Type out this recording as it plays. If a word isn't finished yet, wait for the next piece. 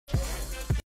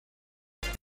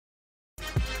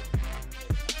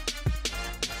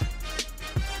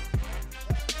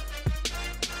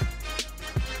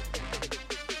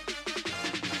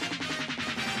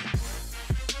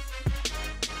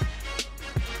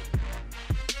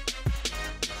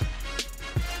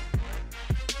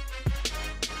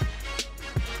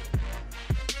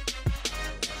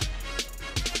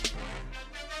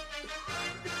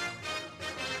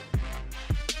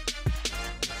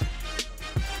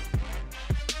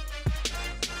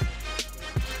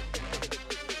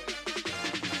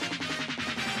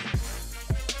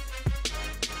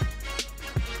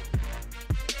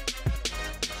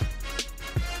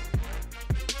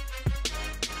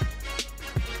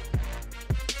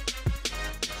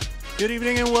Good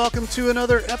evening and welcome to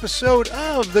another episode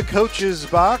of the Coach's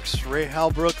Box. Ray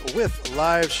Halbrook with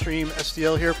live stream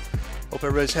STL here. Hope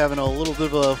everybody's having a little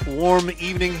bit of a warm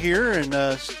evening here and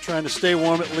trying to stay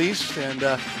warm at least.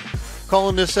 And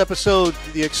calling this episode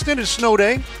the Extended Snow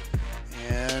Day.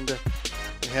 And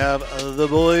we have the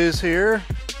boys here.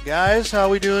 Guys, how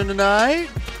we doing tonight?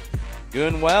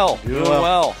 Doing well. Doing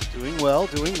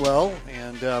well.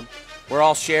 And we're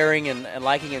all sharing and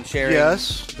liking and sharing.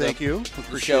 yes, thank you.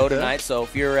 The show tonight. So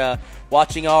if you're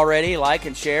watching already, like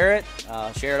and share it.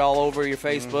 Share it all over your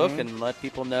Facebook and let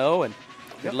people know. And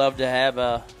we'd love to have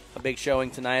a big showing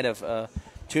tonight of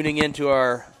tuning into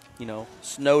our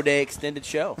Snow Day extended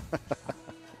show.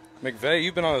 McVeigh,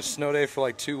 you've been on a snow day for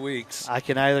like 2 weeks. I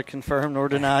can neither confirm nor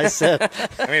deny said.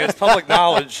 I mean, it's public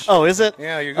knowledge. Oh, is it?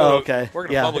 Yeah, you go. Oh, okay. Work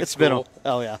in a public it's school.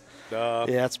 yeah. Duh.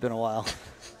 Yeah, it's been a while.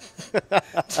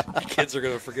 Kids are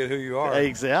going to forget who you are.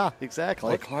 Yeah,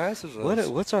 exactly. What class is this?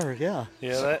 What's our, Yeah,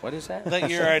 What is that? that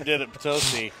year I did at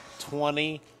Potosi,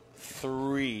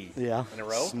 23 Yeah. In a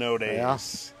row? snow days.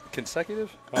 Yeah.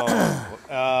 Consecutive?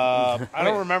 I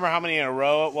don't remember how many in a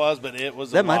row it was, but it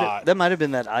was a lot. That might have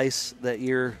been that ice that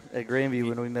year at Grandview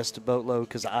when we missed a boatload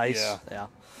because of ice. Yeah.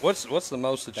 What's the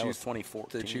most that That you was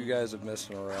 2014. that you guys have missed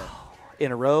in a row?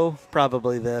 In a row,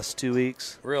 probably this 2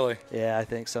 weeks. Really? Yeah, I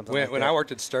think something When, like when that. I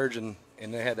worked at Sturgeon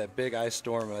and they had that big ice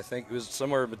storm, and I think it was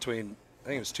somewhere between, I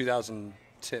think it was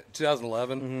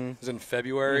 2011. It was in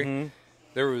February.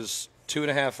 There was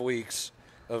 2.5 weeks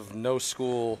of no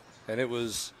school, and it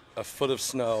was a foot of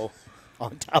snow.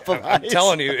 on top of I'm ice.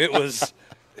 telling you, it was.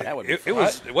 That would be It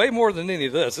was way more than any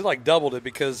of this. It like doubled it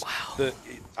because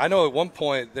I know at one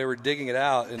point they were digging it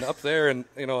out, and up there in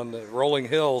in the rolling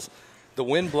hills, the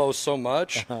wind blows so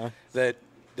much that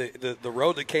the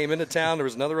road that came into town, there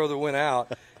was another road that went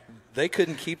out. They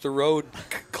couldn't keep the road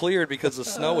cleared because the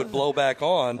snow would blow back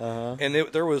on, and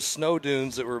there was snow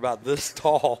dunes that were about this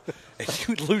tall, and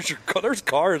you'd lose your car. There's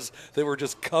cars that were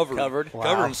just covered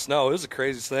in snow. It was the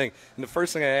craziest thing. And the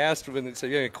first thing I asked when they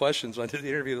said, "You have any questions?" when I did the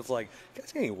interview, it was like, "You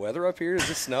guys get any weather up here? Does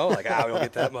it snow?" Like, we don't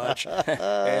get that much,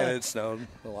 and it snowed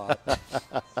a lot.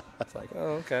 It's like,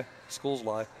 oh, okay, schools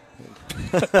lie.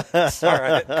 All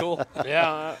right, cool.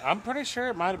 Yeah, I'm pretty sure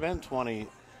it might have been 20.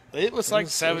 It was like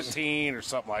 17 or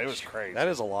something like. It was crazy. That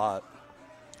is a lot.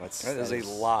 That is a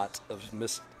lot of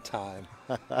missed time.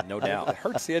 No It doubt.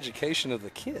 hurts the education of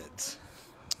the kids.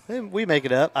 We make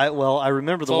it up. I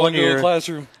remember the It's all one in the year.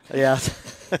 classroom. Yeah,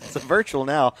 it's a virtual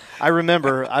now. I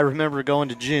remember going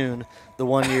to June the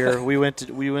one year. We went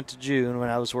to June when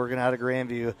I was working out at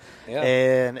Grandview, Yeah.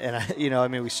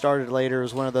 and we started later. It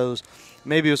was one of those.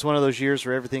 Maybe it was one of those years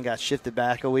where everything got shifted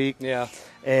back a week. Yeah.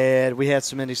 And we had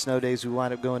so many snow days, we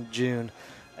wound up going to June.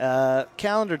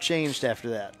 Calendar changed after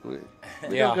that. We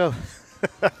Yeah. don't go.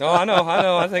 No, I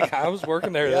know. I think I was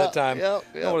working there at that time. Yep.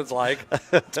 I know what it's like.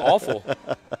 It's awful.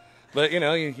 But you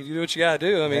do what you got to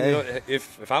do. I mean, Hey.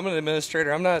 if I'm an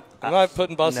administrator, I'm not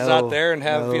putting buses No, out there and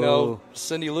have no.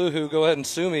 Cindy Lou Who go ahead and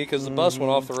sue me because the bus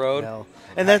went off the road. No.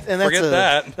 And that's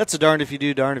Forget that's a darned if you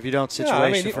do, darned if you don't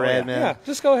situation for admin. Yeah,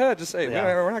 just go ahead. Just say Yeah.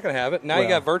 we're not going to have it. Now you Well,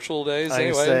 got virtual days I can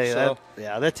anyway. say So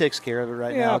that takes care of it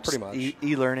right Yeah, now. pretty Just much.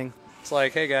 E-learning. it's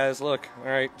like, hey guys, look.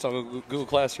 All right, so Google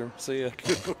Classroom. See ya.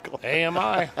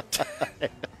 AMI.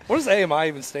 What does AMI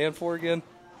even stand for again?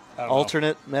 I don't know.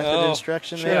 Alternate method Oh,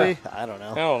 instruction, sure. maybe? I don't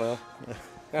know.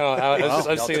 I don't know.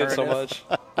 I've seen it so much.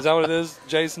 Is that what it is,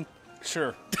 Jason?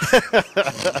 Sure.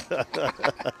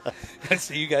 I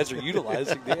see you guys are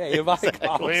utilizing the AMI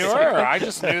column. We were. I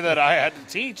just knew that I had to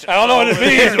teach. I don't know what it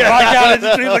means, but I got it.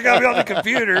 It seems like I'll be on the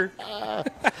computer.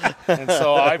 And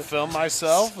so I filmed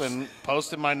myself and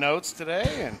posted my notes today.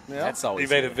 And That's always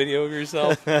You made a good. video of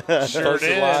yourself. sure Posted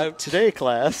did. live. Today,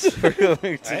 class, we're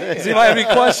going today. Does anybody have any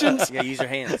questions? You got to use your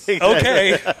hands.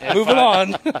 Okay, moving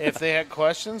on. If they had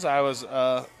questions, I was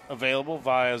available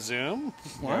via Zoom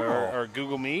or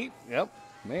Google Meet. Yep.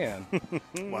 Man,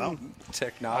 Well,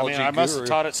 technology I must have guru.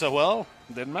 taught it so well.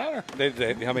 Didn't matter.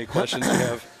 How many questions do you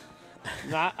have?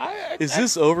 Is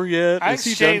this over yet? I Is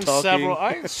he done talking?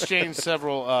 exchanged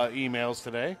several emails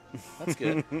today. That's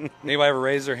good. Anybody ever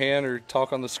raise their hand or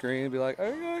talk on the screen and be like,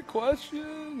 I got a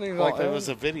question? Things Well, like that. it was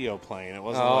a video playing. It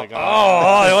wasn't Oh, like it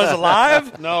wasn't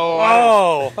live? no.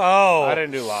 I I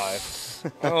didn't do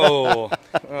live. Oh,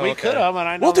 We could have, and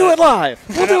I know We'll do it live.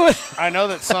 We'll do it. I know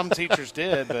that some teachers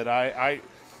did, but I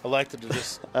elected to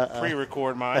just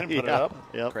pre-record mine and put it up.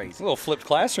 Yep. A Crazy. little flipped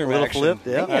classroom Little action. flip.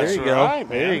 Yeah, there That's you go. right,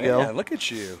 man. There you go. Man, look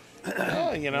at you.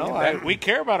 Yeah, we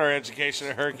care about our education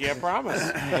at Herky, I promise.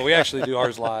 Well, we actually do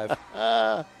ours live.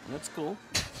 That's cool.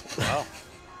 Wow.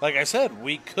 Like I said,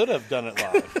 we could have done it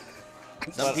live.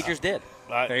 Some teachers did.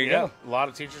 There you go. A lot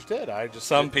of teachers did. I just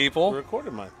Some people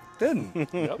recorded mine. didn't.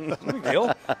 Yep. No big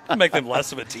deal. Doesn't make them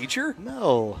less of a teacher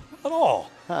No. at all.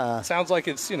 Sounds like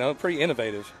it's pretty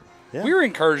innovative. Yeah. We were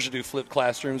encouraged to do flipped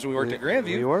classrooms when we worked at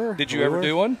Grandview. we were. Did you We ever were.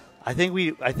 do one? I think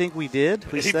we did.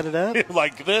 We set it up.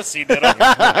 Like this, he did.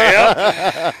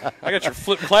 Yeah. I got your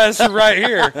flipped classroom right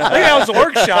here. I think that was a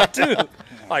workshop too.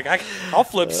 Like I'll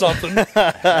flip something.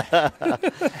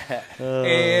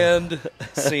 And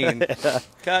scene.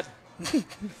 Cut.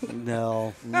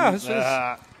 No. No, it's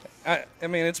just. I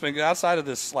mean, it's been good outside of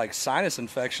this like sinus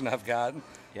infection I've got.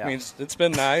 Yeah. I mean, it's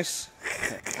been nice.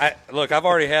 Look, I've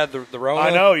already had the Rona. I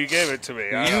know you gave it to me. You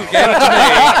gave it to me.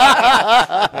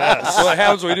 That's what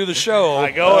happens when we do the show.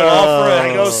 I go and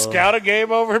I go scout a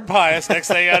game over in Pius. Next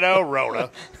thing I know, Rona.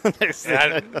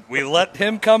 And we let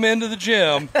him come into the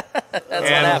gym and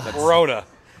happens. Rona.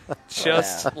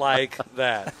 Just like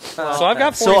that. So I've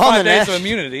got So on 45 the days of Nash-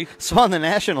 immunity. So on the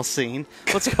national scene,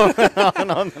 what's going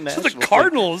on the So national the scene?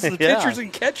 Cardinals, the Yeah. pitchers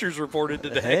and catchers reported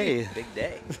today. Hey, Big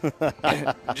day.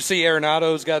 Did you see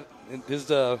Arenado's got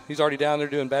his? He's already down there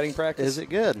doing batting practice. is it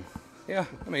good? Yeah,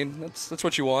 I mean that's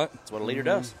what you want. That's what a leader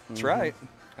does. That's right.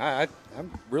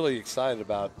 I'm really excited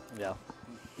about Yeah.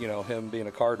 him being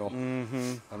a Cardinal.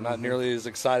 I'm not nearly as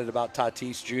excited about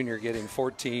Tatis Jr. getting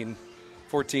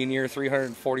 14-year,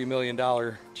 $340 million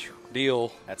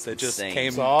deal. That's that just insane. came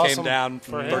It's awesome came down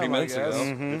for 30 him, minutes I guess.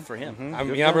 ago. Good for him. I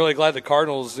mean, I'm really glad the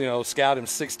Cardinals, scout him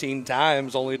 16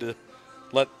 times only to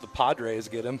let the Padres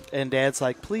get him. And Dad's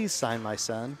like, please sign my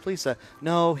son. Please sign.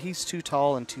 No, he's too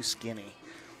tall and too skinny.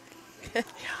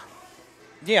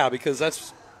 Yeah,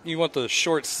 because you want the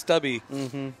short, stubby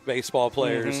baseball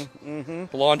players. The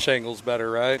launch angle's better,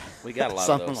 right? We got a lot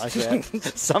Something of those. like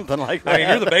that. Something like that. I mean,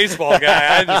 you're the baseball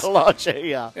guy. I just, Launch it,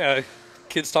 yeah.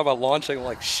 kids talk about launch angle,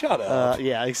 like, shut up.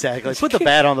 Yeah, exactly. Put the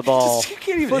bat on the ball. You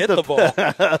can't even Put hit the- the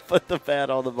ball. Put the bat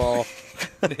on the ball.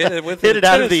 Hit it with Hit the it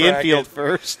out of tennis the racket. infield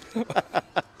first.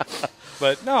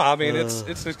 But no, I mean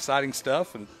it's exciting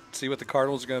stuff, and see what the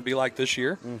Cardinals are going to be like this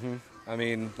year. I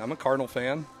mean, I'm a Cardinal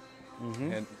fan,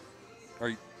 and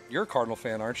you're a Cardinal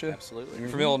fan, aren't you? Absolutely. You're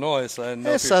from Illinois, so I didn't know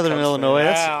Yeah, if you're a Southern Cubs Illinois.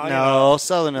 fan. That's, Yeah, no,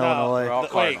 Southern Illinois. all Wait,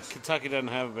 Cardinals. Kentucky doesn't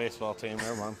have a baseball team.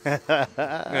 Never mind.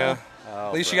 Yeah.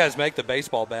 At least you guys make the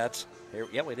baseball bats.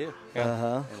 Yeah, we do.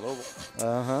 Uh-huh. In Louisville.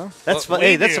 Uh-huh. That's Well, fun.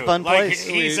 Hey, We that's do. a fun Like, place.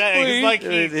 He's We- like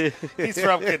he's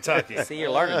from Kentucky. See,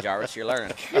 you're learning, Jarvis. You're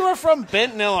learning. You are from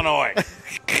Benton, Illinois.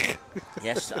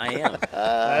 Yes, I am.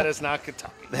 That is not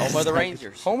Kentucky. Home of the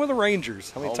Rangers. Home of the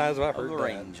Rangers. How many Home times have I of heard the that?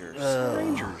 Rangers.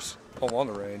 Rangers. Home on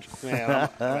the range. Man,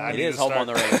 I It need is to home start- on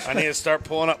the range. I need to start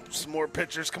pulling up some more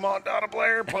pictures. Come on, Donna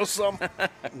Blair, post some.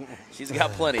 She's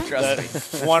got plenty.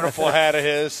 Trust me. That wonderful hat of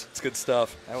his. It's good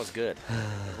stuff. That was good.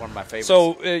 One of my favorites.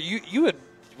 So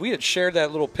we had shared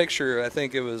that little picture. I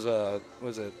think it was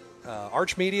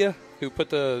Arch Media who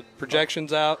put the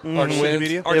projections out. Arch City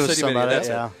Media? Arch It was City Media. somebody, That's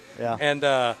yeah. it. Yeah. And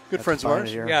Good friends of Find ours.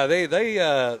 it here. yeah, they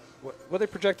what they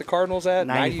project the Cardinals at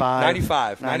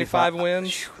 95. 95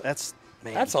 wins. That's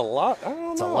That's a lot. I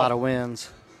don't know. a lot of wins.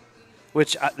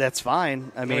 Which that's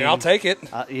fine. I I mean, mean, I'll take it.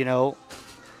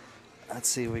 Let's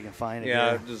see if we can find it. Yeah,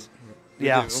 here. just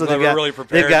Yeah. I'm So glad they've we're got really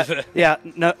prepared.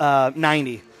 They've got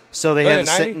 90. So they Oh, had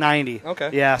yeah, 90? 90. Okay.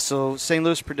 Yeah. So St.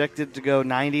 Louis predicted to go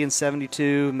 90 and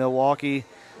 72. Milwaukee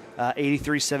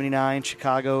 83-79.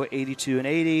 Chicago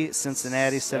 82-80.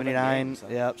 Cincinnati 79. games, huh?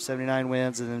 Yep, 79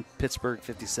 wins, and then Pittsburgh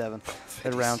 57.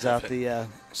 That rounds out the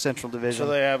Central Division.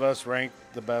 So they have us ranked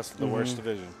the best of the worst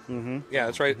division. yeah,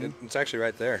 that's right. It's actually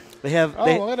right there. They have Oh,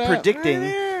 look at that. predicting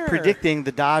Right there. predicting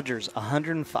the Dodgers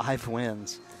 105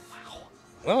 wins.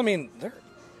 Well, I mean, they're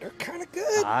kind of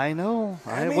good. I know.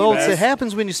 mean, Well, best- it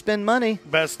happens when you spend money.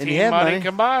 Best And you team have money money.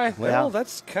 can buy. Well, Yeah.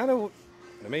 that's kind of.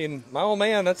 I mean, my old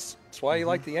man. That's why you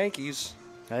like the Yankees.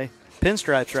 Hey,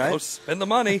 pinstripes, right? Go spend the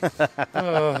money.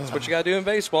 That's what you got to do in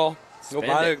baseball. Go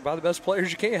Spend buy the best players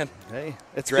you can. Hey,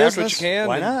 it's Draft what business. you can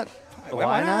Why and- not?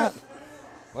 Why not?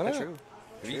 Why not? true.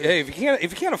 If you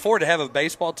can't afford to have a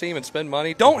baseball team and spend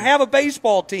money, don't have a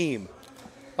baseball team.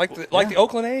 Like the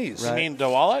Oakland A's. You mean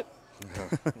DeWallet?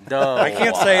 Duh. I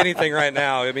can't say anything right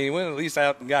now. I mean, we went at least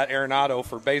out and got Arenado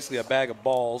for basically a bag of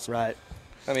balls. Right.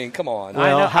 I mean, come on.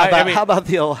 Well, know- how I about mean- how about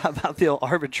the old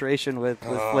arbitration with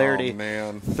Flaherty? Oh,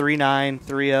 man. 3-9,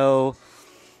 3-0.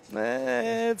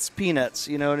 It's peanuts.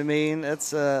 You know what I mean?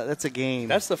 That's a game.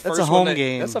 That's the first a home one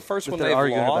game. That's the first that one they're they've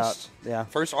arguing lost. about. Yeah,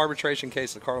 First arbitration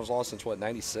case the Cardinals lost since,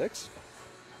 96?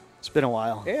 it's been a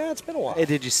while. Yeah, it's been a while. Hey,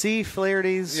 did you see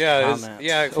Flaherty's Comments.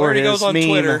 comments? Flaherty Or goes his on meme?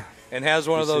 Twitter and has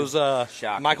one of those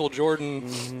Shocking. Michael Jordan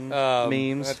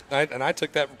Memes. and I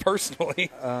took that personally.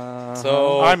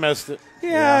 So I missed it.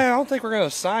 I don't think we're going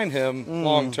to sign him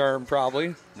long term.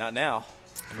 Probably. Not now.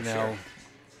 No.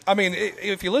 I mean,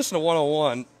 if you listen to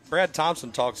 101, Brad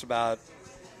Thompson talks about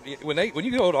when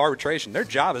you go to arbitration, their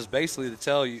job is basically to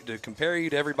tell you to compare you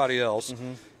to everybody else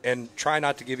and try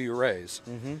not to give you a raise.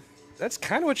 That's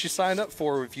kind of what you signed up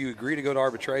for if you agree to go to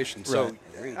arbitration. So,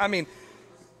 I mean,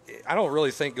 I don't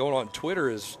really think going on Twitter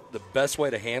is the best way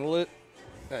to handle it.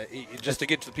 Just to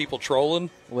get to the people trolling,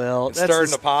 Well,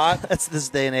 stirring the pot. That's this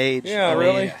day and age. Yeah, I mean,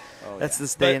 really. That's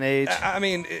this day and age. I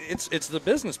mean, it's the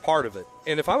business part of it.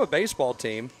 And if I'm a baseball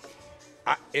team,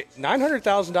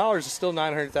 $900,000 is still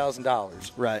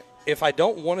 $900,000. Right. If I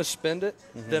don't want to spend it,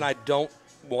 then I don't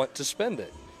want to spend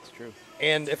it. It's true.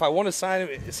 And if I want to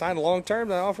sign long term,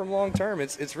 then I offer them long term.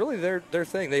 It's really their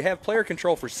thing. They have player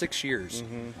control for 6 years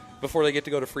before they get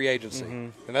to go to free agency,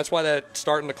 and that's why that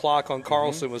starting the clock on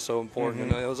Carlson was so important,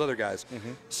 and those other guys.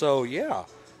 So yeah,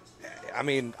 I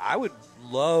mean, I would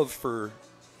love for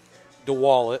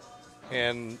DeWallet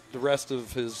and the rest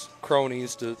of his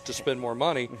cronies to spend more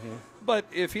money. But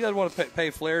if he doesn't want to pay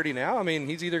Flaherty now, I mean,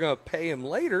 he's either going to pay him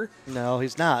later, No,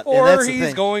 he's not. or and that's the he's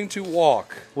thing. going to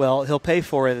walk. Well, he'll pay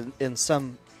for it in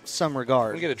some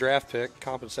regard. We get a draft pick,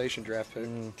 compensation draft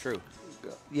pick, True.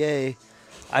 Yay!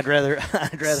 I'd rather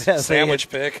have sandwich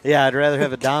pick. Yeah, I'd rather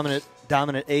have a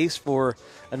dominant ace for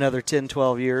another 10,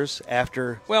 12 years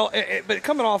after. Well, but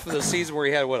coming off of the season where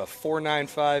he had, a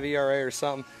 4.95 ERA or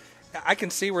something, I can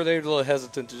see where they're a little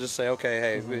hesitant to just say, okay,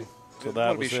 hey, we So that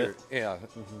want to be was sure. it. Yeah.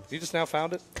 You just now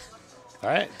found it? All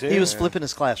right, dude. He was flipping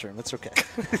his classroom. It's okay.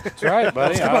 That's right,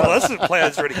 buddy. lesson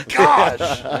plan's ready. Gosh!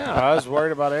 Yeah, I was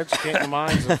worried about educating the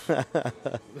minds of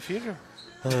the future.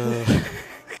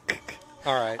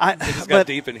 All right. I It just got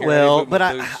deep in here. Well, Maybe but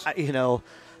with my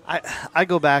boots. I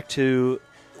go back to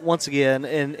once again,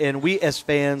 and we as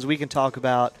fans, we can talk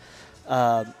about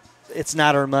it's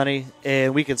not our money,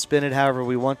 and we can spend it however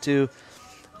we want to.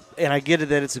 And I get it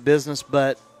that it's a business,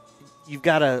 but you've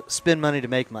got to spend money to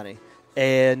make money,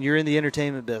 and you're in the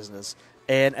entertainment business.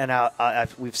 And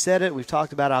we've said it, we've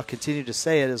talked about it, I'll continue to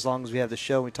say it as long as we have the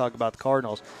show and we talk about the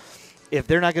Cardinals. If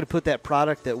they're not going to put that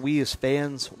product that we as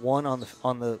fans want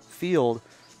on the field,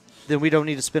 then we don't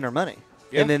need to spend our money.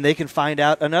 Yeah. And then they can find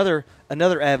out another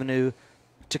avenue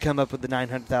to come up with the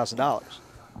 $900,000.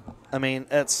 I mean,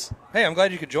 that's Hey, I'm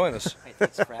glad you could join us. Hey,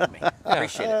 thanks for having me.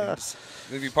 Appreciate it.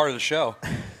 Maybe be part of the show.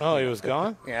 Oh, he was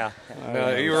gone? Yeah.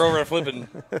 No, you were over there flipping.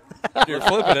 You were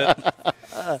flipping it.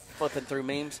 Flipping through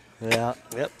memes. yeah,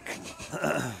 yep.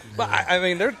 But I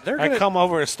mean, they're I going to come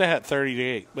over a stat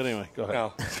 38. But anyway, go ahead.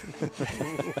 No.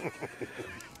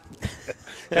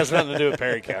 Has nothing to do with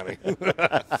Perry County.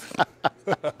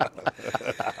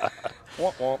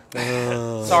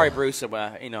 Sorry, Bruce.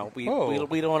 We Oh.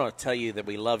 we don't want to tell you that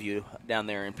we love you down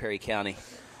there in Perry County.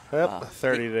 Yep,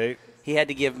 30 to 8. He had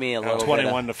to give me a little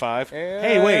 21 to 5. And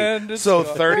Hey, wait. it's So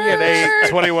gone. 30 and 8,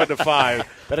 21 to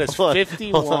 5. That is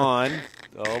 51.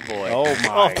 Oh boy. Oh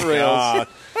my God.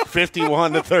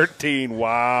 51 to 13.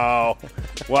 Wow.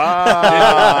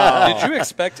 Wow. Did you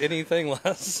expect anything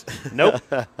less? Nope.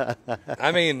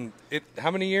 I mean,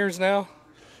 how many years now?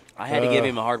 I had to give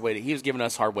him a hard way. He was giving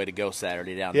us a hard way to go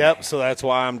Saturday down there. Yep. So that's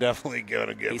why I'm definitely going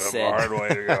to give He him said- a hard way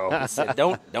to go. He said,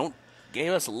 "Don't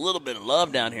give us a little bit of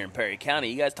love down here in Perry County.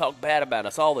 You guys talk bad about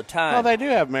us all the time." Well, they do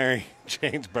have Mary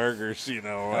Jane's Burgers,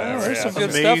 whatever. There's some Yeah.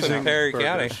 good stuff in Amazing Perry burgers.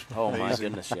 County. Oh my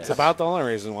goodness, yes. It's about the only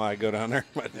reason why I go down there.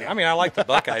 But I mean, I like the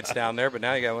Buckeyes down there, but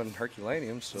now you got one in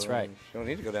Herculaneum, so That's right. you don't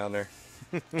need to go down there.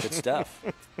 Good stuff.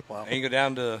 And you go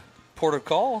down to Port of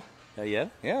Call. Yeah,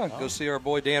 Yeah, go see our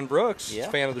boy Dan Brooks, Yeah.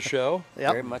 fan of the show.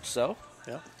 Yep. very much so.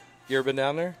 You ever been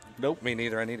down there? Nope. Me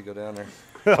neither. I need to go down there.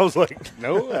 I was like,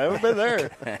 no, I haven't been there.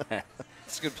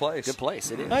 It's a good place. Good place.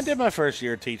 It is. I did my first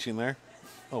year teaching there.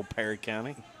 Oh, Perry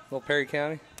County. Little Perry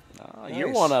County. Oh, you're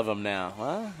Nice. one of them now,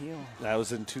 huh? That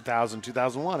was in 2000,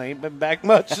 2001. I ain't been back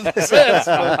much since.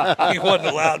 But He wasn't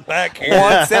allowed back here.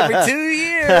 Once every 2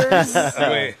 years. I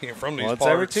mean, you're from these once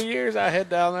parts. every 2 years, I head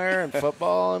down there and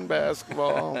football and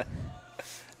basketball.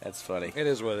 That's funny. It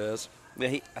is what it is.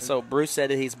 So Bruce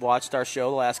said that he's watched our show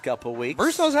the last couple of weeks.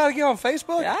 Bruce knows how to get on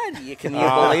Facebook? Can you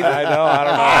believe I it? know. I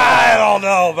don't know. I don't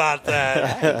know about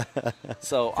that.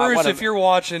 So I Bruce, wanna, if you're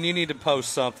watching, you need to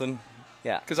post something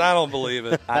yeah. because I don't believe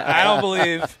it. I don't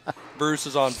believe Bruce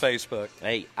is on Facebook.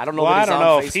 Hey, I don't know. Well, that I he's don't on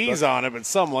know Facebook. if he's on it, but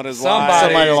someone is Somebody-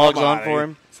 Somebody logs on Somebody. for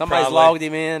him. Somebody's Probably. logged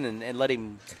him in and let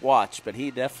him watch, but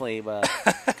he definitely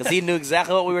because he knew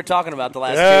exactly what we were talking about the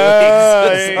last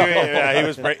 2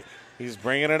 weeks. Yeah, he's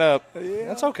bringing it up.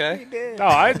 That's okay. No,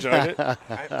 I enjoyed it.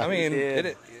 I mean,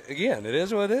 did. it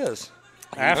is what it is.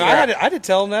 After I had to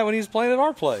tell him that when he was playing at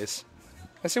our place.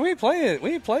 I said, we ain't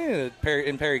playing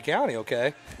in Perry County,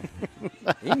 okay?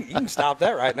 You can stop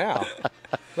that right now.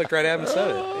 Looked right at him and said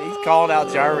it. He's calling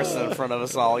out Jarvis in front of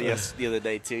us all the other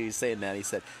day, too. He's saying that. He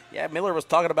said, yeah, Miller was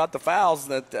talking about the fouls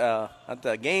at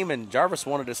the game, and Jarvis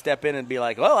wanted to step in and be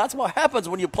like, well, that's what happens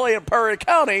when you play in Prairie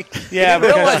County. Yeah, You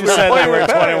realize because you we're said they playing were in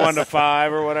Paris.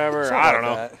 21-5 or whatever. Something I don't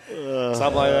like know.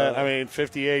 Something like that. I mean,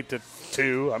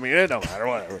 58-2. I mean, it don't matter.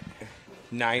 Whatever.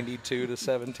 92 to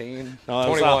 17. No, it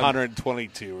was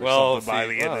 122 or something by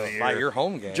the end of the year. By your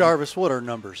home game. Jarvis, what are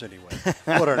numbers anyway?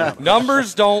 What are numbers?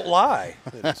 Numbers don't lie.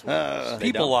 They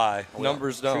People don't. lie. Well,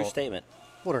 Numbers True don't. statement.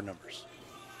 What are numbers?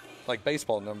 Like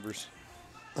baseball numbers.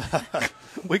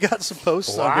 We got some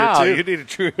posts Wow, on here you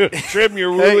too. need to trim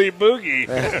your woolly boogie.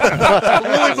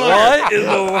 What in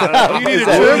the You need to Is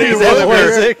trim that your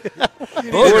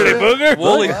the booger.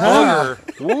 Woolly booger?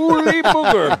 Woolly booger? Woolly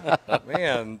booger.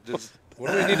 Man,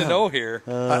 what do we need to know here?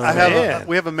 I have man.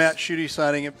 we have a Matt Schutte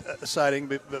sighting,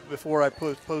 but before I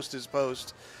post his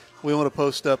post, we want to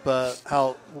post up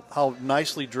how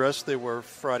nicely dressed they were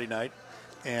Friday night,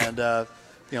 and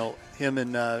him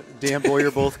and Dan Boyer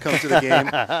both come to the game.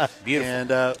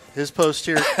 Beautiful. And his post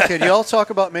here. Can you all talk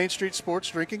about Main Street Sports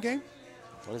drinking game?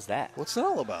 What is that? What's that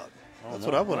all about? That's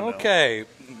what I want to know. Okay,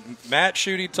 Matt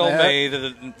Schutte told Matt? me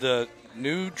that the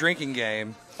new drinking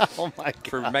game Oh my god!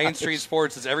 for Main Street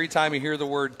Sports is every time you hear the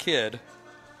word kid,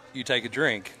 you take a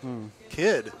drink.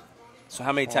 Kid. So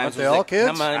how many Well, times aren't they was all it? kids?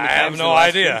 How many I have times no in the last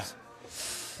idea. weeks?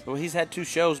 Well, he's had 2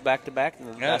 shows back to back in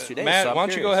the last few days. Matt, so I'm why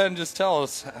don't you go curious. ahead and just tell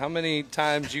us how many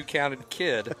times you counted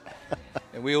kid,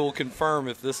 and we will confirm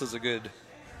if this is a good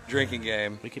drinking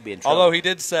game. We could be in trouble. Although he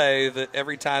did say that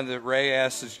every time that Ray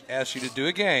asks you to do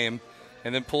a game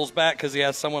and then pulls back because he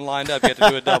has someone lined up, you have to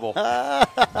do a double.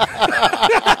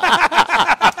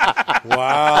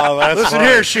 Wow, that's Listen funny.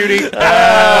 here, Shooty.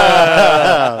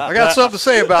 I got something to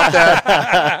say about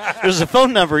that. There's a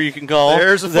phone number you can call.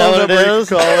 There's a Is that phone what number it you can is?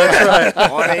 call. That's right.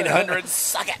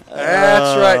 1-800-SUCK IT.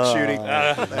 That's right, Shooty.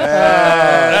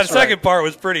 That second part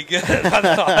was pretty good.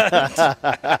 I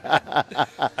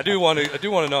thought. I do want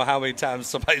to know how many times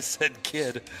somebody said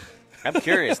kid. I'm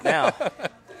curious now.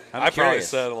 I probably curious.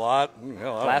 said a lot.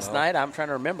 Hell, I don't Last know. night, I'm trying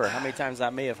to remember how many times I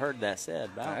may have heard that said.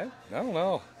 Wow. I don't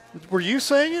know. Were you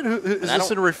saying it? Is I this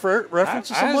don't- in a reference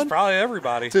to I someone? probably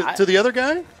everybody. To the other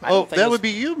guy? don't Oh, think it that was- would be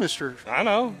you, Mr. I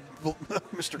know.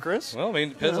 Mr. Chris. Well, I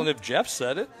mean, it depends on if Jeff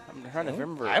said it. I'm trying to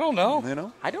remember. I don't know. You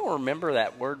know? I don't remember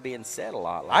that word being said a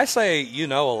lot. I say you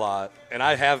know a lot, and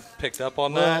I have picked up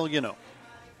on Well, that. you know.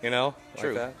 You know,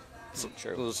 True. Like that.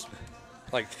 True. Those,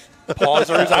 like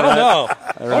pausers. I don't know.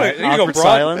 right. I need to go Awkward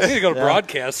silence. I need to go to Yeah.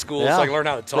 broadcast school Yeah. so I can learn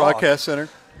how to talk. Broadcast Center.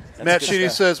 Matt good Sheedy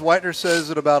stuff. says Whitener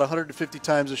says it about 150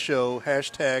 times a show. #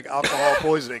 alcohol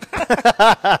poisoning.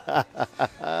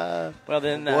 Well,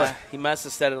 then Boy. he must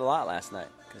have said it a lot last night.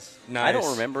 'Cause I Nice. don't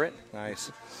remember it.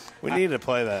 Nice. We need to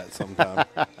play that sometime.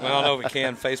 Well, I don't know if we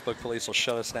can. Facebook police will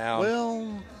shut us down. Well,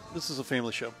 this is a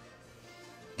family show.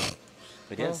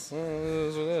 It is. It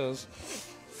is what it is.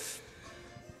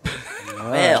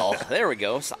 Well, there we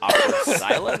go. So awkward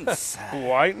silence.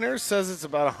 Whitener says it's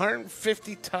about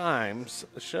 150 times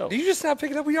a show. Did you just not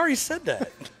pick it up? We already said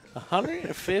that.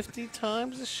 150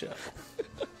 times a show.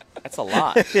 That's a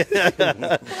lot.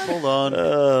 Hold on.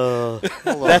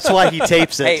 That's why he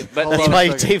tapes it. Hey, but That's on a why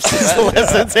he second. tapes his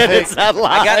lessons, and it's not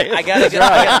live.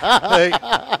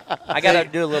 I gotta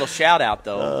do a little shout out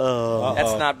though.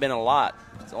 That's not been a lot.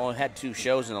 It's only had 2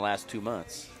 shows in the last 2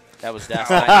 months. That was last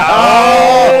night.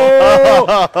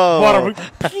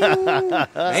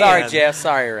 Sorry, Jeff.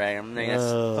 Sorry, Ray. I mean,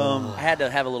 I had to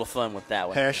have a little fun with that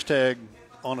one. #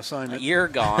 on assignment. You're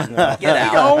gone. Get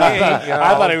out.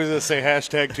 I thought he was going to say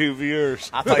 #2 viewers.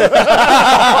 I thought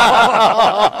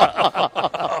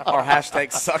or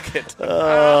 #suck it.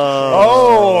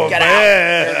 Oh, Get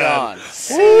out.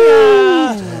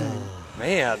 You're gone.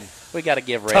 Man, We got to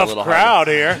give Ray a tough little crowd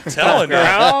here. telling you. We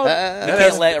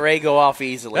can't let Ray go off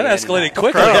easily. That escalated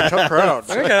anymore. quickly. Tough crowd.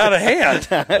 That got out of hand.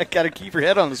 Got to keep your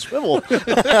head on the swivel.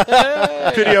 Pity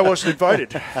I wasn't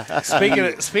invited.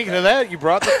 Speaking of that, you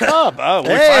brought the cup. Oh, we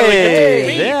Hey, finally get to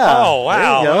meet. yeah. Oh,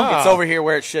 wow. There you go. It's over here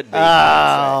where it should be.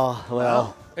 Oh,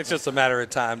 well. It's just a matter of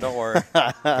time. Don't worry.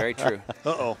 Very true.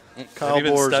 Uh-oh. Have Kyle you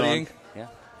been Boer's on. studying? Yeah.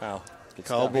 Oh.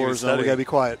 Kyle Have you been Boer's on. We studying? got to be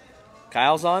quiet.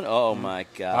 Kyle's on? Oh, my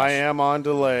gosh. I am on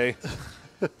delay.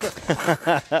 That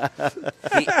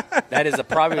is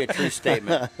probably a true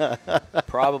statement.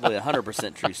 Probably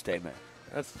 100% true statement.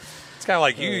 It's kind of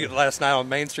like you last night on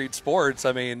Main Street Sports.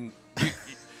 I mean,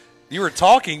 you were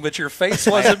talking, but your face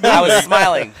wasn't moving. I was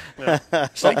smiling.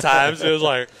 Sometimes it was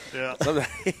like,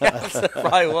 Yes, it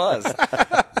probably was.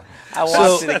 I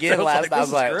watched it again I was last like, night. I was this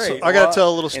is like, great. I got what to tell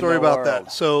a little in story the about world?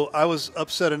 that. So I was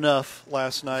upset enough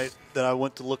last night that I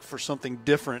went to look for something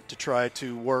different to try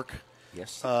to work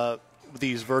Yes.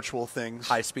 these virtual things.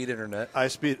 High-speed internet. High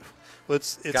speed.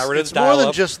 It's Got rid of it's the more than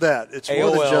dial-up. just that. It's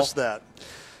more than AOL. just that.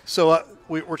 So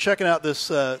we're checking out this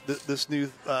this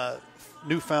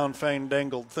newfound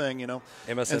fandangled thing, you know.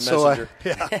 MSN and so Messenger.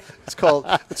 yeah, it's called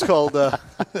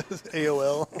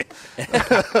AOL.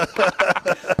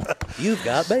 You've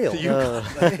got mail.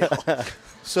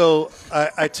 So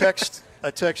I text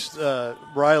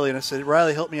Riley and I said,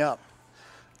 Riley, help me out.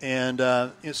 And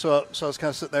so I was kind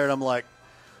of sitting there and I'm like,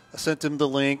 I sent him the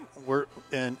link.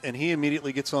 And he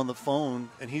immediately gets on the phone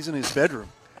and he's in his bedroom.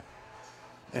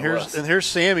 And here's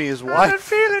Sammy, his wife. I'm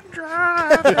feeling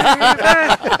dry.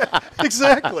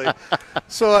 Exactly.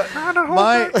 So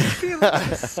my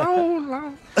so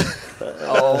long.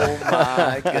 Oh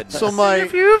my goodness. so my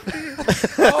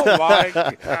Oh my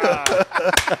god.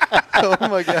 oh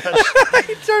my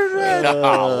gosh.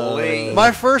 Golly.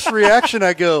 My first reaction,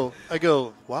 I go,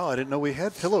 wow, I didn't know we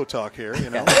had pillow talk here, you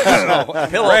know.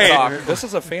 Pillow Ray, talk. this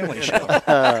is a family show.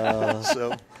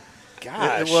 So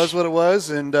Gosh. it was what it was,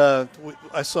 and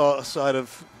I saw a side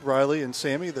of Riley and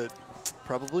Sammy that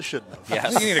probably shouldn't have.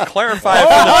 Yes. You need to clarify.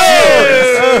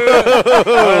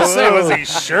 Was he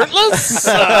shirtless?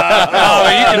 You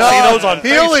can see those on He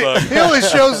Facebook. only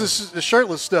shows the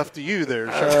shirtless stuff to you there.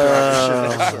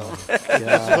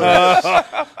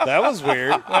 That was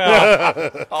weird.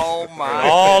 Oh my.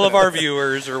 All of our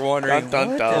viewers are wondering.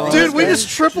 Dun, dun. Dude, we just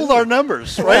tripled our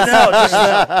numbers right now. Just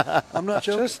that. I'm not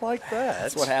joking. Just like that.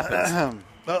 That's what happens.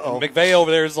 Uh-oh. McVeigh over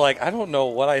there is like, I don't know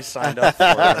what I signed up for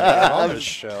on this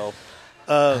show.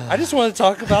 I just want to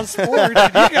talk about sports. And you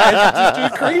guys are just doing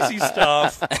crazy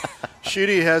stuff.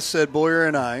 Shooty has said Boyer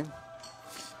and I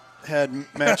had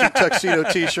matching tuxedo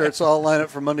T-shirts all lined up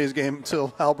for Monday's game until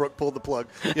Halbrook pulled the plug.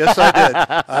 Yes, I did.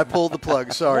 I pulled the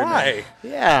plug. Sorry. man. Why?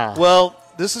 Yeah. Well,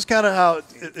 this is kind of how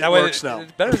it That way works now.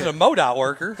 It's better than a MoDOT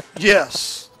worker.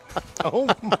 Yes. Oh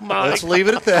my Let's leave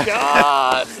it at that.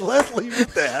 god. Let's leave it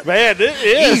at that. Man, it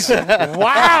is.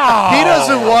 Wow. He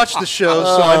doesn't watch the show,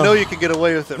 so I know you can get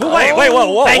away with it. Wait,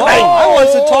 whoa. I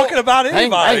wasn't talking about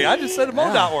anybody. I just said a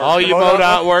MoDOT worker. All you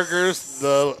MoDOT workers,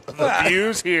 the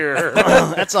views here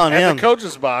That's on at him. the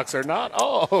coach's box are not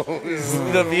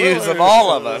The views of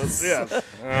all of us. Yeah.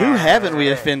 Who haven't we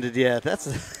offended yet?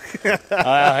 That's Hey,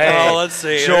 Oh, let's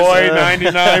see. Joy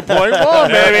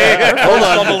 99.1, baby. Hold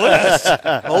on. on the list.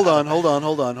 Hold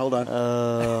on.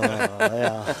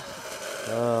 yeah.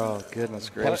 Oh goodness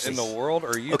What gracious! in the world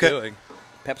are you Okay. doing?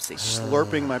 Pepsi.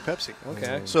 Slurping my Pepsi.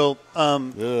 Okay. So,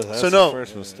 That's so no. the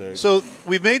first mistake. So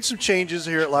we've made some changes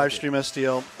here at Livestream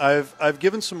STL. I've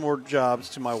given some more jobs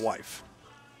to my wife.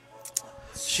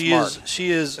 She is.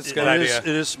 That's a good it is-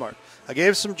 idea. it is smart. I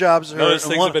gave some jobs to her. Notice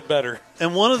and things a bit better.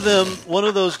 And one of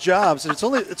those jobs, and it's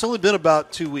only been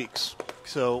about 2 weeks.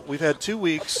 So we've had 2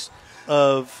 weeks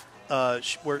of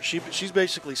where she's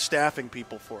basically staffing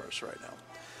people for us right now.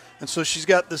 And so she's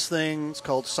got this thing. It's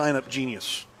called Sign Up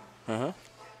Genius. Uh-huh.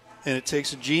 And it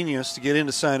takes a genius to get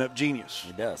into Sign Up Genius.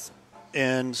 It does.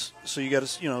 And so you got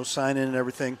to sign in and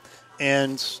everything.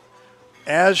 And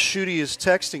as Shooty is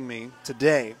texting me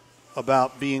today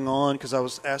about being on, because I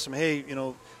was asking him,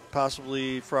 hey,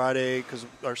 possibly Friday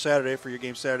or Saturday for your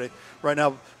game Saturday. Right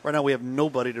now we have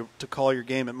nobody to call your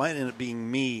game. It might end up being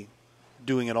me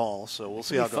doing it all. So we'll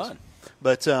see how it goes. Fun.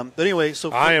 But anyway,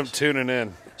 so I am tuning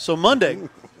in. So Monday,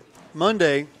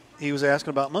 he was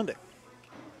asking about Monday,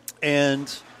 and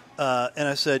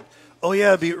I said, "Oh yeah,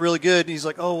 it'd be really good." And he's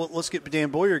like, "Oh, well, let's get Dan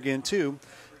Boyer again too."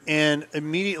 And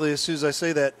immediately, as soon as I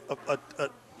say that,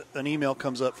 an email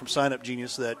comes up from Sign Up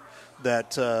Genius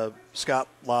that Scott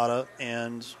Latta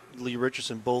and Lee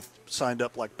Richardson both signed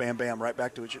up like bam bam right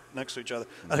back to next to each other.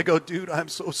 And I go, "Dude, I'm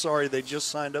so sorry. They just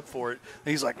signed up for it."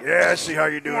 And he's like, "Yeah, I see how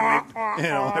you're doing me."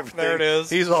 Everything. There it is.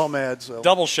 He's all mad. So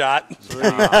Double shot.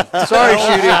 sorry,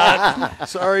 Shooty.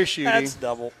 Sorry, Shooty. That's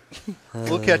double.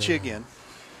 We'll catch you again.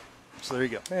 So there you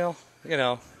go. Well,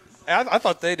 I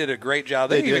thought they did a great job.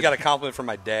 They They even did. got a compliment from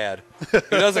my dad. He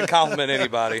doesn't compliment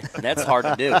anybody. That's hard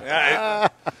to do.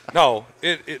 No,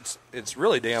 it's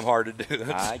really damn hard to do.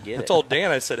 I get I it. told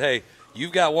Dan, I said, hey,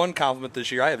 you've got one compliment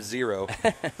this year. I have 0.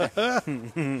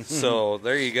 So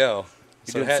there you go.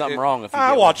 You're doing something wrong if you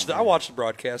I get watched. one. I watched the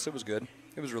broadcast. It was good.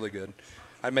 It was really good.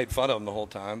 I made fun of him the whole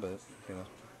time, but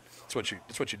it's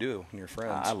what you do when you're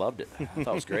friends. I loved it. I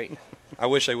thought it was great. I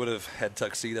wish they would have had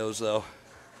tuxedos though.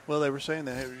 Well, they were saying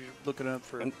that you're looking up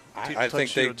for I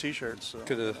think they T-shirts. So.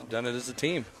 could have done it as a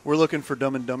team. We're looking for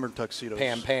Dumb and Dumber tuxedos.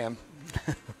 Pam. Wham,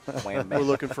 We're bam.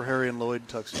 looking for Harry and Lloyd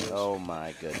tuxedos. Oh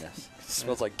my goodness.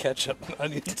 Smells like ketchup and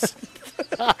onions.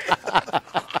 I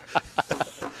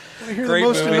hear Great the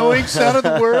most movie. annoying sound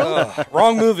in the world.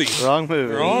 Wrong movie. Wrong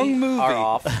movie. Wrong movie. Are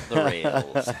off the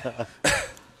rails.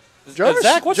 Jarvis,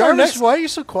 Zach, what's our Jarvis, next? why are you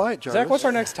so quiet, Jarvis? Zach, what's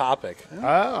our next topic?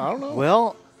 I don't know.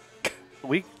 Well,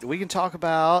 we can talk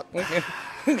about.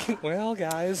 Well,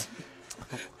 guys,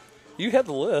 you had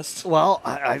the list. Well,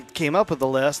 I came up with the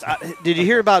list. Did you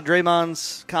hear about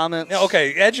Draymond's comments? Yeah,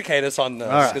 okay, educate us on this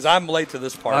All right. because I'm late to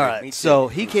this party. All right. So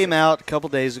he came out a couple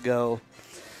days ago.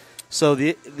 So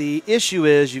the issue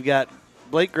is you've got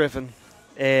Blake Griffin,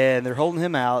 and they're holding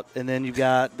him out, and then you've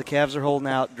got the Cavs are holding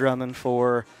out Drummond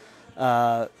for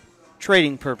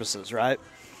trading purposes, right?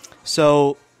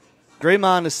 So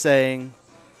Draymond is saying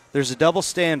there's a double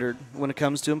standard when it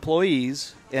comes to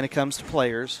employees and it comes to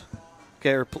players,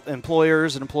 okay, or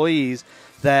employers and employees,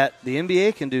 that the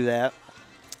NBA can do that.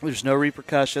 There's no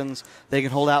repercussions. They can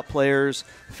hold out players.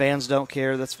 Fans don't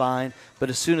care. That's fine. But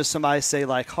as soon as somebody, say,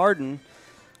 like Harden,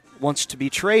 wants to be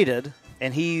traded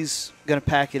and he's going to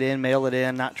pack it in, mail it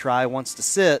in, not try, wants to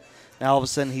sit, now all of a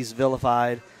sudden he's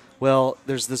vilified. Well,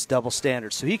 there's this double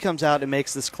standard. So he comes out and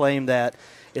makes this claim that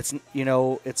it's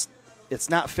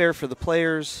not fair for the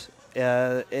players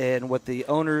and what the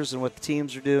owners and what the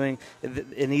teams are doing.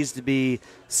 It needs to be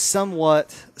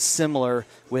somewhat similar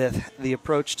with the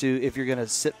approach to if you're going to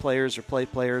sit players or play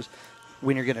players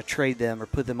when you're going to trade them or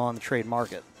put them on the trade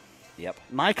market. Yep.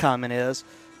 My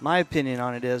opinion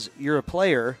on it is you're a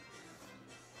player,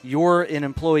 you're an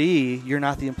employee, you're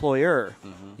not the employer.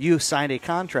 Mm-hmm. You signed a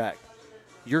contract.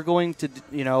 You're going to,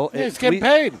 He's getting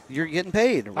paid. You're getting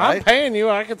paid, right? I'm paying you,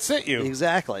 I can sit you.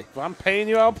 Exactly. If I'm paying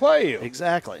you, I'll play you.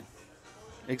 Exactly.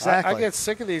 I get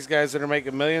sick of these guys that are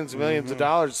making millions and millions of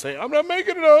dollars say, I'm not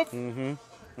making enough.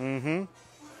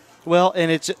 Well,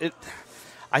 and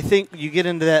I think you get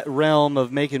into that realm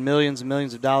of making millions and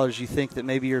millions of dollars, you think that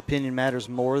maybe your opinion matters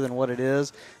more than what it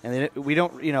is. And then we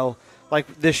don't, like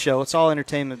this show, it's all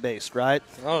entertainment based, right?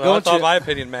 I thought my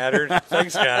opinion mattered.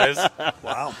 Thanks, guys.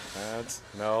 Wow.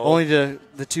 Only to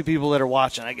the two people that are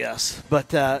watching, I guess.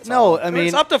 But no, I mean,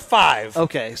 it's up to 5.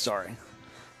 Okay, sorry,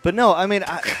 but no, I mean,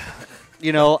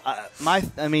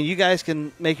 you guys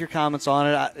can make your comments on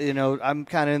it. I'm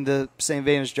kind of in the same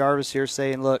vein as Jarvis here,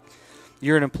 saying, look,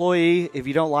 you're an employee. If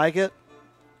you don't like it,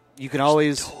 you can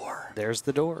always. There's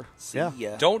the door.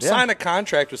 Yeah. Don't sign a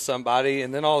contract with somebody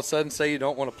and then all of a sudden say you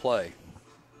don't want to play.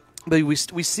 But we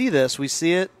see this. We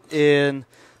see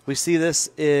this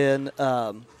in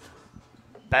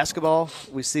basketball.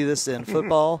 We see this in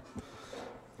football.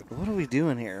 What are we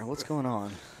doing here? What's going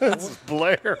on? This is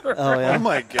Blair. Oh, yeah. Oh,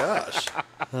 my gosh.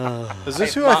 Is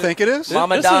this who I think it is?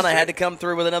 Mama Donna had to come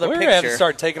through with another We're picture. going to have to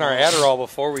start taking our Adderall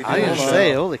before we do I didn't this.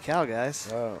 say, holy cow,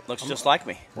 guys. Looks just like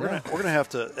me. We're gonna have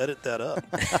to edit that up.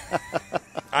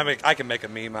 I can make a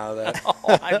meme out of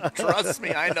that. Trust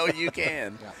me, I know you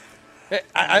can.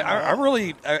 I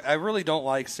really don't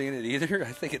like seeing it either.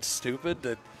 I think it's stupid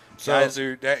that guys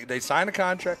they sign a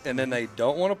contract and then they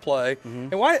don't want to play.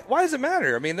 And why does it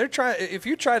matter? I mean, they're trying. If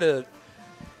you try to,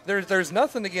 there's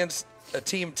nothing against a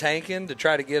team tanking to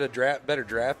try to get a better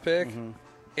draft pick.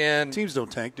 And Teams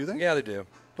don't tank, do they? yeah, they do.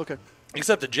 Okay.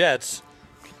 Except the Jets,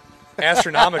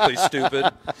 astronomically stupid.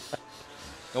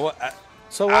 And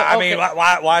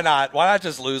why not? Why not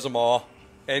just lose them all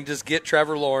and just get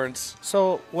Trevor Lawrence?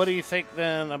 So what do you think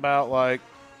then about like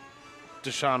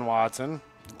Deshaun Watson?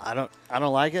 I don't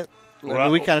like it.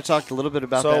 Well, we kind of talked a little bit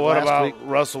about that So what last about week.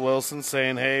 Russell Wilson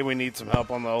saying, "Hey, we need some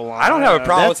help on the O-line"? I don't have a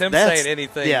problem with him That's- saying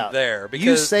anything yeah. there. Because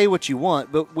You say what you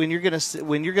want, but when you're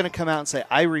gonna come out and say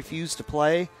I refuse to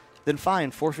play, then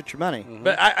fine, forfeit your money.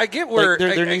 But I get where.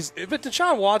 Like, there needs- but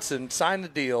Deshaun Watson signed the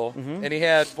deal, and he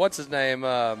had what's his name,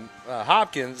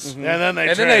 Hopkins, And then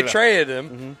they traded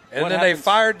him, and What then happens? they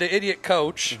fired the idiot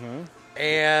coach,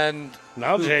 and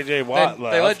Now J.J. Watt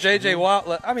left. they let J.J.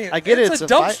 Watt. I mean, I get it's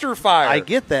it. a dumpster fire. I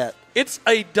get that. It's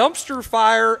a dumpster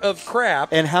fire of crap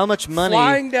And how much money?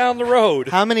 flying down the road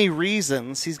How many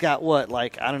reasons? He's got what,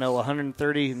 like, I don't know,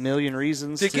 130 million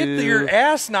reasons to get your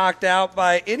ass knocked out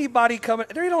by anybody coming.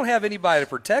 They don't have anybody to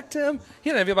protect him.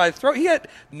 He didn't have anybody to throw. He had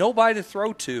nobody to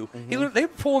throw to. They were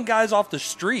pulling guys off the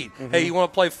street. Hey, you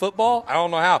want to play football? I don't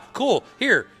know how. Cool.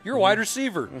 Here, you're a wide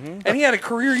receiver. And he had a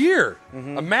career year.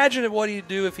 Imagine what he'd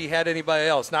do if he had anybody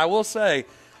else. Now, I will say,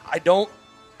 I don't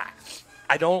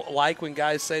like when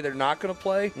guys say they're not going to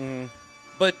play.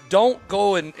 But don't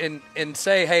go and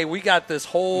say, hey, we got this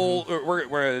whole we're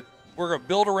going to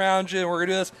build around you and we're going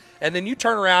to do this. And then you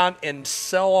turn around and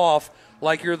sell off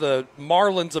like you're the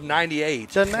Marlins of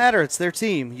 98. Doesn't matter. It's their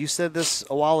team. You said this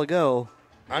a while ago.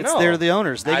 I know. They're the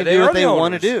owners. They can They do are what the they want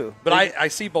to owners. do. But I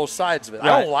see both sides of it. I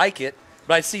Right. don't like it,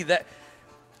 but I see that.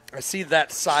 I see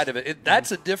that side of it.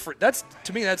 That's a different. That's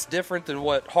to me. That's different than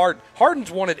what Harden's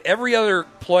wanted. Every other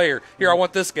player here. I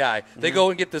want this guy. They go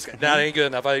and get this guy. Nah, that ain't good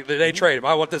enough. They trade him.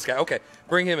 I want this guy. Okay,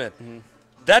 bring him in.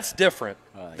 That's different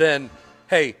than,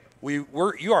 hey, you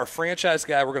are a franchise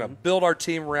guy. We're going to build our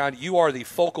team around. You are the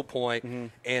focal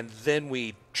point, and then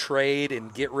we trade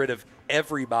and get rid of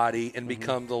everybody and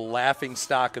become the laughing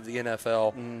stock of the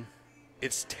NFL.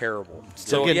 It's terrible.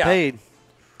 Still getting paid.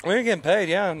 We're getting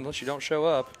paid, unless you don't show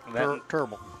up.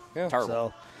 Terrible. Yeah. Terrible.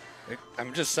 So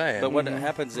I'm just saying. But what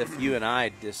happens if you and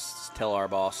I just tell our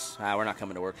boss, we're not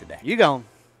coming to work today? you gone.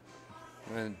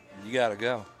 And you got to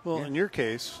go. Well, in your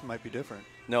case, it might be different.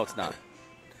 No, it's not.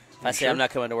 If I say I'm not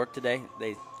coming to work today,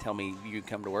 they tell me you can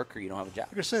come to work or you don't have a job.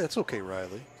 I'm going to say that's okay,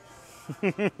 Riley.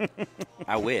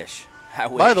 I wish.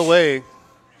 By the way,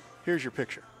 here's your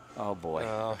picture. Oh, boy.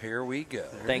 Oh, here we go.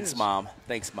 Thanks, Mom.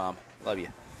 Thanks, Mom. Love you.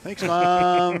 Thanks,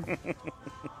 Mom.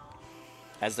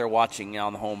 As they're watching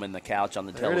on the home in the couch on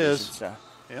the There it television. is. So.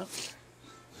 Yeah.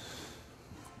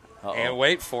 And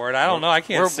wait for it. I don't know. I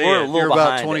can't see we're it. a little You're about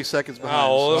behind 20 it. seconds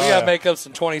behind. Oh, well, so- we got to make up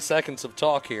some 20 seconds of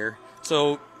talk here.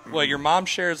 So, your mom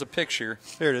shares a picture,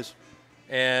 There it is.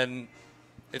 and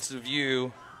it's of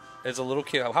you as a little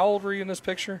kid. How old were you in this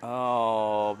picture?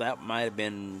 Oh, that might have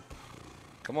been,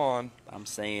 Come on. I'm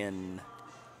saying,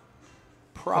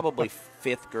 probably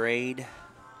 5th grade.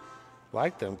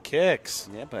 Like them kicks.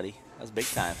 Yeah, buddy. That was big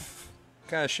time. What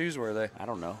kind of shoes were they? I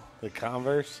don't know. The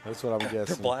Converse. That's what I'm They're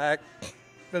guessing. black.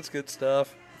 That's good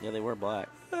stuff. Yeah, they were black.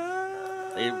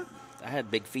 I had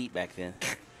big feet back then.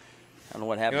 I don't know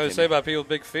what You happened know what they to say me. about people with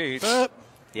big feet?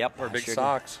 Yep. Or I big sure do.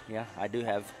 socks. Yeah, I do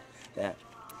have that.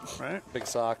 Right? Big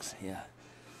socks. Yeah.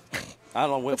 I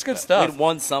don't know. That's good stuff. We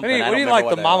won something. What do I you don't like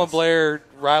remember the what Mama that was. Blair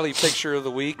Riley picture of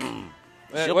the week?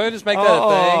 She'll- We'll just make that a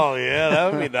thing. Oh, yeah,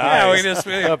 that would be nice. Yeah, we just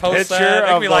A post picture that.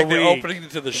 That'd of be the like the week. opening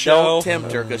to the show. Don't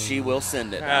tempt her because she will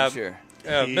send it, I'm sure.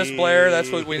 Miss Blair, that's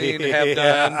what we need to have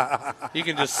done. You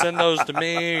can just send those to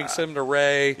me. You can send them to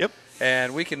Ray. Yep.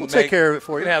 And we can We'll take care of it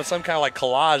for we you. can have some kind of like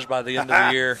collage by the end of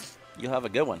the year. You'll have a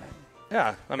good one.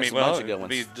 Yeah. I There's mean, a bunch well, of good it'd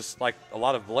be ones. just like a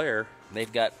lot of Blair.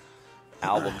 They've got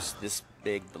albums this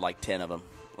big, like 10 of them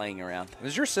laying around.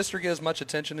 Does your sister get as much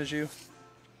attention as you?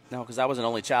 No, because I was an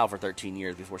only child for 13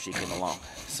 years before she came along.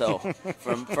 So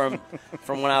from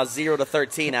when I was 0 to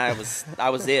 13, I was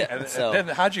it. So And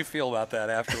how'd you feel about that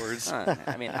afterwards?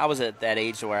 I mean, I was at that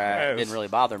age where it didn't really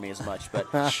bother me as much.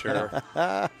 But Sure.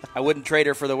 I wouldn't trade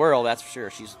her for the world. That's for sure.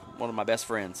 She's one of my best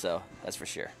friends, so that's for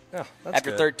sure. Yeah, that's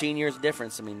After good. 13 years of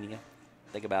difference, I mean,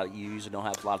 think about it. You usually don't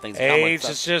have a lot of things in common. Age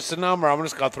is just a number. I'm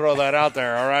just going to throw that out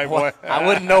there, all right, boy? I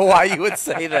wouldn't know why you would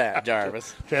say that,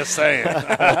 Jarvis. Just saying.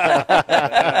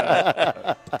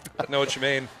 I know what you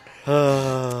mean.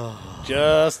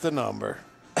 Just a number.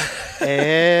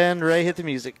 And Ray hit the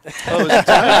music. Oh, is it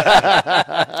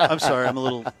time? I'm sorry. I'm a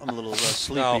little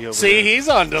sleepy No. over See, there. he's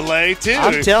on delay, too.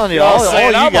 I'm telling you, Y'all all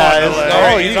saying you I'm on guys, delay.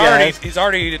 all he's you already guys. he's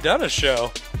already done a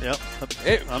show. Yep.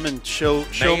 It- I'm in show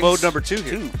Names. mode number 2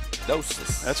 here.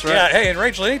 Doses. That's right. Yeah, hey, and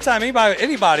Rachel, anytime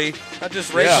anybody, not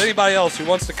just Rachel, Yeah. anybody else who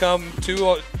wants to come to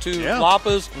Yeah.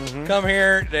 Lapas, come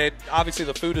here. Obviously,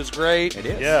 the food is great. It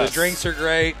is. Yes. The drinks are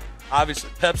great. Obviously,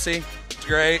 Pepsi, it's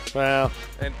great, Well,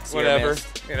 and Sierra whatever,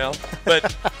 Mist. you know.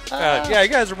 But yeah, you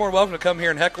guys are more than welcome to come here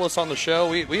and heckle us on the show.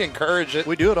 We encourage it,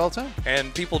 We do it all the time.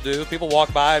 and people do. People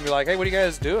walk by and be like, "Hey, what are you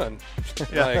guys doing?"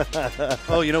 Yeah. Like,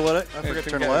 Oh, you know what? I hey, forgot we to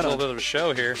turn the got light a little on. bit of a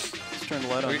show here. Let's turn the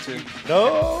light on, too.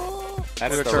 no.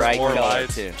 That's We're the turning right more color,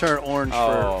 lights. too. Turn it orange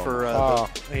Oh. for Oh,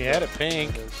 he had it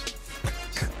pink.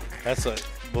 That's what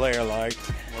Blair liked.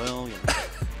 well, you know.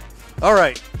 All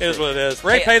right. It is what it is.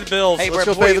 Ray, Hey, pay the bills. Hey, Let's Brett,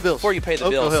 go pay before the bills. Before you pay the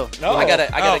Oakville bills, Hill. No. I gotta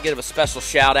Oh. give a special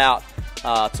shout out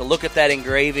to look at that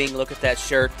engraving, look at that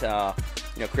shirt.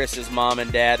 Chris's mom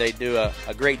and dad, they do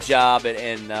a great job,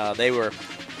 and they were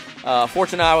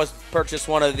fortunate. I was purchased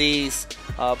one of these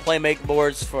Playmate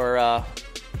boards for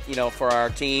for our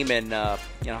team, and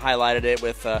highlighted it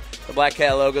with the Black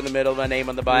Cat logo in the middle, my name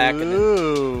on the back, and then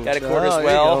Ooh. got a cord as there you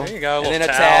well. go. There you go, a And little then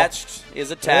towel. attached is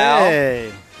a towel.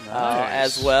 Hey.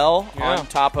 As well. Yeah. On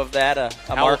top of that, a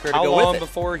marker to how go long with it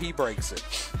before he breaks it?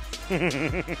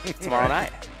 tomorrow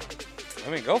night. I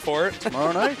mean, go for it.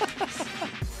 Tomorrow night? My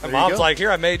There you mom's go. like,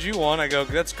 "Here, I made you one." I go,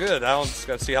 "That's good. I just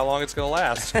got to see how long it's going to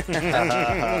last." But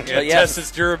yes. Test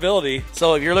its durability.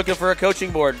 So if you're looking for a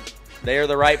coaching board, they are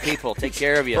the right people. Take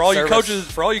care of you. For all you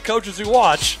Service. coaches who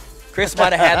watch, Chris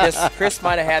might have had this. Chris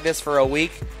might have had this for a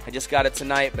week. I just got it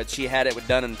tonight, but she had it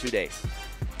done in 2 days.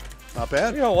 Not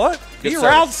bad. you know what? Good Be service.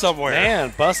 around somewhere.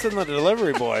 Man, busting the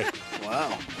delivery boy.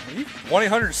 Wow.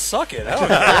 1-800-SUCK IT. I don't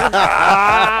care.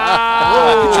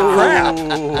 Get your crap.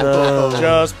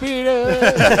 Just beat it.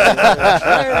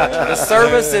 The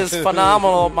service is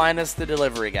phenomenal, minus the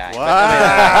delivery guy.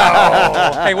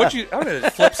 Wow. Hey, I'm going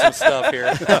to flip some stuff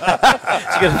here. She's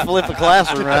going to flip a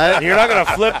classroom, right? You're not going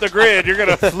to flip the grid. You're going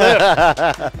to flip.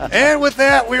 And with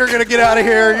that, we are going to get out of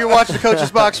here. You're watching the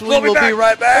Coach's Box. We will be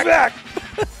right back.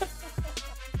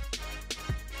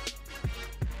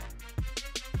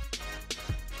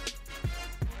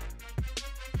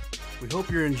 We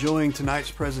hope you're enjoying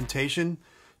tonight's presentation.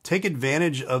 Take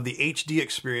advantage of the HD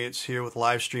experience here with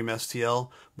Livestream STL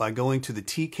by going to the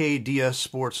TKDS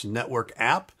Sports Network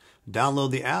app. Download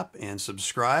the app and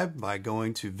subscribe by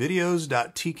going to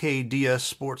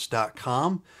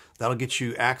videos.tkdssports.com. That'll get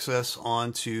you access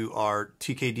onto our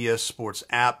TKDS Sports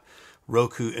app,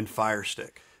 Roku, and Fire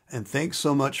Stick. And thanks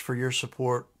so much for your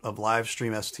support of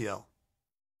Livestream STL.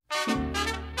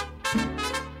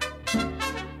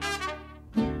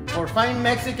 For fine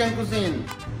Mexican cuisine,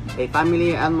 A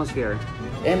family atmosphere.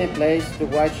 any place to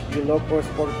watch your local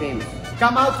sport teams.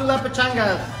 Come out to La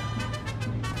Pechangas.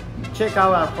 Check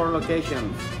out our 4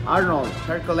 locations: Arnold,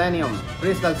 Herculaneum,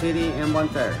 Crystal City, and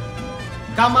Bonter.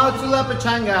 Come out to La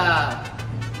Pechanga.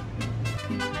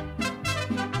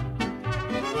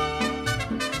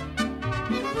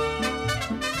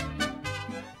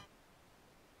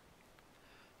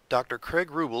 Dr. Craig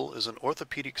Rubel is an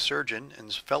orthopedic surgeon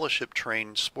and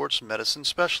fellowship-trained sports medicine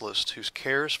specialist who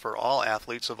cares for all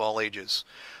athletes of all ages,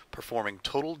 performing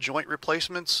total joint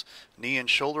replacements, knee and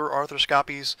shoulder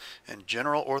arthroscopies, and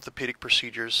general orthopedic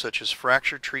procedures such as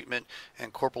fracture treatment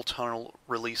and carpal tunnel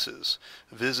releases.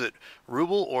 Visit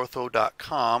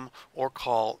rubelortho.com or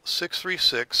call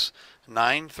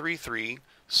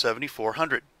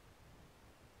 636-933-7400.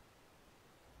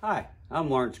 Hi, I'm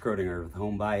Lawrence Krodinger with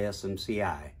Home by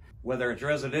SMCI. Whether it's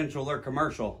residential or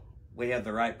commercial, we have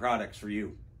the right products for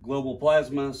you. Global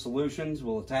Plasma Solutions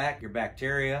will attack your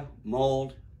bacteria,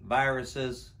 mold,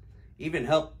 viruses, even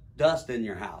help dust in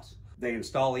your house. They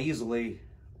install easily,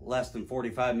 less than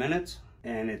 45 minutes,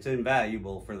 and it's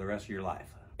invaluable for the rest of your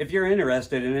life. If you're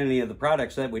interested in any of the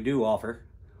products that we do offer,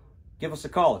 give us a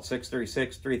call at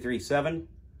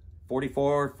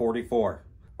 636-337-4444 or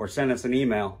send us an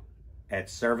email at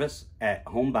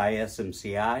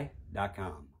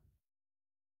service@homebysmci.com.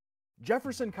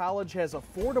 Jefferson College has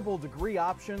affordable degree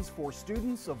options for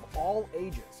students of all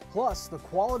ages. Plus, the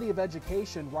quality of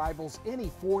education rivals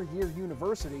any four-year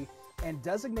university, and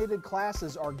designated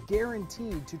classes are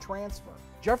guaranteed to transfer.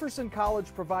 Jefferson College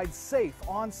provides safe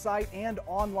on-site and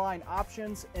online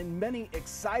options and many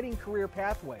exciting career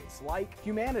pathways like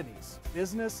humanities,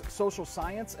 business, social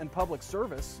science and public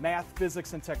service, math,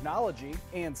 physics and technology,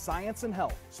 and science and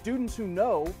health. Students who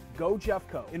know, go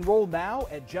Jeffco. Enroll now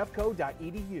at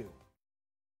jeffco.edu.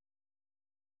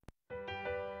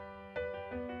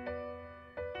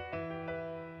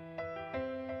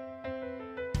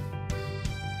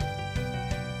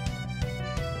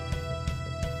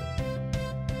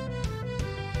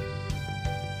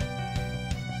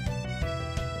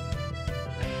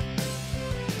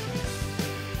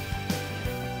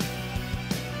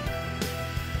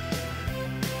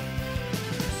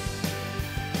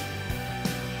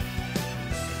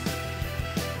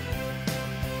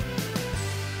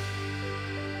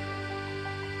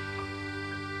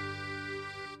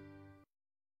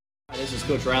 This is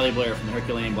Coach Riley Blair from the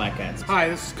Herculaneum Black Cats. Hi,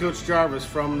 this is Coach Jarvis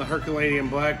from the Herculaneum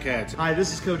Black Cats. Hi,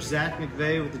 this is Coach Zach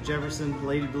McVeigh with the Jefferson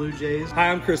Lady Blue Jays.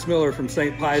 Hi, I'm Chris Miller from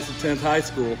St. Pius X High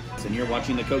School. And you're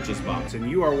watching the Coach's Box.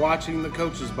 And you are watching the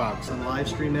Coach's Box on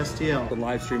Livestream STL. On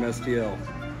Livestream STL.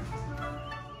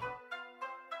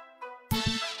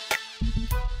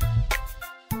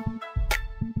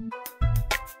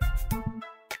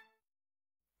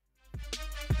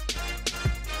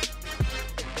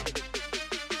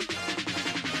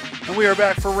 And we are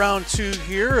back for round 2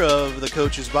 here of the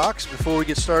Coach's Box. Before we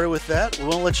get started with that, we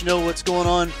want to let you know what's going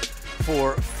on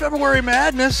for February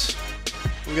Madness.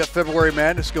 We got February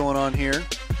Madness going on here.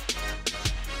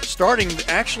 Starting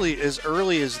actually as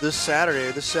early as this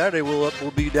Saturday. This Saturday we'll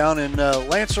be down in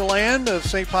Lancerland of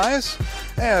St. Pius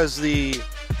as the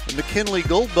McKinley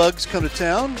Goldbugs come to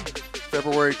town.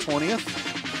 February 20th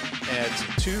at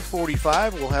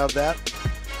 2:45. We'll have that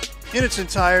in its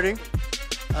entirety.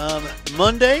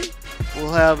 Monday,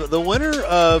 we'll have the winner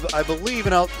of, I believe,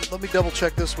 and let me double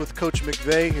check this with Coach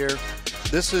McVeigh here.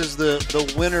 This is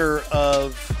the winner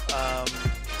of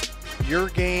your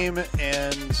game,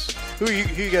 and who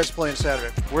you guys playing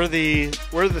Saturday? We're the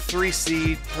 3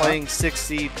 seed playing 6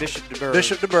 seed Bishop DeBerg.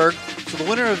 Bishop DeBerg. So the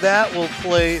winner of that will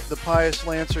play the Pius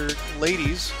Lancer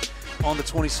ladies on the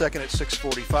 22nd at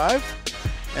 6:45.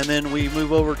 And then we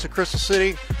move over to Crystal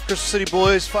City. Crystal City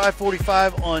boys,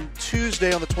 5:45 on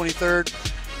Tuesday on the 23rd.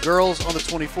 Girls on the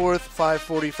 24th,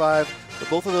 5:45. But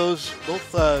both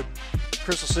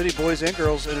Crystal City boys and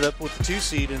girls ended up with the 2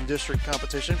 seed in district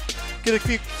competition. Get a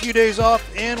few days off,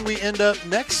 and we end up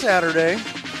next Saturday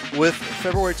with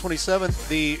February 27th.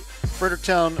 The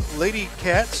Fredericktown Lady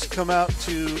Cats come out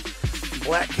to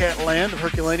Black Cat Land of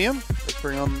Herculaneum.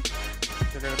 They're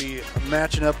going to be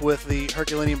matching up with the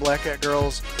Herculaneum Black Cat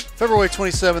girls. February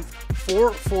 27th,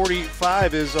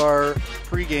 4:45 is our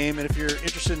pregame. And if you're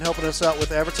interested in helping us out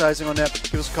with advertising on that,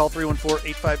 give us a call,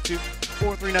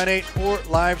 314-852-4398, or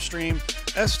live stream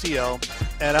STL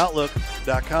at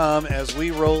Outlook.com as we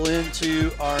roll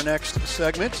into our next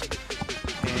segment.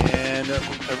 And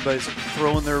everybody's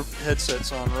throwing their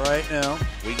headsets on right now.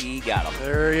 We got them.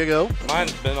 There you go.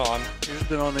 Mine's been on. Yours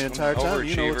been on the entire time.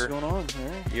 You know what's going on.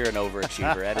 You're an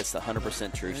overachiever. That is the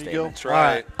 100% true statement. That's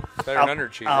right. Better than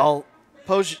underachiever. I'll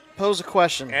pose a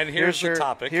question. And here's your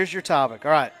topic. Here's your topic.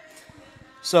 All right.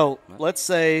 So let's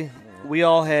say we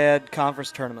all had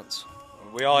conference tournaments.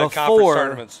 We all had conference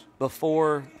tournaments.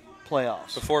 Before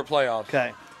playoffs. Before playoffs.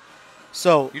 Okay.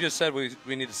 So you just said we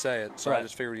need to say it, so right. I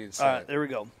just figured we need to say all right, it. there we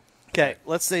go. Okay,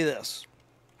 let's say this.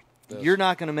 You're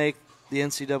not going to make the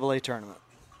NCAA tournament.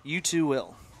 You two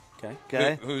will.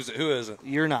 Okay. Who isn't?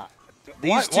 You're not.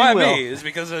 Why will. me? Is it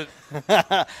because of?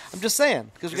 I'm just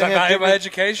saying because I have my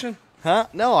education. Huh?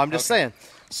 No, I'm just saying.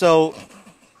 So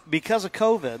because of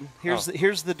COVID,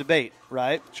 here's the debate,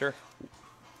 right? Sure.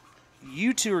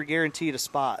 You two are guaranteed a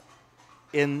spot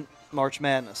in March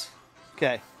Madness.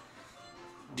 Okay.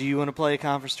 Do you want to play a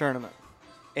conference tournament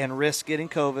and risk getting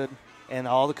COVID and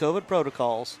all the COVID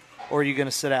protocols, or are you going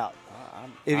to sit out?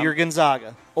 If you're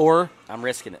Gonzaga, or I'm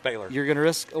risking it. Baylor. You're going to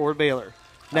risk, or Baylor.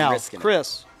 Now,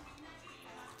 Chris,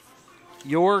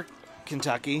 you're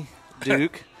Kentucky,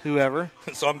 Duke, whoever.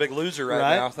 So I'm a big loser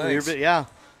right now. Thanks. Yeah.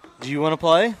 Do you want to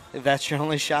play? If that's your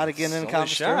only shot again in a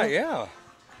conference tournament? Yeah.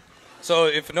 So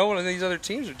if no one of these other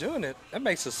teams are doing it, that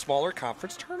makes a smaller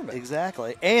conference tournament.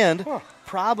 Exactly. And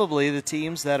probably the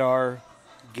teams that are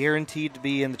guaranteed to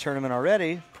be in the tournament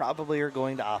already probably are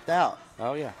going to opt out.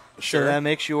 Oh, yeah. So that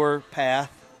makes your path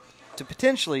to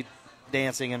potentially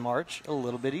dancing in March a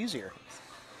little bit easier.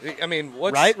 I mean,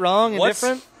 what's right, wrong, and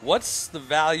different? What's the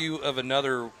value of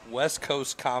another West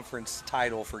Coast Conference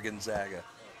title for Gonzaga?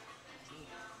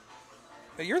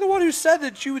 You're the one who said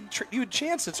that you would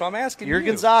chance it, so I'm asking you. You're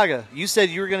Gonzaga. You said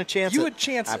you were going to chance it. You would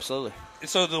chance it. Absolutely.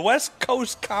 So the West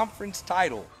Coast Conference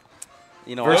title,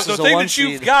 versus the thing that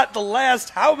you've got the last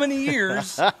how many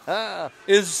years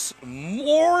is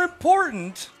more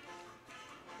important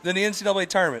than the NCAA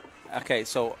tournament. Okay,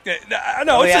 so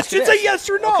no, it's a yes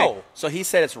or no. Okay, so he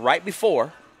said it's right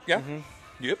before. Yeah. Mm-hmm.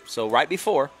 Yep. So right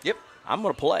before. Yep. I'm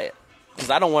going to play it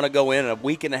because I don't want to go in a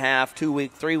week and a half, 2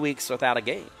 weeks, 3 weeks without a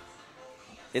game.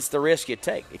 It's the risk you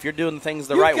take if you're doing things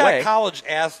the right way. You've got college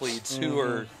athletes who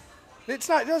are. It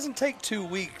doesn't take 2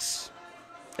 weeks.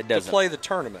 It doesn't to play the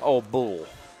tournament. Oh, bull!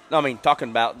 No, I mean talking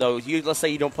about those. Let's say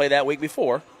you don't play that week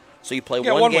before, so you play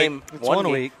one game. Week. It's one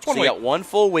week. So you got 1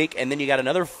 full week, and then you got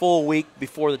another full week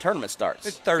before the tournament starts.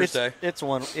 It's Thursday. It's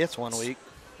 1 week.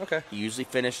 Okay. You usually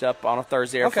finish up on a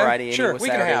Thursday or Friday. Sure.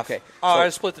 Week and a half. Okay. I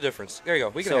split the difference. There you go.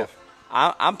 Week and a half.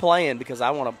 I'm playing because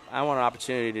I want an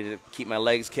opportunity to keep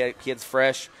my kids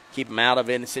fresh, keep them out of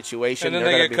any situation. And then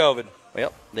they get COVID.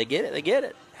 Well, they get it.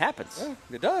 It happens. Yeah,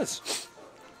 it does.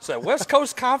 It's that West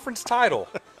Coast Conference title.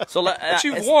 So that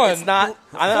you've won. It's not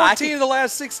 14 of the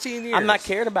last 16 years. I'm not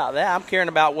caring about that. I'm caring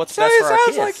about what's best for our kids.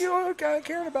 It sounds like you're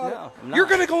caring about it. You're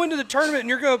going to go into the tournament and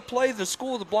you're going to play the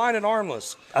School of the Blind and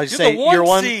Armless. I say you're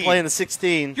one playing the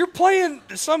 16. You're playing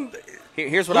some.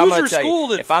 Here's what I'm going to tell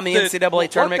you. If I'm the NCAA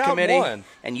tournament committee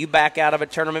and you back out of a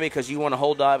tournament because you want to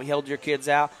hold your kids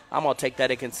out, I'm going to take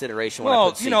that into consideration when I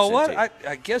put seats you know what? into.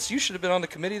 I guess you should have been on the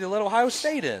committee to let Ohio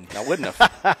State in. I wouldn't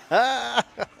have.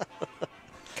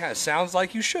 Kind of sounds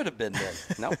like you should have been then.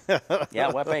 No.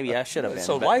 Yeah, well, maybe I should have been.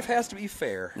 So life has to be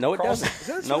fair. No, it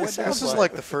doesn't. No, it doesn't. This is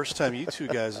like the first time you two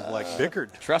guys have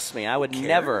bickered. Trust me, I would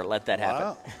never let that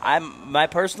happen. Wow. My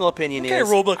personal opinion is. Okay,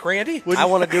 rulebook Randy. I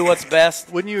want to do what's best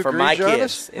for agree, my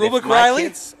Jarvis? kids. Rulebook if my Riley?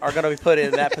 kids are going to be put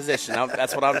in that position.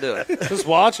 That's what I'm doing. Just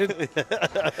watch it.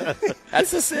 That's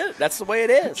just it. That's the way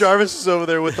it is. Jarvis is over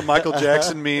there with the Michael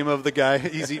Jackson meme of the guy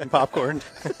he's eating popcorn.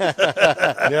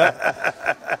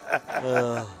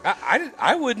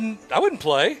 I wouldn't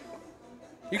play.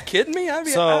 You kidding me?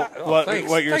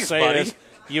 What you're saying is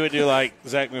You would do like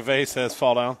Zach McVay says,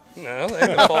 fall down. No, they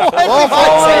would fall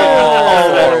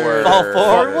forward. Fall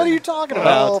forward. What are you talking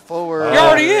about? Fall forward. You're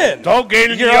already in. Don't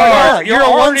gain any You're yards. You're a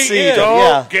one already seed. in.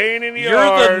 Don't gain any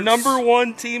yards. You're the number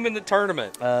one team in the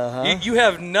tournament. You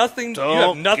have nothing. Don't you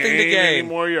have nothing gain to any gain.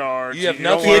 more yards. You have don't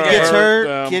nothing. Kid wanna gets hurt.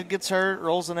 them. Kid gets hurt.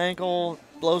 Rolls an ankle.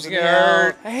 Blows You it get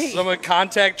out. hurt. Some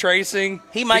contact tracing.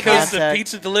 He might because get- the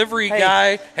pizza delivery Hey.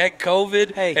 guy had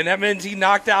COVID, Hey. and that means he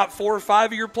knocked out 4 or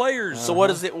 5 of your players. So what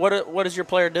is it? What is your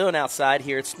player doing outside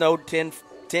here? It snowed 10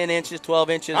 inches, 12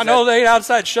 inches. I know they ain't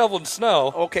outside shoveling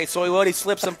snow. Okay, so he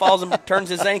slips and falls and turns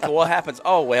his ankle. What happens?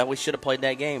 Oh, well, we should have played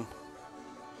that game.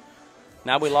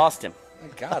 Now we lost him.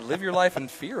 God, live your life in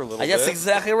fear a little bit. That's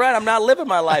exactly right. I'm not living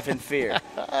my life in fear.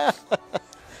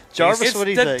 Jarvis, It's what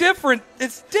do you think?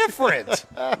 It's different.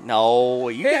 No,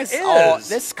 you It guys. is. All,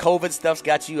 this COVID stuff's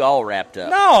got you all wrapped up.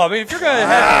 No, I mean, if you're going to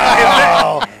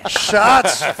have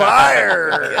Shots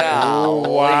fired.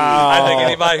 I think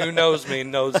anybody who knows me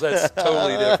knows that's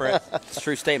totally different. It's a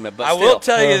true statement, but I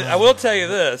still. will tell you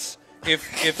this.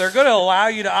 If they're going to allow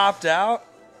you to opt out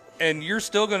and you're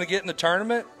still going to get in the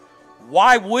tournament,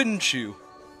 why wouldn't you?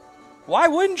 Why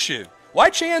wouldn't you? Why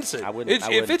chance it? I wouldn't.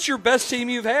 If it's your best team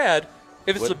you've had,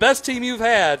 if it's the best team you've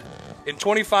had in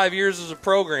 25 years as a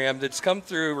program that's come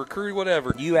through, recruiting,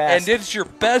 whatever, You asked. and it's your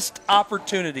best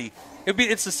opportunity.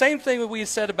 It's the same thing that we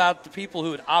said about the people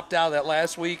who would opt out that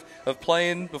last week of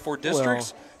playing before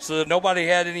districts, so that nobody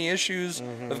had any issues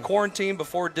of quarantine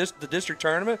before the district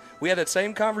tournament. We had that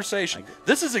same conversation.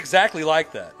 This is exactly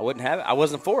like that. I wouldn't have it. I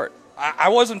wasn't for it. I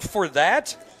wasn't for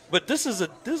that, but this is a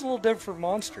little different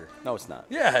monster. No, it's not.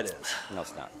 Yeah, it is. No,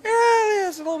 it's not. Yeah,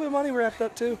 there's a little bit of money wrapped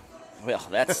up too. Well,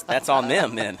 that's on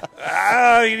them then.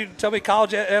 You didn't tell me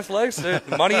college athletics, the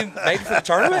money made for the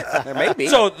tournament? There may be.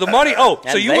 So the money, so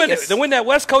And you win, Vegas. they win that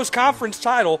West Coast Conference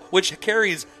title, which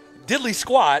carries diddly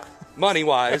squat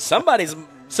money-wise. Somebody's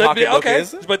So, pocketbook okay,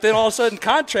 is. but then all of a sudden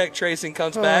contract tracing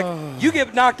comes back. You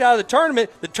get knocked out of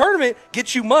the tournament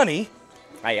gets you money,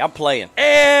 Hey, I'm playing.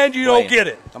 and you don't Playing. get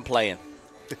it. I'm playing.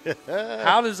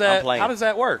 How does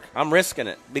that work? I'm risking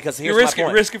it because here's You're my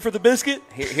point. risking for the biscuit?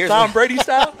 Here's Tom what- Brady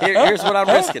style? Here's what I'm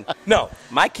risking. No.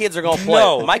 My kids are going to play.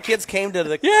 No. My kids came to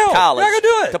the Yeah, college they're gonna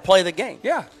do it. to play the game.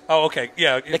 Yeah. Oh, okay.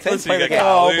 Yeah. can Listen, play you the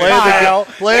got game. Kyle.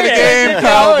 Play the game,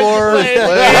 Kyle. Cowboys. Play the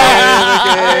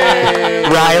game.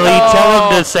 Riley, tell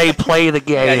him to say play the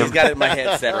game. Yeah, he's got it in my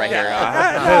headset right here.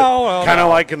 No. Kind of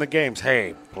like in the games.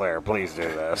 Hey, Blair, please do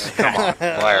this. Come on,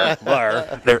 Blair.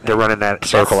 Blair. They're running that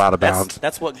circle out of bounds.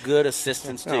 That's what good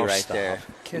assistants do right stop. there.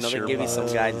 Kiss They your give you some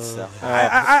butt. guidance. So.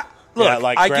 Look, Yeah,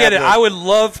 like I grab get it. the- I would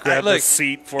love Grab look, the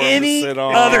seat for him to any sit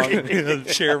on. other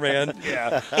chairman.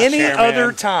 Yeah. Any Chairman.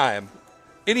 other time.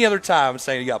 Any other time, I'm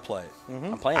saying you got to play it.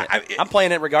 I'm playing it. I- I'm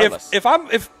playing it regardless. If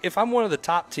I'm one of the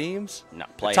top teams, No,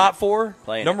 the playing top it. 4,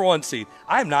 Playing number 1 seed,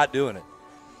 I'm not doing it.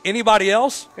 Anybody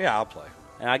else? Yeah, I'll play.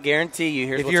 and I guarantee you,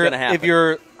 here's If what's you're going to happen. if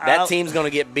you're that out- team's going to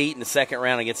get beat in the second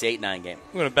round against the 8-9 game.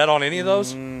 You want to bet on any of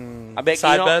those? I bet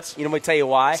Side you know, bets? You know, let me tell you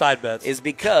why. Side bets. Is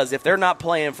because if they're not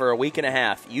playing for a week and a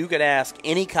half, you could ask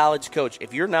any college coach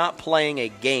if you're not playing a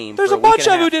game. There's for a week bunch and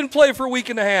of who half, didn't play for a week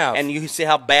and a half. and you see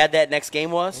how bad that next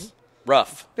game was.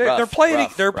 Rough. they're playing.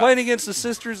 rough, they're rough. playing against the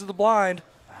Sisters of the Blind.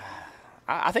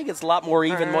 I think it's a lot more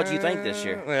even than what you think this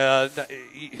year. Yeah,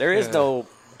 There is no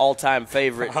all-time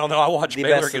favorite. I don't know. I watched The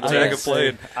Baylor best of the Gonzaga best. play.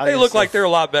 And I they was look gonna like they're a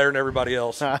lot better than everybody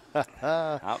else. A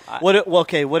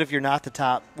What if you're not the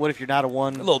top? What if you're not a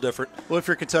one? little different. What if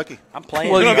you're Kentucky? I'm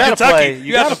playing. Well, you Kentucky, gotta play.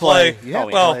 You have to play. You have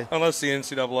to Well, play. unless the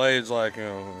NCAA is like,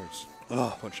 there's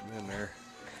a bunch of men there.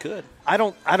 Good. I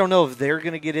don't know if they're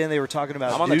going to get in. They were talking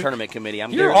about. I'm on the Duke. tournament committee.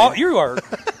 I'm You are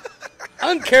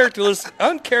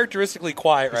uncharacteristically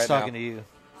quiet He's right talking now. to you.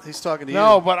 He's talking to you.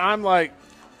 No, but I'm like,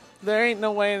 there ain't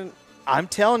no way. I'm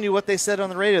telling you what they said on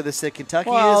the radio. They said Kentucky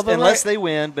Well, is, the unless they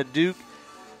win, but Duke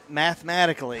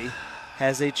mathematically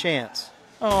has a chance.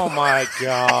 Oh, my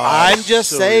God. I'm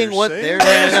just so saying you're what saying they're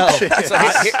going to know. So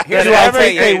here's Do what I I'll tell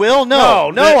think you. they will?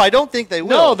 No, No, I don't think they will.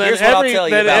 No, then Here's what I'll every, tell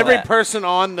you then about every that. person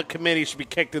on the committee should be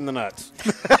kicked in the nuts.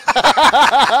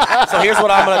 So here's what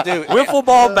I'm going to do. Wiffle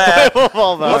ball bat.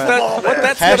 What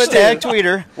that's going to Hashtag do.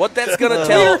 tweeter. What that's going to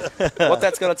tell. What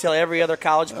that's going to tell every other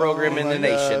college program in the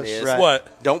nation is Right.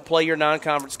 What? don't play your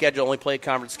non-conference schedule. Only play a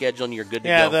conference schedule, and you're good to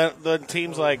Yeah, go. the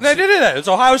team's like, They did that. It's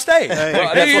Ohio State. Well, They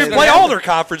that's didn't what's even gonna play happen. all their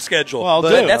conference schedule. well,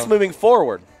 But dude. that's moving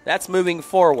forward. That's moving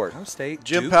forward. Ohio State.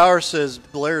 Jim Duke. Power says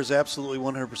Blair is absolutely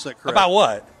 100% correct. About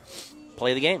what?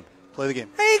 Play the game. Play the game.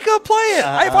 I ain't gonna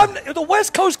play it. The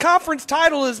West Coast Conference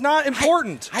title is not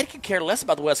important. I could care less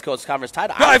about the West Coast Conference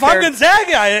title. No, if I'm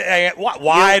Gonzaga,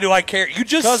 why do I care? You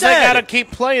just Because said they got to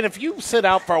keep playing. If you sit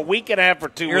out for a week and a half or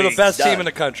 2 you're weeks, the best Done. team in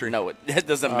the country. No, it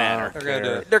doesn't matter. They're gonna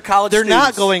do it. They're college They're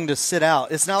not students. going to sit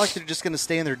out. It's not like they're just going to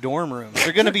stay in their dorm rooms.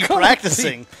 They're going to be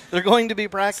practicing. They're going to be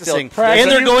practicing. practicing.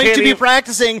 And they're You going can't to be even-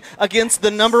 practicing against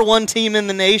the number 1 team in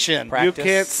the nation. You Practice,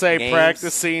 can't say games,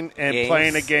 practicing and games.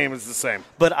 playing a game is the same.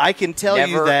 But I can tell you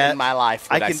Never that in my life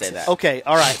would I can say that. Okay,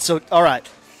 all right. So, all right.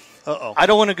 Uh-oh. I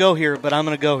don't want to go here, but I'm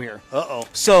going to go here. Uh-oh.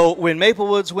 So when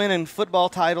Maplewood's winning football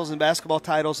titles and basketball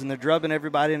titles and they're drubbing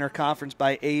everybody in our conference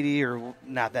by 80 or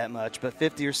not that much, but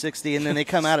 50 or 60, and then they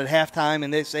come out at halftime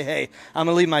and they say, hey, I'm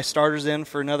going to leave my starters in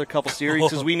for another couple series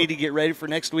because we need to get ready for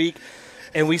next week.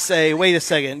 And we say, wait a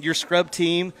second, your scrub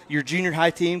team, your junior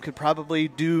high team could probably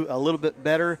do a little bit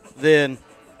better than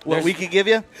what we could give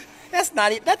you? That's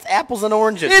not it. That's apples and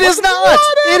oranges. It is not.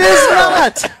 It is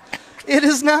not. It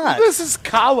is not. This is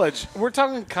college. We're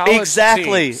talking college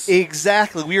Exactly. teams.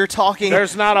 Exactly. We were talking.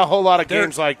 There's not a whole lot of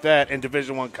games like that in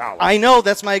Division I college. I know.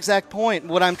 That's my exact point.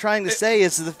 What I'm trying to say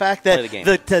is the fact Play that the game.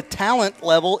 the talent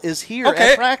level is here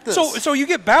Okay, at practice. so you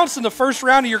get bounced in the first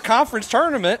round of your conference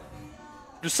tournament,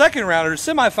 the second round or the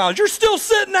semifinals. You're still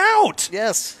sitting out.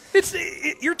 yes.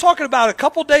 You're talking about a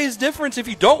couple days difference if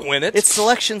you don't win it. It's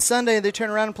Selection Sunday. They turn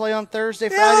around and play on Thursday,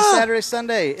 Friday, Yeah. Saturday,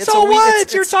 Sunday. It's so a week.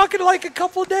 what? You're talking like a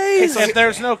couple days. if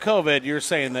there's no COVID, you're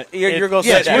saying that You're going to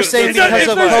Yes, say we're that. saying If there's because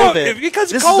of no- COVID. because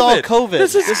of this is all COVID. COVID.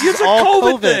 This is it's a all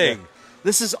COVID thing.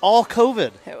 This is all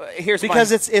COVID. Here's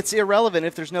Because my, it's irrelevant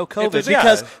if there's no COVID.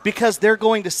 there's- Because they're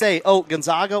going to say, oh,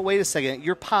 Gonzaga, wait a second,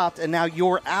 you're popped and now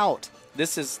you're out.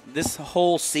 this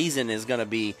whole season is going to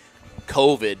be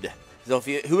COVID. So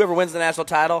whoever wins the national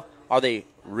title, are they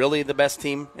really the best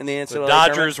team in the NCAA The tournament?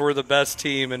 Dodgers were the best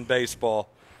team in baseball.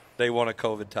 They won a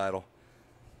COVID title.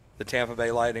 The Tampa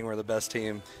Bay Lightning were the best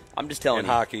team. I'm just telling in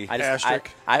you. hockey.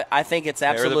 I think it's were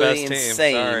the absolutely best team.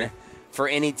 insane Sorry. for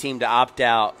any team to opt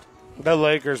out the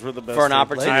Lakers were the best for an team.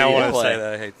 opportunity I to want to play. say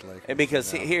that. I hate the Lakers.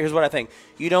 Because here's what I think: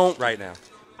 you don't right now.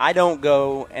 I don't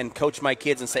go and coach my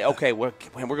kids and say, okay, we're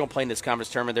going to play in this conference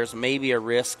tournament. There's maybe a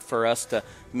risk for us to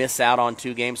miss out on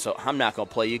 2 games, so I'm not going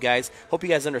to play you guys. Hope you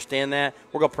guys understand that.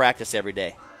 We're going to practice every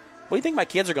day. What do you think my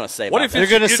kids are going to say? What about if that?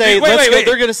 They're going to say,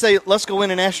 they're going to say, let's go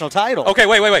win a national title. Okay,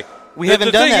 wait. We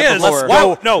haven't done thing that is,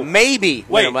 before. No, maybe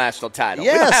win a Wait. national title?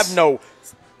 Yes. We don't have no.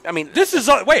 I mean, this is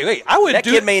wait. I would that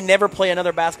do kid may never play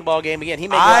another basketball game again. He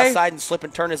may go outside and slip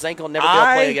and turn his ankle and never be able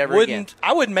to play ever again.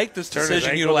 I would make this Turn his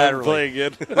decision ankle and play unilaterally.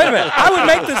 again. Wait a minute. I would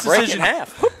make this Break in decision.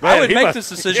 half. I would he make must- this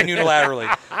decision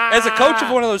unilaterally. As a coach of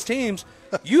one of those teams,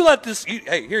 you let this.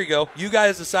 Hey, here you go. You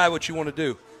guys decide what you want to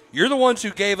do. You're the ones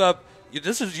who gave up.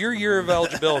 This is your year of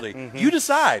eligibility. You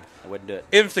decide. I wouldn't do it.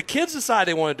 If the kids decide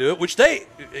they want to do it, which they,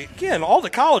 again, all the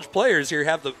college players here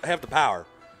have the power,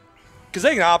 because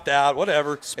they can opt out,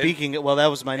 whatever. Well, that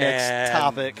was my next And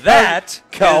topic. That is-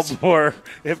 Caldmore,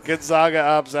 if Gonzaga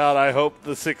opts out, I hope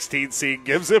the 16th seed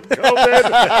gives him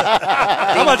COVID.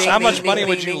 how much ding, money ding,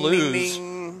 would ding, you ding, lose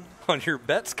ding. on your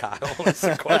bets, Kyle? That's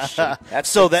the question.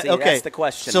 That's the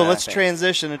question. So I let's think.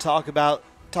 transition and talk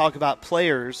about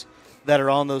players that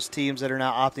are on those teams that are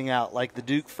now opting out, like the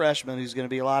Duke freshman who's going to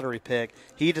be a lottery pick.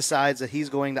 He decides that he's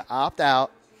going to opt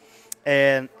out,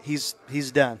 and he's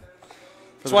done.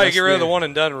 That's why you get rid of the one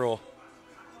and done rule.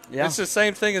 Yeah. It's the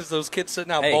same thing as those kids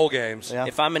sitting out Hey, bowl games. Yeah.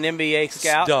 If I'm an NBA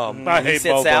scout, dumb. I and he hate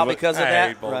sits both out of it. because of I that.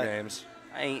 hate bowl Right. games.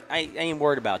 I ain't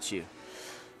worried about you.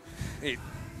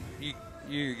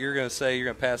 You're going to say you're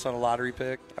going to pass on a lottery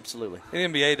pick? Absolutely.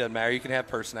 In the NBA, doesn't matter. You can have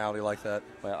personality like that.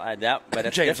 Well, I doubt, but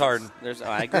it's James different. Harden.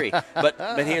 I agree, but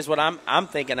here's what I'm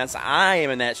thinking. As I am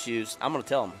in that shoes, I'm going to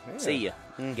tell him, see ya,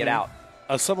 get out.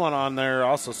 Someone on there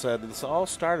also said this all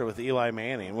started with Eli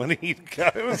Manning when he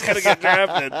was going to get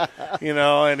drafted,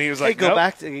 and he was Hey, Oh, like, go nope.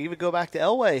 back to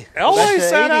Elway. Elway Back to the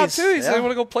sat out 80s. too. He said Yeah. he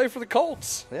want to go play for the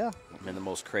Colts. Yeah. I mean, the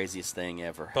most craziest thing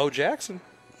ever. Bo Jackson.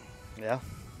 Yeah.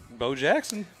 Bo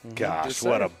Jackson. Gosh, Just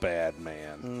what a saying. bad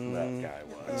man that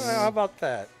guy was. How about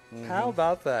that? How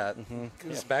about that?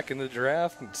 He's back in the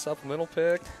draft and supplemental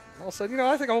pick. All of a sudden,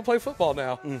 I think I'm going to play football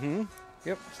now. Mm-hmm.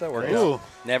 Yep, so that worked out. Ooh,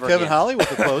 Never Kevin again. Holly with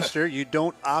the poster. You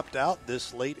don't opt out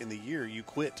this late in the year. You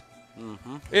quit.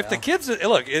 If the kids,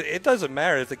 look, it doesn't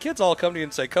matter. If the kids all come to you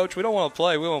and say, Coach, we don't want to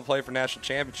play. We want to play for national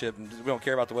championship, and we don't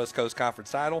care about the West Coast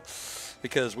Conference title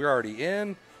because we're already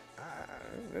in.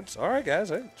 It's all right,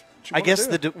 guys. I guess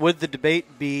would the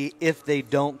debate be if they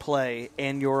don't play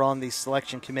and you're on the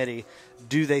selection committee,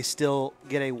 do they still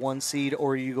get a 1 seed,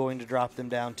 or are you going to drop them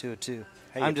down to a 2?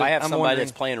 Hey, if I have somebody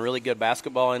that's playing really good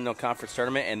basketball in the conference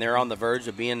tournament and they're on the verge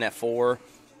of being that 4,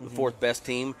 the fourth best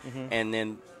team, and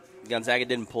then Gonzaga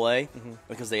didn't play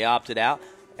because they opted out.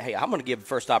 Hey, I'm going to give the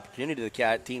first opportunity to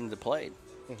the team that played.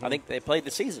 I think they played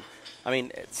the season. I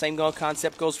mean, same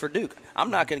concept goes for Duke.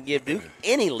 I'm not going to give Duke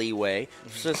any leeway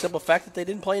for the simple fact that they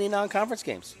didn't play any non-conference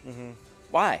games.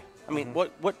 Why? I mean,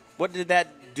 what did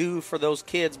that do for those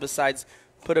kids besides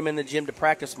put them in the gym to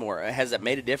practice more? Has that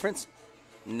made a difference?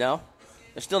 No.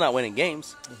 They're still not winning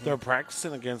games. They're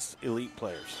practicing against elite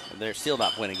players. They're still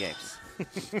not winning games.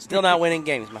 Still not winning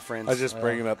games, my friends. I was just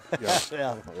bringing up.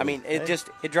 Yeah. I mean,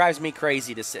 it drives me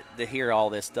crazy to hear all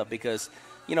this stuff because,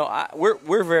 you know,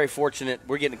 we're very fortunate.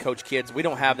 We're getting to coach kids. We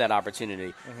don't have that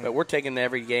opportunity, but we're taking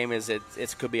every game as it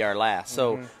could be our last.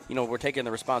 So, you know, we're taking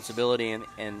the responsibility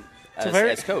and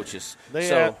as coaches. They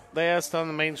asked on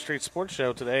the Main Street Sports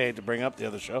Show today, I hate to bring up the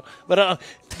other show, but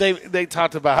they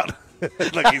talked about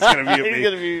like he's going to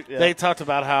mute me. They talked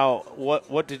about how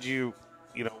what did you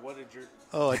what did your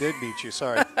I did beat you.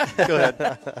 Sorry. Go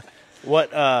ahead.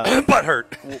 What butt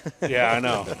hurt. Yeah, I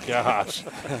know. Gosh.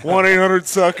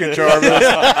 1-800-SUCK-IT, Jarvis.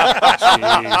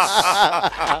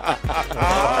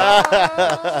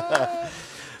 Jeez.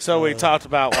 So we talked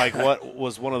about like what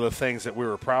was one of the things that we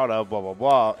were proud of, blah blah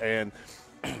blah, and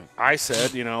I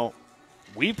said, you know,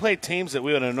 we played teams that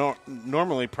we would have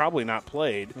normally probably not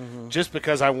played, just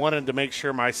because I wanted to make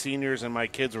sure my seniors and my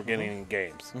kids were getting in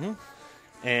games,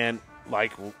 and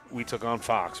like we took on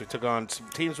Fox, we took on some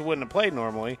teams we wouldn't have played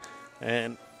normally,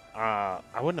 and I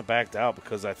wouldn't have backed out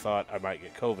because I thought I might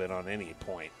get COVID on any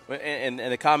point. And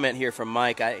a comment here from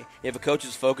Mike, if a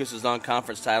coach's focus is on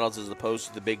conference titles as opposed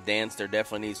to the big dance, there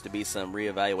definitely needs to be some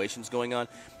reevaluations going on.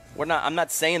 I'm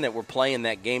not saying that we're playing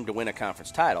that game to win a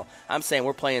conference title. I'm saying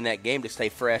we're playing that game to stay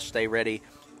fresh, stay ready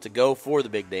to go for the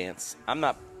big dance. I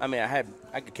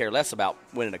could care less about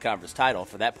winning a conference title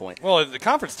for that point. Well, the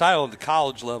conference title at the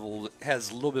college level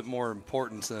has a little bit more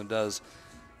importance than it does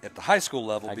at the high school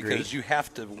level because you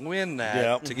have to win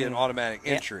that to get an automatic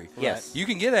entry. Yes. You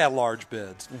can get at-large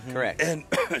bids. Correct. And,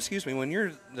 excuse me, when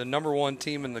you're the number one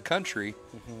team in the country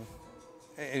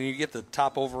and you get the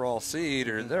top overall seed,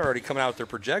 or they're already coming out with their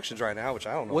projections right now, which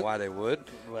I don't know why they would.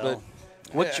 Well,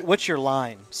 what's your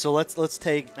line? So let's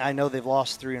take – I know they've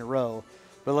lost 3 in a row,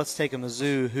 but let's take a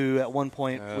Mizzou who at one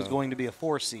point was going to be a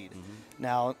 4 seed.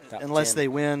 Now, unless they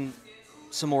win –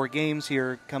 some more games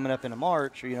here coming up in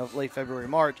March, or late February,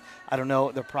 March. I don't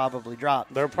know. They'll probably drop.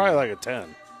 They're probably like a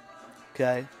 10.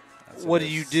 Okay. What do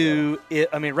you do?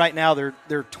 Right now they're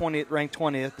 20th, ranked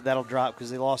 20th, but that'll drop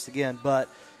because they lost again. But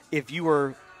if you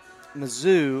were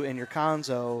Mizzou and you're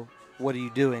Conzo, what are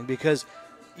you doing? Because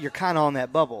you're kind of on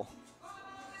that bubble.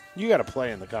 You got to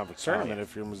play in the conference tournament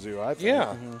if you're Mizzou. I think.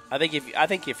 Yeah. I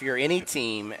think if you're any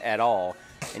team at all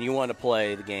and you want to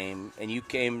play the game and you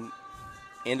came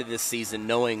into this season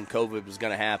knowing COVID was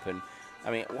going to happen, I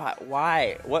mean,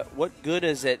 why? What good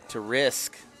is it to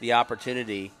risk the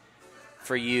opportunity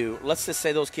for you? Let's just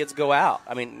say those kids go out.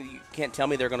 I mean, you can't tell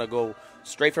me they're going to go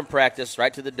straight from practice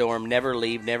right to the dorm, never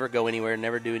leave, never go anywhere,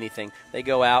 never do anything. They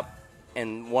go out,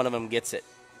 and one of them gets it,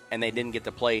 and they didn't get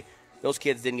to play. Those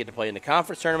kids didn't get to play in the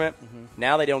conference tournament.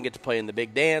 Now they don't get to play in the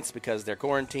big dance because they're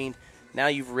quarantined. Now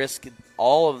you've risked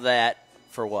all of that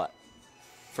for what?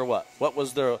 For what? What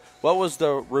was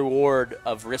the reward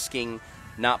of risking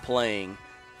not playing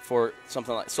for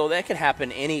something like? So that could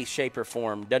happen any shape or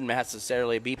form. Doesn't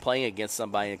necessarily be playing against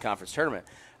somebody in a conference tournament.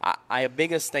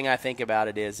 Biggest thing I think about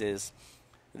it is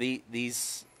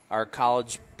these are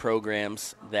college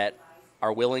programs that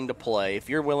are willing to play. If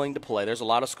you're willing to play, there's a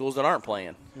lot of schools that aren't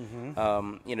playing.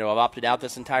 I've opted out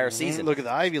this entire season. Look at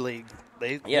the Ivy League.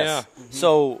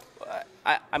 So.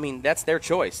 I mean, that's their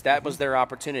choice. That was their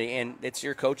opportunity, and it's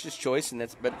your coach's choice.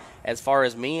 But as far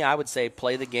as me, I would say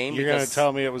play the game. You're going to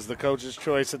tell me it was the coach's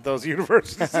choice at those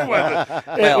universities?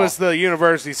 It was the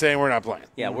university saying we're not playing.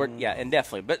 Yeah, and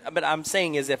definitely. But I'm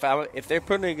saying is if they're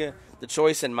putting the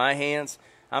choice in my hands,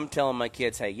 I'm telling my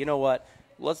kids, hey, you know what?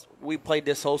 We played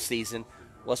this whole season.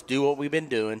 Let's do what we've been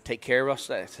doing. Take care of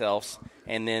ourselves,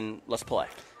 and then let's play.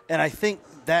 And I think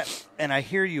that, and I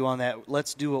hear you on that.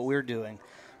 Let's do what we're doing.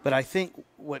 But I think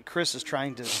what Chris is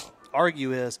trying to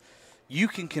argue is you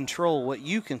can control what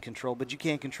you can control, but you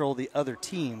can't control the other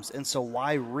teams. And so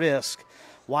why risk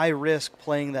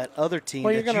playing that other team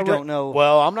that you don't know?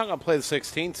 Well, I'm not going to play the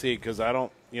 16th seed because I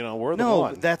don't, we're the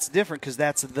one. No, that's different because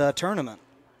that's the tournament.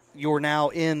 You're now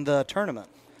in the tournament,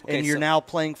 and you're now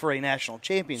playing for a national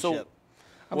championship. So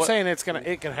I'm saying it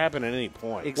can happen at any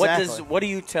point. Exactly. What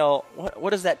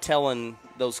does that telling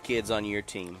those kids on your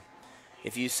team?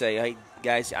 If you say, hey,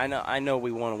 guys, I know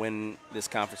we want to win this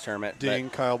conference tournament.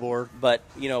 Kyle Bohr. But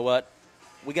you know what?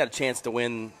 We got a chance to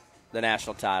win the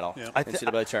national title,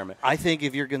 NCAA tournament. I think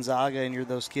if you're Gonzaga and you're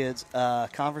those kids,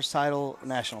 conference title,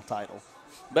 national title.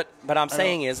 But I'm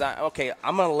saying is, okay,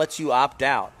 I'm going to let you opt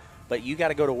out, but you got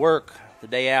to go to work the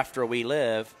day after we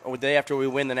live, or the day after we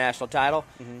win the national title.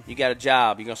 You got a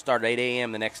job. You're going to start at 8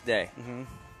 a.m. the next day.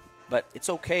 But it's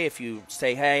okay if you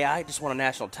say, hey, I just won a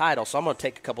national title, so I'm going to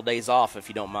take a couple days off if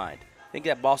you don't mind. Think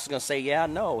that boss is going to say, yeah?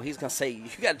 No. He's going to say, you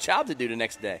got a job to do the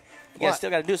next day. You still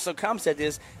got to do it. So concept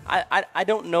is, I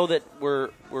don't know that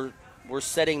we're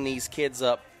setting these kids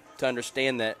up to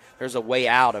understand that there's a way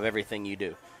out of everything you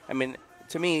do. I mean,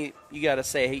 to me, you got to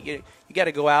say, hey, you got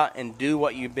to go out and do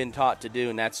what you've been taught to do,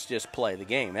 and that's just play the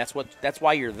game. That's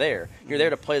why you're there. You're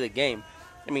there to play the game.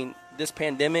 I mean, this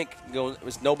pandemic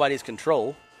was nobody's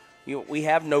control. We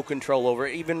have no control over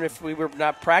it. Even if we were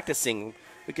not practicing,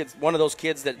 because one of those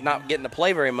kids that not getting to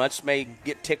play very much may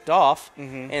get ticked off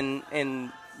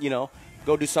and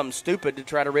go do something stupid to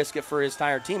try to risk it for his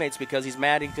entire teammates because he's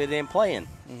mad he didn't play in.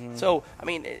 So, I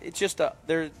mean, it's just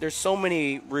there's so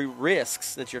many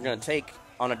risks that you're going to take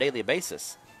on a daily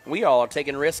basis. We all are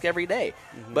taking risk every day.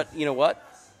 But you know what?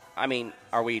 I mean,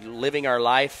 are we living our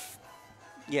life?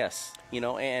 Yes.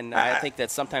 And I think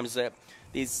that sometimes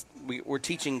we're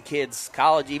teaching kids,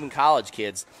 college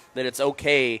kids, that it's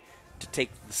okay to take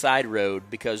the side road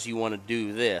because you want to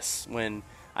do this, when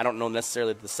I don't know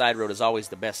necessarily that the side road is always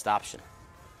the best option.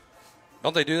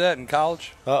 Don't they do that in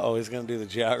college? He's going to do the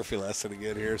geography lesson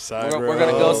again here. We're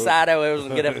going to go sideways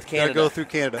and get up to Canada. Go through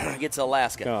Canada. Get to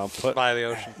Alaska. Come on, by the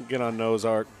ocean. Get on Noah's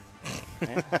Ark.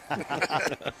 Hey,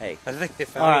 I think they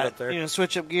found it up there.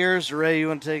 Switch up gears. Ray, you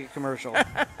want to take a commercial? You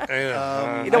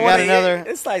don't want another.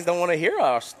 This guys don't want to hear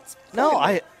us. No,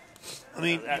 I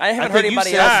haven't heard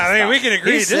anybody else. I mean, we can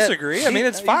agree to disagree. I mean,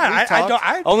 it's fine.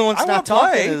 I only one's not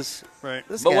talking is right.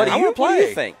 This but guy. what do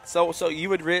you think? So you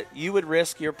would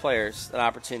risk your players an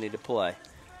opportunity to play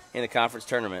in the conference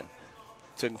tournament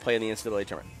to play in the NCAA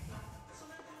tournament?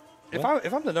 If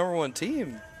I'm the number one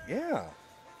team, yeah.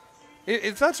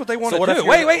 If that's what they want So to what do. if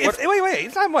Wait.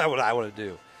 It's not what I want to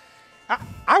do.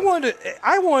 I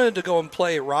wanted to go and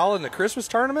play Rolla in the Christmas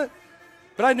tournament,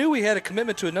 but I knew we had a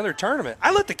commitment to another tournament.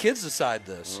 I let the kids decide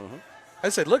this. I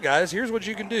said, look, guys, here's what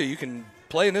you can do. You can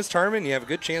play in this tournament, and you have a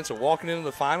good chance of walking into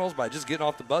the finals by just getting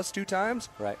off the bus 2 times.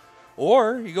 Right.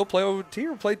 Or you go play over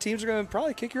here, play teams are going to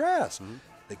probably kick your ass.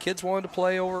 The kids wanted to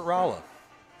play over at Rolla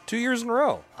 2 years in a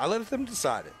row. I let them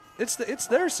decide it. It's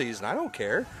their season. I don't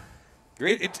care.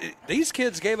 These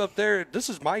kids gave up this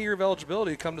is my year of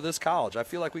eligibility to come to this college. I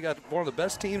feel like we got one of the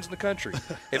best teams in the country.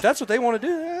 If that's what they want to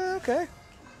do, okay.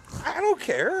 I don't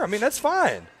care. I mean, that's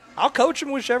fine. I'll coach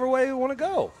them whichever way we want to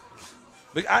go.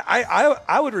 But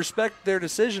I would respect their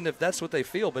decision if that's what they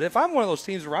feel. But if I'm one of those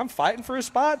teams where I'm fighting for a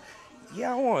spot,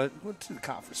 yeah, I want to the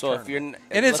conference tournament. If you're,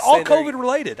 and it's all COVID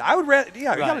related. I would rather, you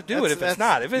got to do it if it's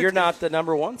not. If you're not the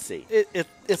number one seed.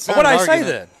 It's not what I say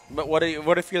then. But what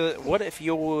if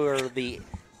you were the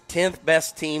 10th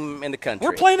best team in the country?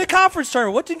 We're playing the conference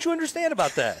tournament. What didn't you understand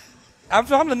about that? I'm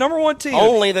the number one team.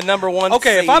 Only the number one.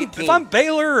 Okay, seed if I'm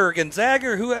Baylor or Gonzaga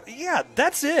or whoever, yeah,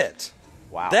 that's it.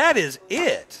 Wow, that is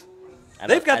it. I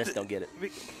just don't get it.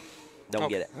 Don't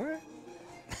get it. All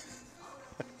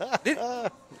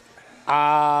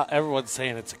right. Everyone's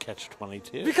saying it's a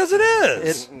catch-22. Because it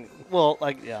is.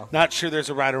 Not sure there's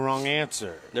a right or wrong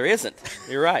answer. There isn't.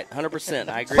 You're right, 100%.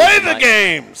 I agree. Play the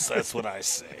games. That's what I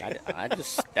say.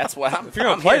 That's what I'm. If you're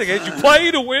gonna play the games, you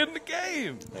play to win the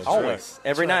game. Always,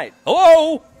 every night.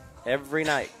 Hello. Every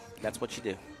night. That's what you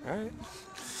do. All right.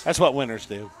 That's what winners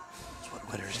do.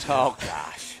 Oh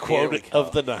gosh. Quote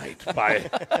of the night by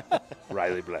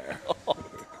Riley Blair.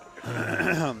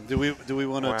 Do we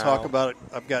want to talk about it?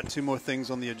 I've got 2 more things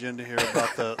on the agenda here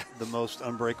about the most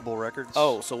unbreakable records.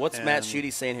 Oh, so what's Matt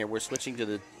Schutte saying here? We're switching to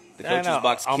the Coach's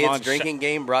Box Kids Drinking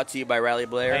Game, brought to you by Riley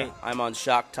Blair. Hey. I'm on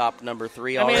Shock Top number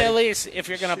 3 I already. mean, at least if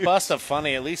you're going to bust a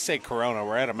funny, at least say Corona.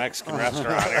 We're at a Mexican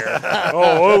restaurant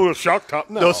here. Shock Top.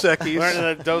 No. Dos Equis. We're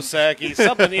in a Dos Equis.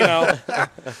 Something,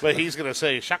 But he's going to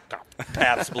say Shock Top.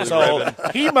 Pabst Blue So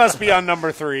he must be on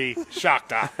number 3, Shock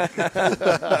Top.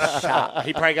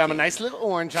 He probably got him a nice little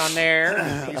orange on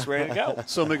there. He's ready to go.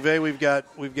 So McVay, we've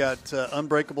got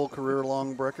unbreakable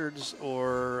career-long records,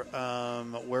 or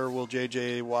where will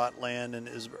J.J. Watt land, and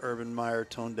is Urban Meyer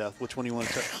tone deaf? Which one do you want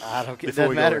to? I don't. It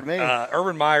doesn't matter to me.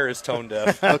 Urban Meyer is tone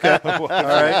deaf. Okay. All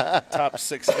right. Top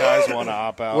 6 guys want to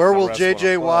opt out. Where will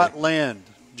J.J. Watt land,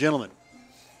 gentlemen?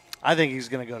 I think he's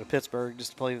going to go to Pittsburgh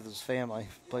just to play with his family,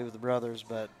 play with the brothers.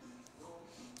 But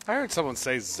I heard someone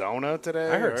say Zona today.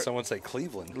 I heard someone say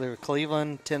Cleveland.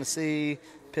 Cleveland, Tennessee,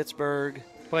 Pittsburgh.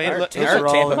 I heard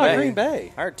Tampa Bay. Green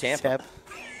Bay. I heard Tampa.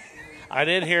 I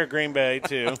did hear Green Bay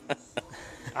too.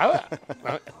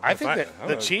 I think that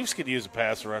the Chiefs could use a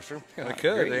pass rusher. Yeah, they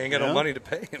could. They ain't got no money to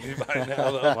pay anybody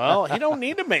now, though. Well, he don't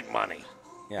need to make money.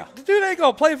 Yeah. The dude ain't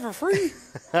going to play for free.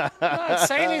 I'm not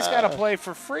saying he's got to play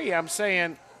for free. I'm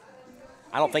saying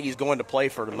I don't think he's going to play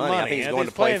for the money. I think he's and going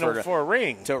to play for a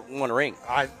ring. To win a ring.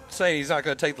 I'd say he's not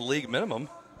going to take the league minimum.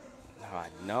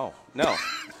 No.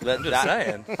 I'm just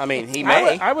saying. I mean, he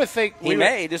may. I would think he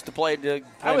may just to play.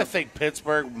 I would think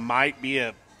Pittsburgh might be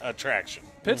a attraction.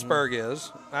 Pittsburgh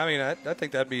is. I mean, I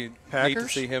think that'd be neat to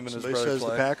see him and his brother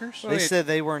play. The Packers? They said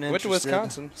they weren't interested. Went to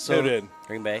Wisconsin. So Who did?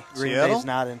 Green Bay. Green Bay's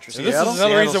not interested. This is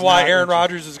another reason why Aaron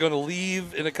Rodgers is going to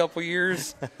leave in a couple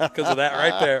years because of that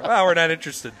right there. Well, we're not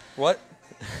interested. What?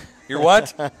 You're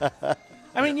what?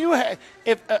 I mean,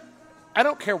 I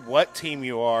don't care what team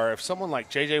you are. If someone like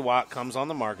J.J. Watt comes on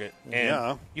the market,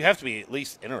 and you have to be at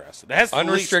least interested. It has to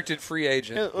unrestricted free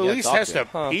agent. At least has to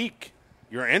pique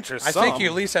your interest. I think you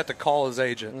at least have to call his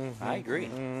agent. Mm-hmm. I agree.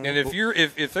 And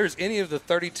if there's any of the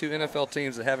 32 NFL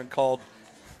teams that haven't called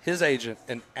his agent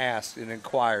and asked and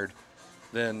inquired,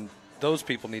 then those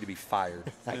people need to be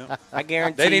fired. I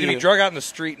guarantee they need to be drug out in the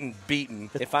street and beaten.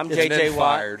 If I'm J.J.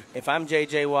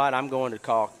 Watt, I'm going to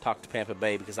talk to Tampa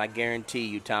Bay because I guarantee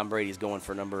you Tom Brady's going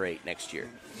for number 8 next year.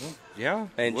 Yeah,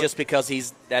 and just because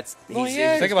he's think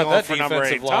about that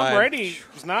defensive line. Tom Brady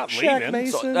is not leaving.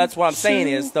 So that's what I'm saying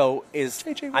is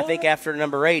I think after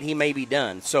number 8 he may be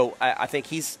done. So I think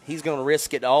he's going to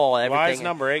risk it all. Why is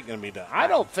number 8 going to be done? I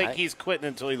don't think he's quitting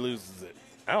until he loses it.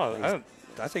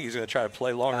 I think he's going to try to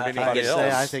play longer than anybody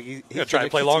else. I think he's going to try to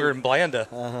play longer than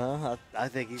Blanda. I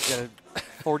think he's going to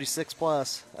 46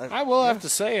 plus. I will have to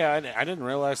say I didn't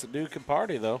realize the dude could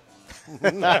party though. Sure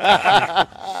can't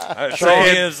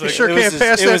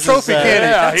pass that trophy,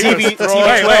 can he? TV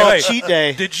 12 cheat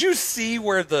day. Did you see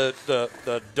where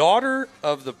the daughter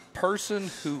of the person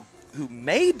who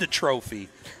made the trophy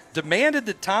demanded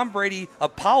that Tom Brady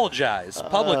apologize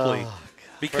publicly?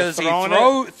 Because he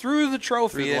threw the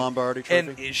trophy, Lombardi trophy,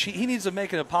 and he needs to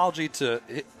make an apology to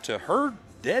her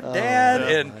dead dad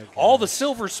and all the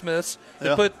silversmiths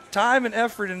that put time and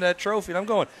effort in that trophy. And I'm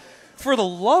going, for the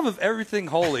love of everything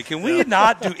holy, can we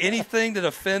not do anything that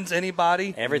offends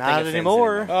anybody? Everything not offends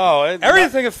anymore.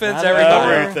 Everything offends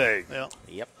everybody. Everything.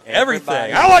 Yep.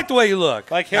 Everything. I like the way you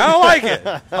look. I don't like it.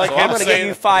 I'm going to get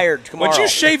you fired tomorrow. Would you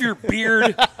shave your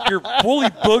beard, your woolly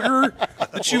booger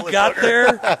that you got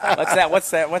there? What's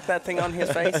that thing on his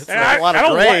face? It's a lot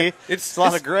of gray. It's a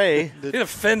lot of gray. It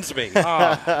offends me.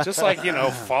 Just like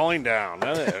falling down.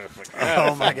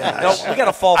 Oh my God! No, we got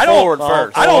to fall forward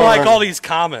first. I don't like all these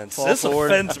comments. This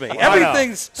offends me.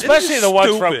 Everything's especially the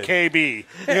ones from KB.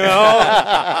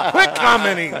 Quit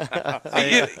commenting.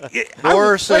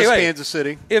 Or says Kansas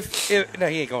City. No,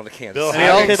 he ain't going to Kansas.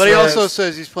 But he also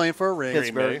says he's playing for a ring.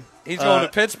 Pittsburgh. He's going to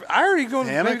Pittsburgh. I already going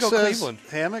to Cleveland.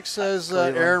 Hammock says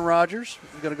Aaron Rodgers.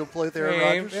 He's going to go play with Aaron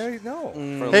Rodgers. No.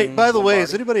 Hey, by the way,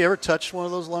 has anybody ever touched one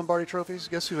of those Lombardi trophies?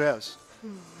 Guess who has?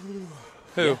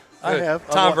 Who? I have.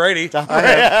 Tom Brady. I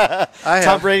have.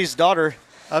 Tom Brady's daughter.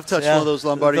 I've touched one of those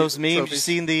Lombardi those memes. trophies. You've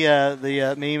seen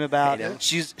the meme about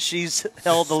she's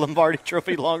held the Lombardi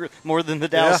trophy more than the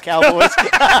Dallas Cowboys.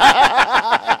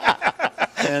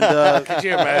 And could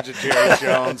you imagine Jerry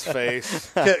Jones'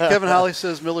 face? Kevin Holly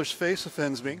says Miller's face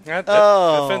offends me. That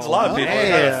offends a lot of people.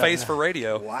 Have a face for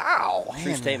radio. Wow.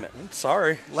 True statement.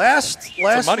 Sorry. Last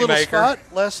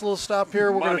little stop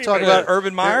here. We're going to talk about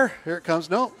Urban Meyer. Here it comes.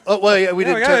 No. Oh, well, yeah, we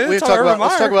didn't talk about.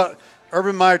 Let's talk about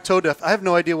Urban Meyer toe deaf. I have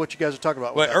no idea what you guys are talking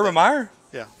about. Wait, Urban Meyer?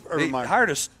 Yeah, Urban Meyer. He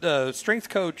hired a strength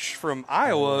coach from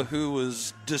Iowa who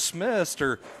was dismissed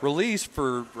or released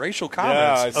for racial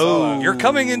comments. Yeah, you're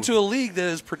coming into a league that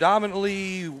is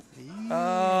predominantly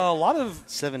a lot of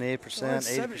 78%,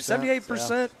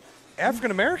 78%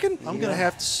 African American. I'm going to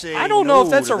have to say I don't know if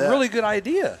that's a that. really good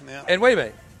idea. Yeah. And wait a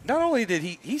minute. Not only did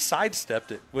he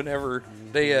sidestepped it whenever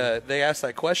they asked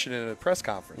that question in a press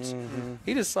conference.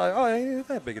 He just thought, oh, ain't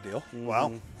that big a deal.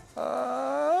 Wow.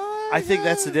 I think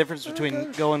that's the difference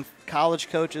between going college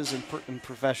coaches and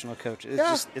professional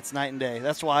coaches. It's night and day.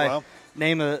 That's why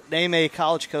name a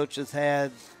college coach that's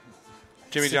had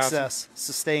Jimmy success,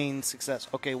 sustained success.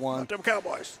 Okay, one. Them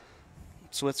Cowboys.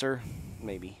 Switzer,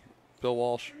 maybe. Bill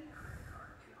Walsh.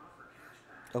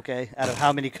 Okay, out of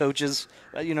how many coaches?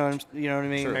 You know what I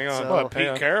mean? Sure. Hang on. So,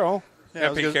 Pete Carroll. Yeah,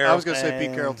 I was going to say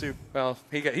Pete Carroll too. Well,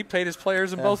 he paid his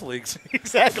players in both leagues.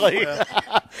 Exactly.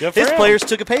 His players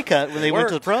took a pay cut when they went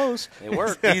to the pros. It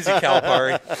worked. Easy,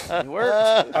 Calipari. It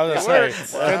worked. I was going to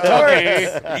say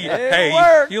Kentucky.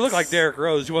 Hey, you look like Derrick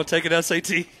Rose. You want to take an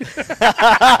SAT?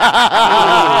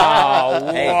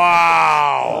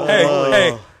 Wow.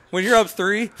 Hey, when you're up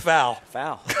 3, foul.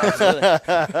 Foul. Absolutely.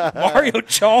 Mario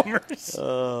Chalmers.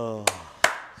 Oh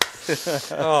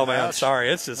man,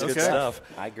 sorry. It's just good stuff.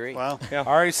 I agree. Wow. Yeah.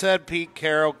 Already said Pete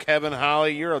Carroll, Kevin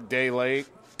Holly. You're a day late.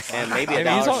 And maybe a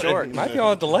Maybe he's dollar on, short. He might be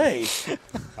on delay.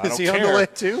 I don't Is he on care. delay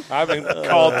too? I've been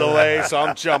called delay, so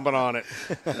I'm jumping on it.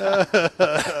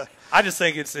 I just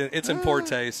think it's in poor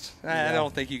taste. I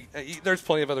don't think there's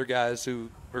plenty of other guys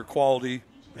who are quality.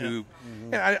 Who,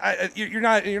 you're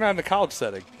not in a college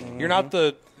setting. You're not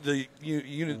the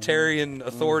Unitarian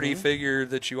authority figure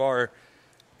that you are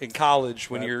in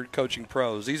college when you're coaching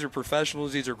pros. These are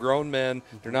professionals. These are grown men.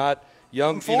 They're not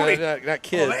young, not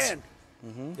kids.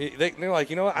 They're like,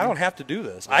 you know what? I don't have to do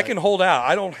this. I can hold out.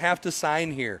 I don't have to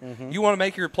sign here. You want to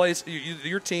make your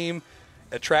team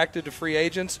attracted to free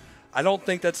agents? I don't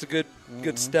think that's a good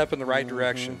step in the right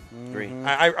direction. Agree.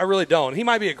 I really don't. He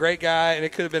might be a great guy, and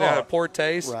it could have been out of poor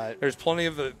taste. Right. There's plenty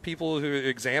of people who are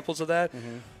examples of that,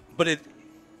 but it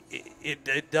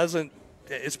doesn't,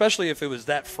 especially if it was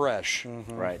that fresh.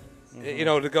 Right. You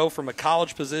know, to go from a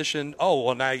college position. Oh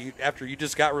well, now after you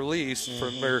just got released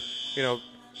from where,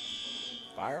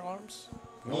 Fire alarms?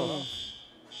 Well,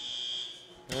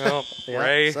 Yeah,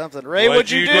 Ray, something. Ray, what'd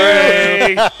you do?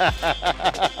 Ray?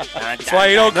 That's why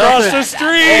you don't cross the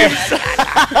streams.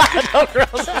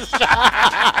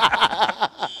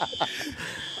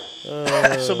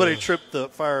 Somebody tripped the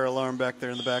fire alarm back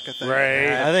there in the back, I think.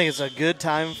 Ray. I think it's a good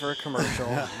time for a commercial.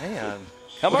 Man,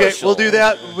 Okay, we'll do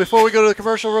that. Before we go to the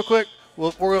commercial real quick, we're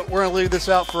going to leave this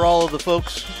out for all of the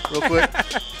folks real quick.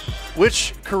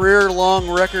 Which career-long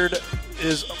record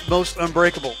is most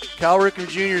unbreakable? Cal Ripken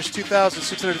Jr.'s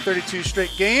 2,632 straight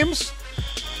games,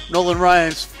 Nolan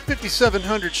Ryan's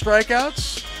 5,700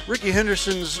 strikeouts, Ricky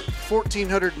Henderson's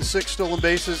 1,406 stolen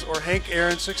bases, or Hank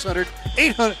Aaron's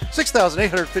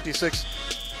 6,856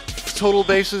 total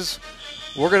bases.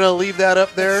 We're going to leave that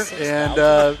up there,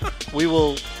 and we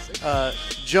will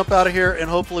jump out of here, and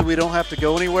hopefully we don't have to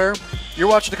go anywhere. You're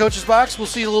watching the Coach's Box. We'll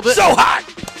see you in a little bit. So hot!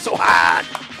 So hot!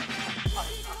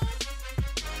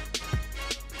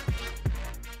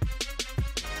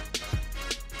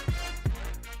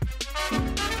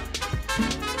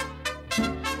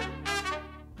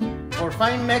 For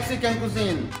fine Mexican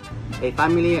cuisine, A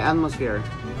family atmosphere.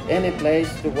 any place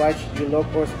to watch your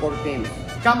local sport teams.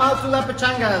 Come out to La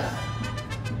Pechangas.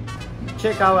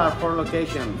 Check out our 4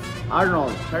 locations: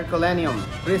 Arnold, Herculaneum,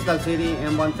 Crystal City,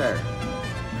 and Bonne Terre.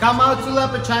 Come out to La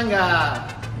Pechanga.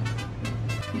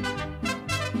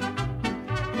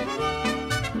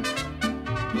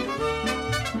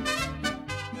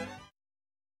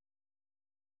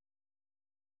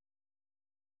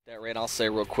 And I'll say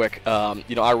real quick, I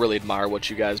really admire what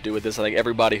you guys do with this. I think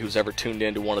everybody who's ever tuned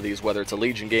into one of these, whether it's a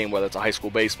Legion game, whether it's a high school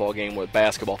baseball game, with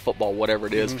basketball, football, whatever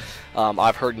it is,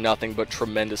 I've heard nothing but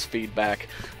tremendous feedback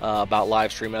about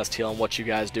Livestream STL and what you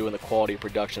guys do and the quality of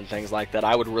production, things like that.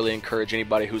 I would really encourage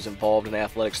anybody who's involved in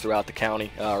athletics throughout the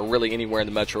county, or really anywhere in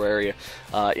the metro area,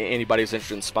 anybody who's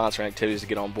interested in sponsoring activities to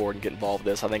get on board and get involved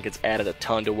with this. I think it's added a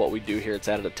ton to what we do here. It's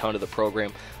added a ton to the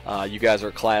program. You guys are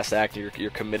a class act.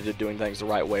 You're committed to doing things the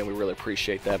right way, and we really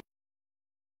appreciate that.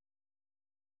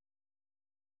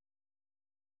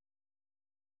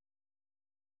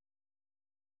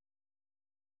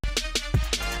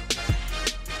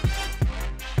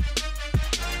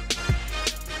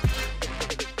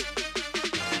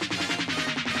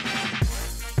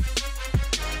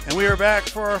 And we are back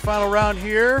for our final round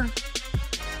here.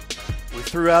 We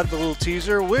threw out the little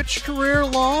teaser. Which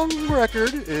career-long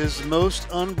record is most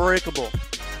unbreakable?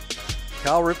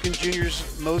 Cal Ripken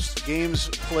Jr.'s most games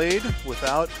played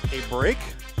without a break.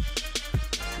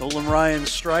 Nolan Ryan's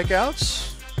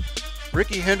strikeouts.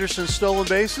 Ricky Henderson's stolen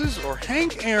bases, or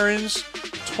Hank Aaron's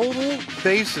total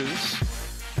bases.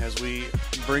 As we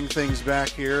bring things back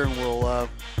here, and we'll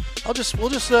just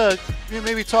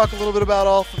maybe talk a little bit about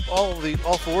all 4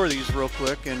 of these real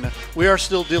quick. And we are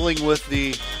still dealing with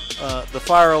the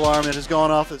fire alarm that has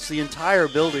gone off. It's the entire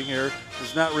building here.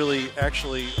 It's not really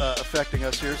actually affecting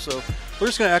us here, so we're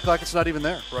just going to act like it's not even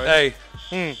there, right?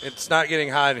 Hey, it's not getting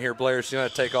hot in here, Blair, so you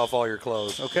have to take off all your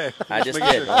clothes. Okay. I just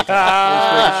did.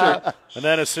 And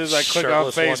then as soon as I click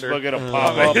Shirtless on wonder. Facebook, it'll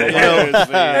pop up.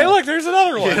 Hey, look, there's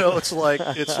another one.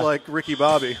 It's like Ricky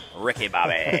Bobby. Ricky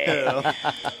Bobby.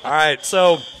 All right,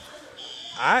 so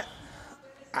I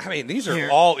mean, these are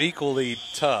all equally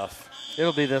tough.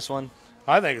 It'll be this one.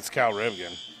 I think it's Cal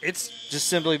Ripken. It's just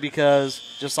simply because,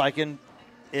 just like in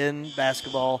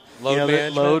basketball,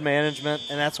 load management,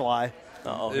 and that's why.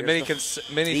 many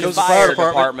fire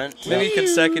department. Many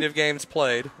consecutive games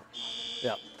played.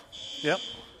 Yep.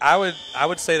 I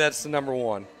would say that's the number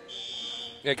one.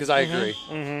 Yeah, because I agree.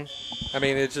 I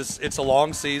mean, it's a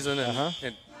long season,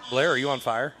 and Blair, are you on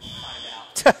fire?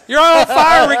 You're on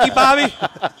fire, Ricky Bobby.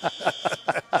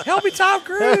 Help me, Tom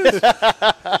Cruise.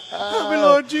 Help me,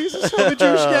 Lord Jesus. Help me,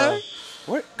 Jewish guy.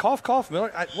 What? Cough,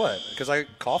 Miller? What? Because I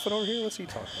coughing over here? What's he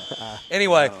talking about?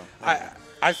 Anyway,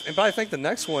 but I think the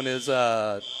next one is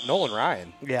Nolan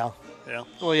Ryan. Yeah. Yeah.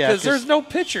 Well, yeah. Because there's no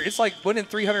pitcher. It's like winning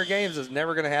 300 games is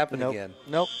never going to happen again.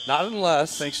 Nope. Not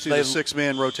unless Thanks to the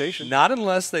 6-man rotation. Not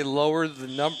unless they lower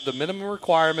the minimum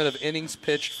requirement of innings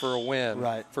pitched for a win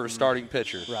for a starting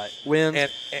pitcher. Right. Wins.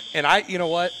 And I, you know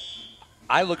what?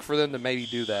 I look for them to maybe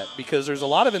do that because there's a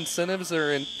lot of incentives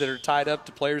that are tied up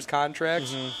to players'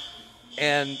 contracts,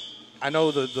 and I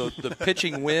know the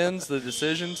pitching wins, the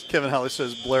decisions. Kevin Holly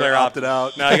says Blair opted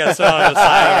out. No, I got to sit on the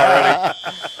side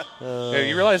already. Yeah,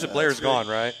 you realize that Blair's gone,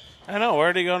 right? I know.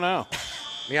 Where'd he go now?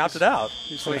 He opted out.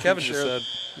 That's what Kevin just said.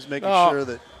 He's making sure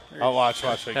that. Oh, watch.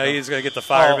 He's going to get the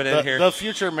fireman in here. The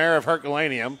future mayor of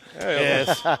Herculaneum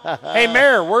is, hey,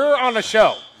 Mayor, we're on a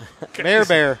show. Mayor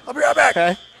Bear. I'll be right back.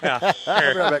 Okay. Yeah.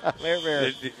 I'll be right back. Mayor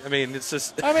Bear. I mean, it's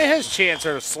just. I mean, his chances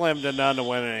are slim to none to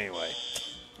win anyway.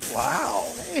 Wow.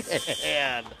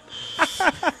 Man.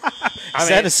 Is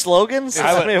that his slogans?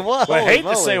 I would hate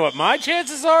moly. to say what my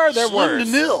chances are. They're Slim worse.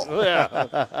 to nil.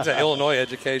 Yeah. It's an Illinois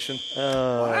education.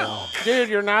 Wow. Dude,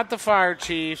 you're not the fire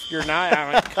chief. You're not.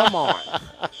 I mean, come on.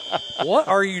 What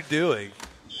are you doing?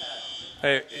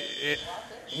 Hey,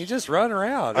 you just run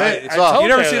around. Hey, you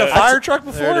never seen a fire truck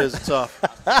before? There it is. It's off.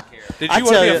 Did you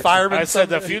want to be a fireman? I said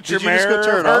the someday? future Did you just go mayor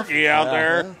turn of it off? Herky out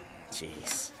there.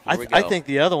 Jeez. I think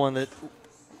the other one that,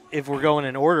 if we're going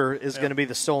in order, is going to be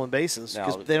the stolen bases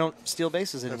because No. they don't steal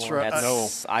bases anymore.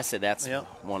 That's right. I said that's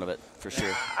one of it for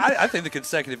sure. I think the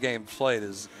consecutive games played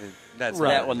that's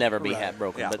That will never be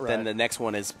broken. Yeah. But then the next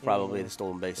one is probably the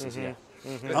stolen bases. Yeah.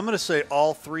 I'm going to say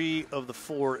all 3 of the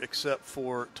 4 except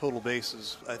for total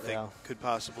bases, I think, could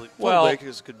possibly. Well, Total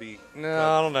bases could be. No,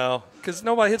 I don't know because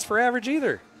nobody hits for average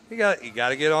either. You got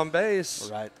to get on base.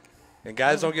 Right. And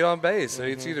guys don't get on base. So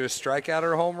it's either a strikeout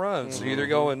or a home run. So you're either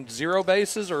going 0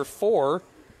 bases or 4,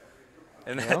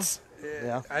 and that's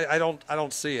I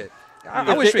don't see it.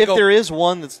 I wish if there is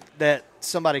one that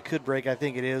somebody could break, I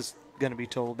think it is going to be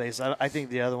total base. I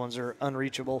think the other ones are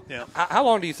unreachable. Yeah. How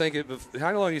long do you think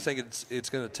it's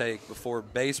going to take before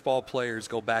baseball players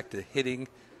go back to hitting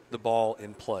the ball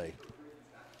in play?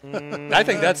 I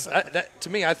think that's to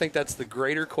me. I think that's the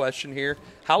greater question here.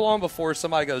 How long before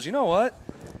somebody goes, you know what?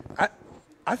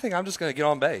 I think I'm just going to get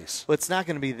on base. Well, it's not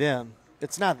going to be them.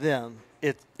 It's not them.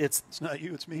 It's not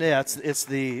you. It's me. Yeah, it's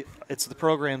the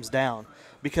programs down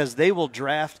because they will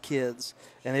draft kids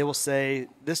and they will say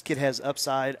this kid has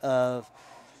upside of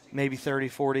maybe 30,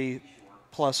 40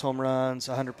 plus home runs,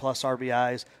 100 plus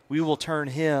RBIs. We will turn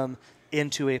him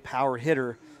into a power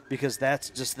hitter because that's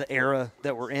just the era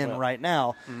that we're in right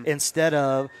now. Instead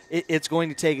of it's going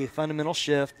to take a fundamental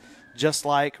shift. Just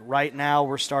like right now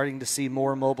we're starting to see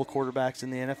more mobile quarterbacks in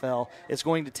the NFL, it's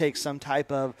going to take some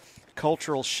type of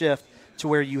cultural shift to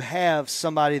where you have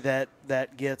somebody that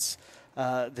gets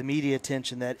the media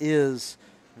attention that is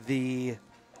the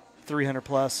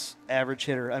 300-plus average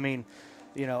hitter. I mean,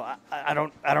 I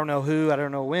don't know who, I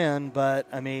don't know when, but,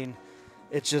 I mean,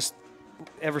 it's just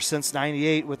ever since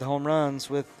 98 with the home runs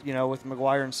with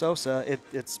McGuire and Sosa,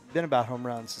 it's been about home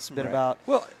runs. It's been about –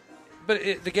 Well,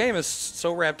 but the game is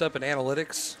so wrapped up in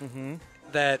analytics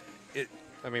that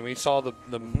we saw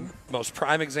the most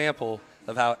prime example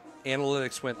of how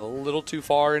analytics went a little too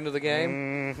far into the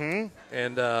game,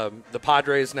 and the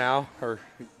Padres now are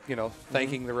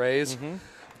thanking the Rays.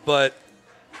 But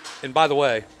and by the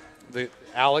way,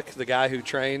 Alec, the guy who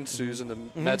trains, who's in the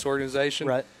Mets organization,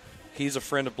 right. He's a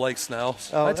friend of Blake Snell.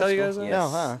 Oh, Did I tell you guys cool. that? No,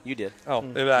 huh? You did.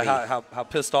 About how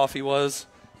pissed off he was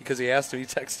because he asked him. He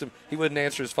texted him. He wouldn't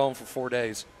answer his phone for 4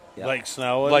 days. Yep. Blake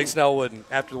Snell wouldn't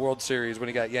after the World Series when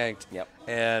he got yanked. Yep.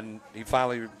 And he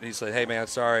said, "Hey man,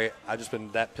 sorry, I just been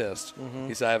that pissed."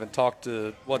 He said, "I haven't talked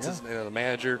to the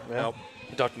manager. Yeah. Nope,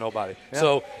 talked to nobody." Yeah.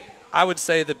 So I would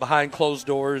say that behind closed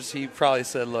doors, he probably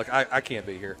said, "Look, I can't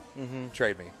be here.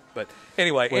 Trade me." But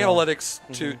anyway, analytics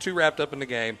too wrapped up in the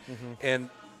game, and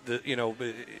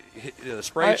the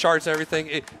spray charts and everything.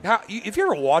 If you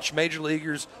ever watch major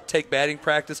leaguers take batting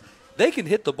practice, they can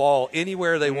hit the ball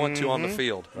anywhere they want to on the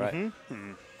field. Right.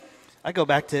 I go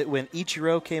back to when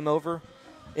Ichiro came over,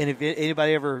 and if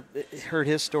anybody ever heard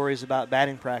his stories about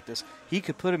batting practice, he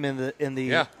could put him in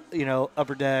the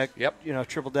upper deck,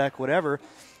 triple deck, whatever,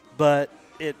 but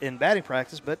in batting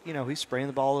practice. But he's spraying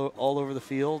the ball all over the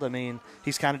field. I mean,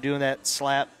 he's kind of doing that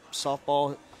slap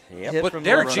softball hit But from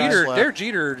Derek the Jeter, slap. Derek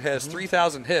Jeter has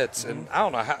 3,000 hits, and I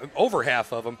don't know over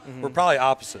half of them were probably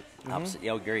opposite. Opposite.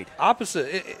 Yeah, agreed.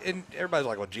 Opposite, and everybody's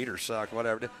like, "Well, Jeter sucked,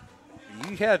 whatever."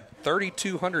 You had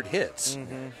 3,200 hits.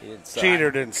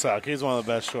 Jeter didn't suck. He's one of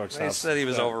the best shortstops. They said he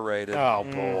was overrated. Oh,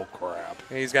 bull crap.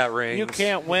 He's got rings. You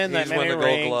can't win that He's won many the Gold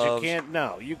rings. Gloves. You can't.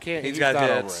 No, you can't. He's got not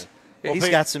hits. over it. He's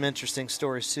got some interesting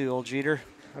stories too, old Jeter.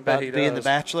 About he being the does.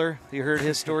 Bachelor. You heard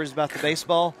his stories about the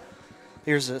baseball.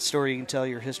 Here's a story you can tell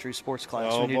your history sports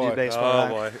class when you do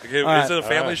baseball. Oh, right? boy. Is All right. it a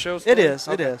family show? It is.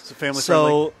 It Okay. is. It's a family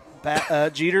so,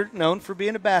 Jeter, known for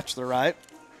being a bachelor, right?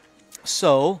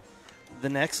 So, the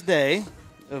next day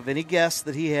of any guests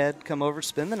that he had come over to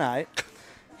spend the night,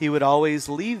 he would always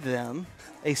leave them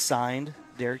a signed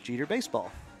Derek Jeter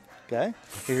baseball. Okay,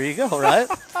 here you go. Right?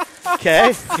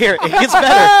 Okay, here it gets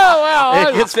better.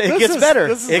 It gets better.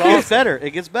 It gets better. It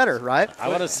gets better. Right? I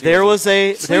want to see. There was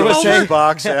a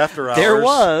box after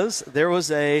hours. there was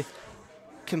a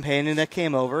companion that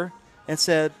came over and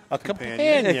said a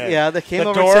companion. Yeah, that came the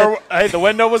over. door. And said, hey, the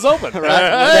window was open. right?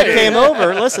 That came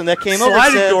over. Listen, that came over.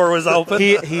 Sliding Said, door was open.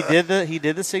 He did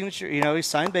the signature. You know, he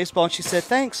signed baseball, and she said,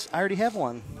 "Thanks, I already have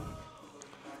one."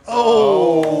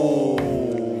 Oh,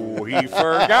 he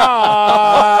forgot.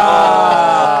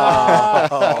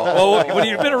 Well, when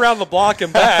you've been around the block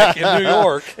and back in New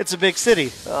York, It's a big city.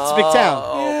 It's a big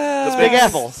town. It's Big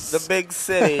Apple. The big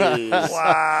city.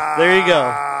 Wow. There you go.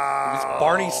 it's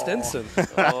Barney Stinson.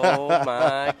 Oh,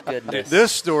 my goodness.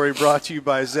 This story brought to you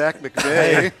by Zach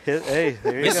McVay. Hey,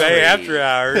 there you It's go. Bay After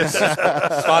Hours,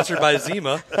 sponsored by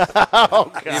Zima,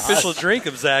 the official drink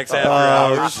of Zach's After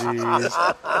Hours.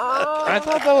 I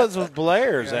thought that was with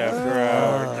Blair's after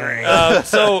hours.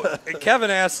 So Kevin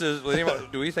asked,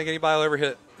 "Do we think anybody will ever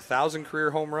hit 1,000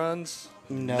 career home runs?"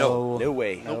 No. No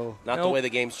way. No. Not the Nope. way the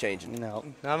game's changing. No.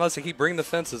 Not unless they keep bringing the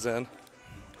fences in.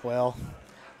 Well,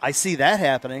 I see that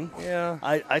happening. Yeah.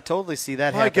 I totally see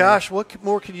that My happening. gosh, what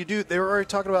more can you do? They were already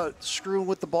talking about screwing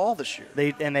with the ball this year.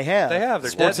 They have. They have.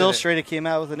 They're Sports deadening it. Illustrated came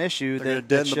out with an issue They're going to that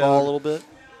deaden the showed- ball a little bit.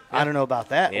 I don't know about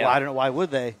that. Yeah. Well, I don't know. Why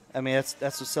would they? I mean, that's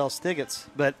what sells tickets.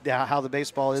 But how the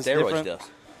baseball is Steroids different. does.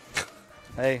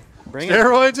 Hey, bring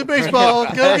Steroids in baseball.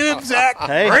 Go get him, Zach. it.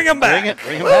 Hey, Bring 'em back.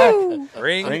 Bring it.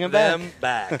 Bring 'em back. Bring 'em them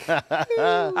back.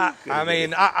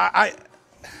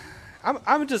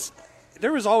 I'm just.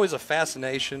 There was always a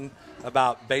fascination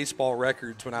about baseball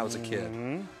records when I was a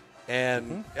kid,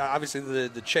 and obviously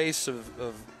the chase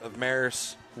of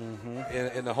Maris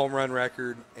in the home run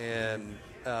record, and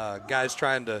guys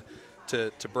trying to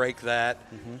break that.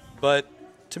 But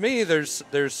to me, there's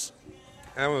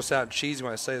I almost sound cheesy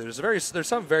when I say there's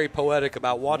something very poetic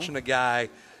about watching a guy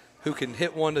who can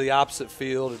hit one to the opposite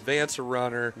field, advance a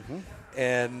runner,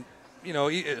 and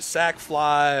a sac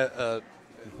fly,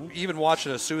 even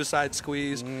watching a suicide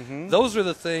squeeze. Those are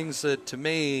the things that, to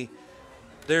me,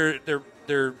 they're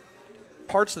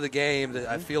parts of the game that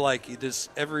I feel like you just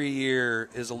every year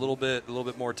is a little bit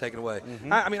more taken away.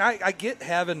 I get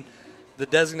having the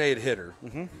designated hitter.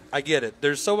 I get it.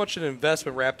 There's so much an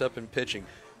investment wrapped up in pitching.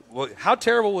 Well, how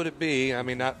terrible would it be? I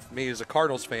mean, not for me as a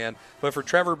Cardinals fan, but for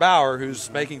Trevor Bauer, who's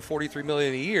making $43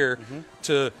 million a year,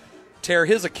 to tear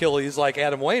his Achilles like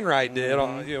Adam Wainwright did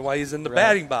while he's in the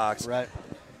batting box. Right.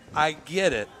 I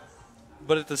get it,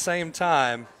 but at the same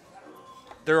time,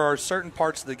 there are certain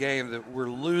parts of the game that we're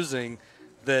losing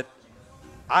that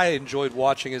I enjoyed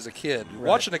watching as a kid. Right.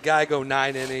 Watching a guy go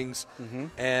 9 innings,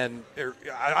 and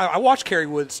I watched Kerry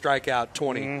Wood strike out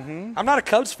 20. I'm not a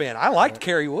Cubs fan. I liked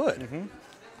Kerry Wood.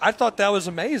 I thought that was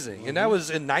amazing, and that was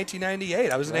in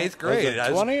 1998. I was in 8th grade. Was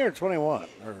it 20 or 21?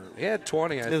 He had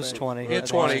 20, I think. It was 20. He had It was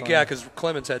 20, 20. yeah, because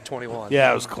Clemens had 21.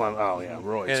 Yeah, it was Clem. Oh, yeah,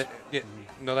 Royce. And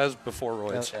no, that was before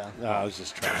Royce. Yeah. No, I was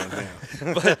just trying.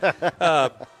 Yeah.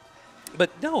 But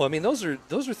no, I mean those are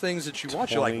things that you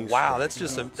watch. You're like, wow, that's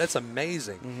just that's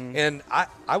amazing. And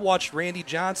I watched Randy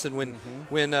Johnson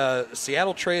when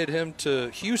Seattle traded him to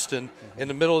Houston in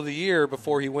the middle of the year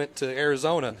before he went to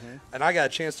Arizona, and I got a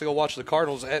chance to go watch the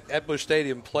Cardinals at Busch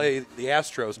Stadium play the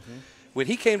Astros. When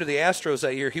he came to the Astros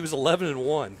that year, he was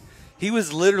 11-1. He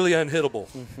was literally unhittable.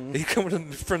 He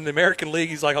coming from the American League.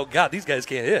 He's like, oh God, these guys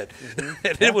can't hit.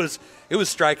 And it was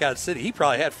strikeout city. He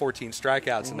probably had 14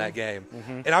 strikeouts in that game.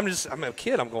 And I'm a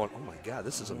kid. I'm going, oh my God,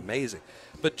 this is amazing.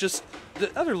 But just the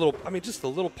other just the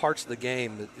little parts of the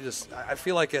game that just I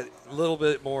feel like a little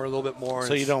bit more.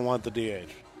 So you don't want the DH?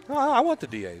 No, I want the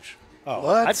DH. Oh,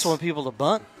 What? I just want people to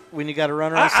bunt when you got to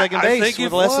run around second base think with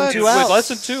if- less than 2 with outs. less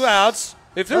than 2 outs.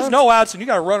 If there's no outs and you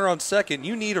got to run on second,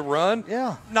 you need a run.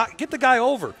 Yeah. Not get the guy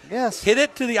over. Yes. Hit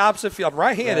it to the opposite field. I'm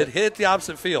right-handed. Right. Hit it to the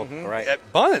opposite field. Right.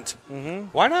 Bunt.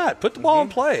 Why not? Put the ball in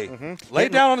play. Lay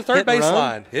it down on the third Hit and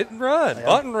run. baseline. Hit and run.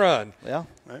 Bunt and run. Yeah.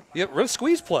 Right. Yeah, run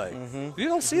squeeze play. You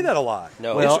don't see that a lot.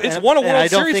 No. Well, it's and- won a and World I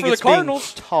don't Series think for the it's being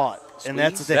Cardinals. taught, and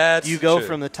that's the thing. That's you go true.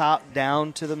 from the top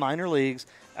down to the minor leagues.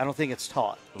 I don't think it's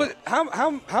taught. But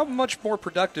how much more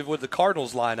productive would the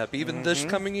Cardinals lineup, even this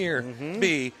coming year,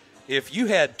 be if you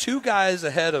had two guys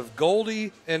ahead of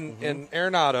Goldie and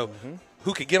Arenado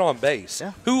who could get on base,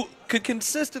 who could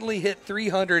consistently hit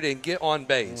 300 and get on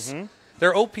base?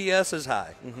 Their OPS is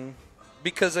high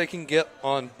because they can get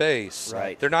on base.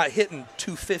 Right. They're not hitting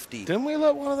 250. Didn't we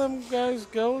let one of them guys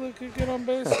go that could get on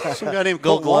base? Some guy named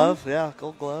Gold Colton Wong? glove, yeah,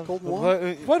 gold glove. Colton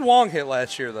Wong? What Wong hit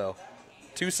last year, though?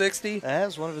 260? That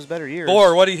was one of his better years.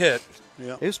 Or what he hit?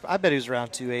 Yeah. I bet he was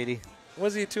around 280.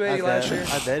 Was he 280 last year?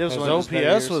 I bet it was His one of his better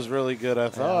years. OPS was really good, I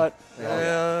thought.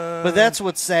 But that's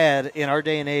what's sad in our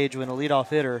day and age when a leadoff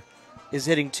hitter is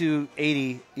hitting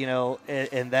 280,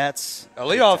 and that's A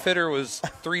leadoff hitter was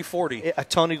 340.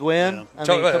 Tony Gwynn. I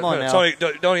mean, come on now. Tony,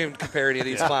 don't even compare any of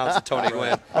these clowns to Tony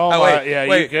Gwynn. Oh, wait, yeah,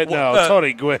 wait, you could. wh- No,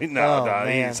 Tony Gwynn. No, Oh,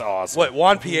 man. he's awesome. What,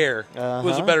 Juan Pierre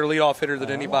was a better leadoff hitter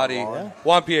than anybody.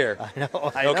 Juan Pierre.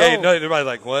 I Okay, know. no, everybody's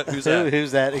like, what? Who's that?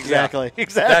 Who's that? Exactly. Yeah,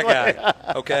 Exactly. That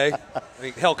guy. Okay. I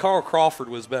mean, hell, Carl Crawford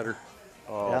was better.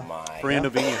 Oh, my. Fernando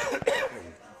Vina.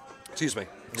 Excuse me.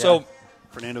 So,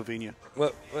 Fernando Vina.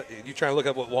 what, you trying to look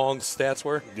up what Wong's stats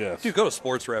were? Yes. Dude, go to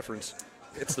Sports Reference.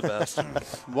 It's the best.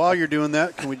 While you're doing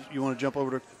that, you want to jump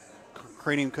over to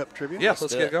Cranium Cup trivia? Yeah, let's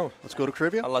do get it. going. Let's go to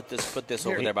trivia. I'll put this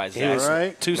over there by He Zach. was All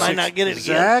right. Might not get it again.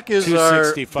 Zach is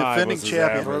our 265 defending was his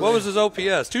champion. average. What was his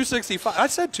OPS? 265. I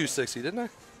said 260, didn't I?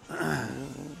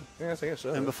 Yeah, I think I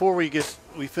said And it. before we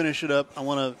finish it up, I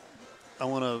want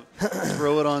to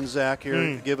throw it on Zach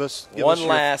here. Give us One your-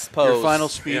 last your pose. final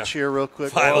speech Yeah. here, real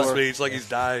quick. Final Or- speech like he's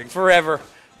dying. Forever.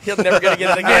 He'll never going to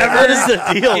get it again. What is the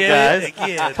deal, Get it guys?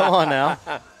 again. Come on now.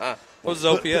 What was his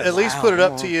OPS? At least put it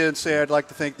up to you and say, "I'd like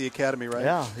to thank the Academy." Right?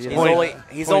 Yeah. He's yeah. only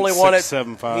won it.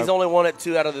 0.675. He's only won it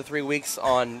 2 out of the 3 weeks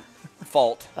on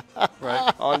fault.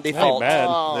 Right. On default. bad.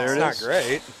 There it It's is. not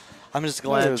great. I'm just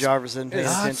glad Jarvis didn't pay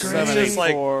attention. great. Just like-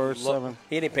 74, 7.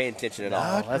 He didn't pay attention at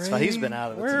all. Oh, that's fine. He's been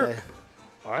out of it today.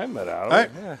 I'm at out. All right.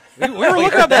 We were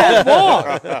looking up Colt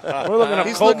Wong. We're looking up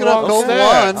He's Colt looking up Wong's Colton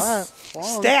stats.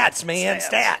 Wong. Stats, man.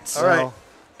 Stats. All right.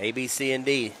 A, B, C, and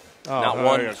D. Oh, Not there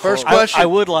one. you go. First Colt. question. I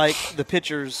would like the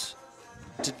pitchers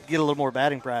to get a little more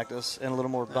batting practice and a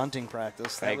little more bunting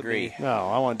practice. That I would agree. be- No,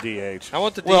 I want DH. I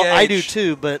want the DH. Well, I do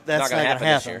too, but that's Not going to happen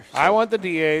this year. I want the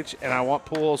DH, and I want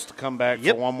Pujols to come back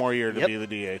Yep. for one more year to Yep. be the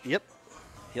DH. Yep.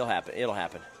 He'll happen. It'll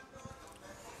happen.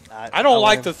 I don't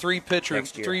like want the him. three pitcher,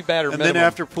 Next year. 3 batter And minimum. then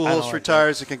after I don't Pujols like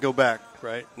retires, it can go back.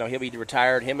 Right. No, he'll be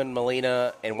retired. Him and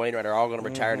Molina and Wainwright are all going to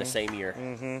retire in the same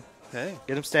year. Hey.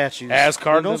 Get him statues. As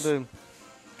Cardinals? Boom, boom,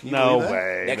 boom. No believe that?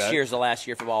 way. Next That- year's the last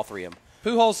year for all 3 of them.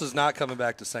 Pujols is not coming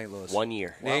back to St. Louis. 1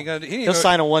 year. He ain't gonna, he ain't He'll gonna-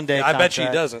 sign a one-day I contract. bet you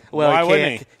he doesn't. Well, Why he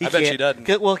wouldn't can't. I bet you he can't.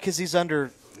 doesn't. Well, because he's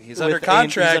under. He's under with-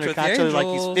 contract he's under with the contract like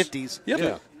Angels. he's 50s. Yep.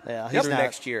 Yeah. Yeah, He's he's not.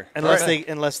 next year. Unless Right.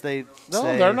 they No,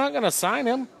 say, they're not going to sign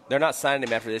him. They're not signing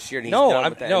him after this year. And he's No, done I'm-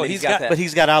 with that. no, And he's got- that. But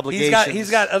he's got obligations. He's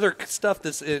got other stuff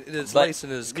that's laced in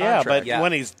his Yeah, contract. but Yeah.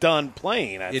 when he's done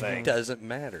playing, I it think. doesn't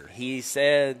matter. He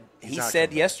said not said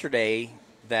coming. yesterday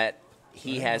that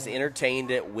he has entertained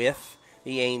it with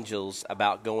the Angels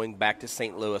about going back to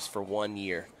St. Louis for 1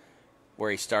 year,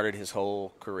 where he started his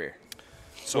whole career.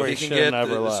 So Where he he can shouldn't get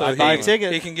ever left. so I'd buy a he,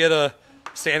 ticket. he can get a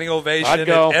standing ovation I'd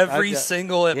go. at every I'd go.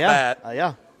 single at Yeah, bat.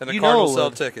 yeah. And the You Cardinals know sell it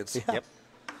would. tickets. Yeah. Yep.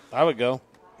 I would go.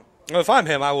 Well, if I'm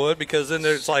him, I would, because then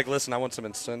there's like, listen, I want some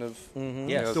incentive.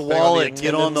 Yes. The thing on wallet.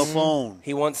 Get on the attendance. phone.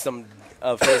 He wants some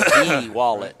of his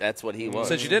wallet. That's what he wants.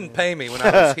 Since you didn't pay me when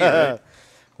I was here,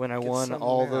 When I won some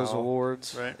all now. those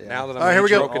awards. Right. now that I'm All right, here we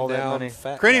go. broken All that down, money.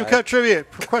 fat Cranium guy. Cut trivia.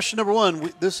 Question number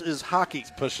 1. This is hockey.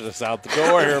 Pushing us out the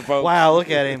door here, folks. Wow,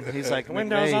 look at him. He's like,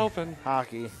 Windows McVay, open.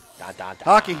 Hockey. Da, da, da.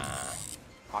 Hockey.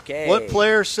 Okay. What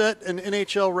player set an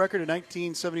NHL record in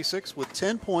 1976 with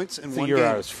 10 points in The one year game?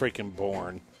 I was freaking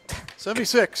born.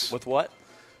 76. With what?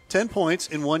 10 points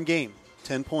in one game.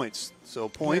 10 points. So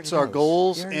points already are knows.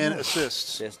 goals He already and knows.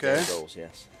 assists. Assist Okay. and goals,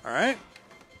 yes. All right.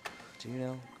 Do you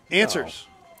know? Answers.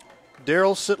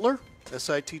 Daryl Sittler,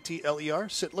 Sittler,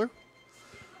 Sittler.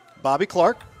 Bobby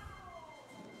Clark,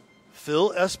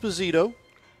 Phil Esposito,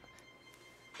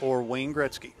 or Wayne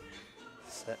Gretzky.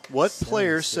 What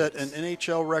player set an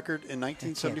NHL record in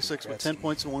 1976 with 10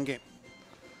 points in one game?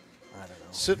 I don't know.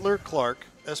 Sittler, Clark,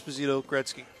 Esposito,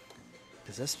 Gretzky.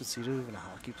 Is Esposito even a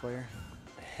hockey player?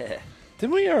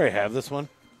 Didn't we already have this one?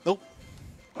 Nope.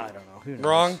 I don't know. Who knows?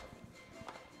 Wrong.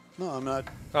 No, I'm not.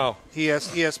 Oh, He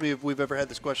asked me if we've ever had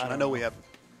this question. I know we haven't.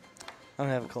 I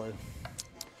don't have a clue.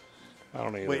 I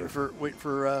don't either. Waiting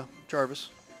for Jarvis.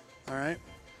 All right.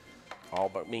 All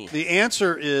but me. The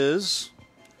answer is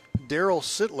Daryl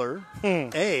Sittler.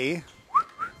 A.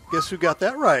 Guess who got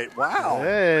that right? Wow.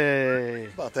 Hey.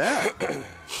 How about that?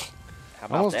 How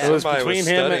about that? It was Somebody between was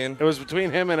him. studying. It was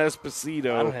between him and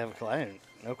Esposito. I don't have a client.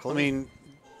 No clue. I mean,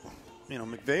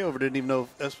 McVay over didn't even know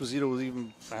if Esposito was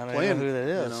even I don't playing. know who that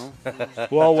is.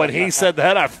 Well, when he said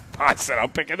that, I said I'm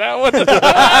picking that one.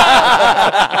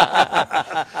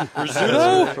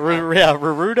 Rizzuto? Yeah,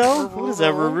 Rarudo? What is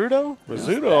that, Rarudo?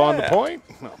 Rizzuto on the point.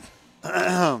 No.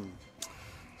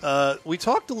 We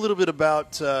talked a little bit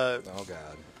about Oh,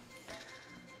 God.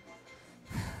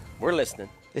 We're listening.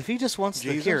 If he just wants to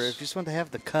Jesus. hear, if he just wants to have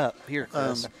the cup, here,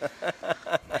 Chris.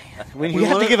 We When you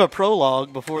have wanna- to give a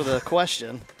prologue before the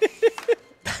question.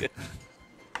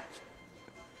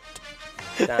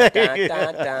 Dun, dun,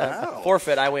 dun, dun.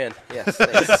 Forfeit, I win. Yes.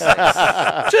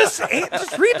 Thanks. Just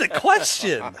read the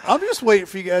question. I'm just waiting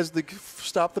for you guys to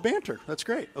stop the banter. That's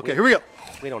great. Okay, here we go.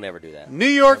 We don't ever do that. New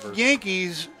York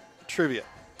Yankees trivia.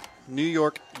 New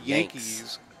York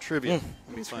Yankees trivia.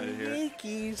 Let me find it here.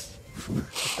 Yankees.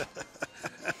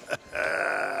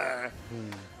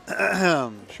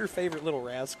 What's your favorite little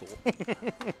rascal?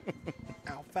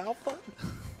 Alfalfa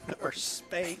or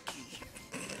Spanky?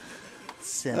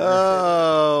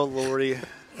 Oh, Lordy.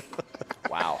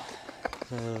 Wow.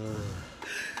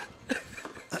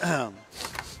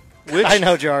 Which, I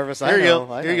know, Jarvis. Here you know.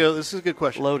 go. I Here you know. go. This is a good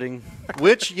question. Loading.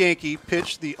 Which Yankee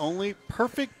pitched the only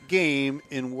perfect game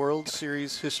in World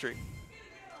Series history?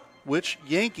 Which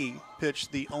Yankee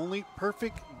pitched the only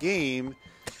perfect game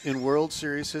in World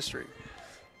Series history?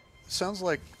 Sounds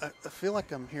like I feel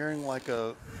like I'm hearing like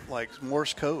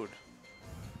Morse code.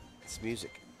 It's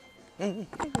music. Okay.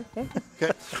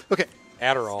 Okay.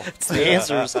 Adderall. It's the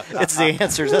answers. It's the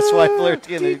answers. That's why Blair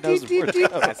Tierney knows where to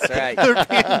go. That's right.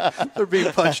 They're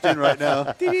being punched in right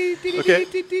now.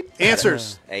 Okay.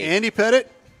 Answers. Hey. Andy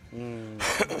Pettit.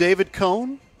 David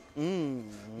Cohn.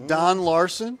 Don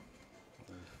Larson.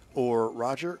 Or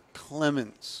Roger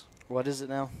Clemens. What is it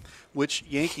now? Which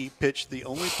Yankee pitched the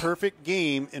only perfect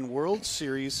game in World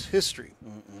Series history?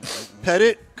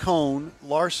 Pettit, Cohn,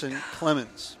 Larson,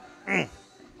 Clemens.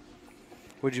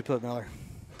 Where'd you put Miller?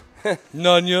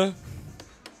 Nunya.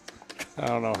 I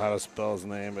don't know how to spell his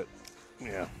name, but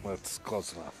yeah, that's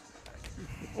close enough.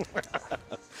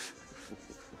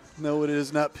 No, it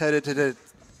is not Pettit.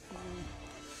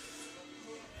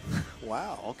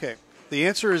 Wow. Okay. The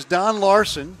answer is Don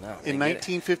Larson in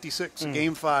 1956,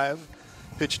 Game 5,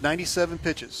 pitched 97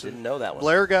 pitches. Didn't know that one.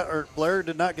 Blair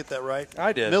did not get that right.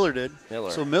 I did. Miller did.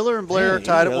 Miller. So Miller and Blair are You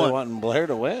tied at really one. wanting Blair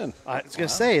to win. I was going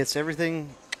to say, it's everything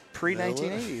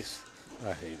pre-1980s.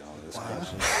 I hate all this.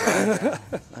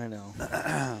 I know.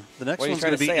 The next What are you one's trying going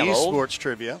to to be say, I'm old? esports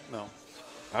trivia. No.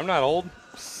 I'm not old.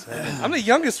 I'm the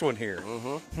youngest one here.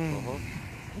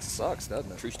 It sucks,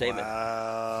 doesn't it? True statement.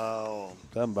 Wow.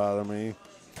 Doesn't bother me.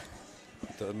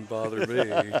 Doesn't bother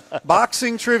me.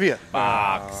 Boxing trivia.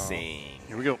 Boxing.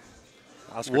 Here we go.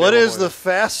 Oscar What De La is Hoya. the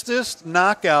fastest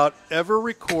knockout ever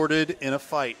recorded in a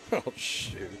fight, Oh,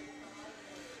 shoot.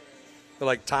 But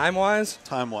like time-wise?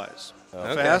 time-wise?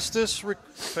 Okay. Fastest. Yeah,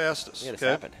 this Okay.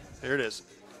 happened. There it is.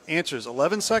 Answers: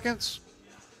 11 seconds,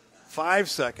 5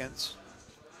 seconds,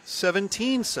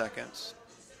 17 seconds,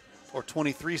 or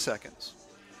 23 seconds.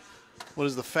 What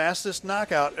is the fastest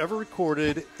knockout ever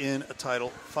recorded in a title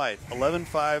fight? 11,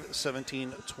 5,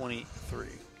 17, 23.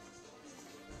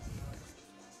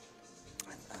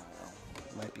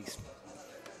 Might be.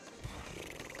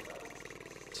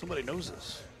 Somebody knows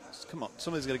this. Come on.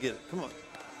 Somebody's got to get it. Come on.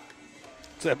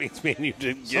 So that means me and you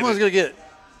didn't get Someone's it. going to get it.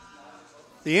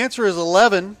 The answer is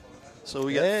 11. So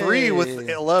we got Hey. 3 with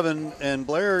 11, and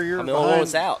Blair, you're I'm the only one behind.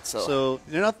 that's out, so.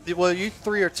 you're not. Well, you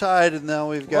 3 are tied, and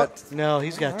now we've got. No,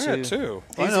 he's got I two. got two.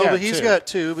 I He's know, got but he's 2. got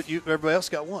 2, but everybody else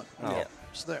got 1. Yeah.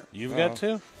 It's there. You've got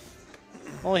 2?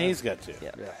 Only he's got 2.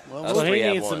 Yeah. Well, Us Well, he three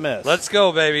have needs to one. miss. Let's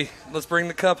go, baby. Let's bring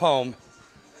the cup home.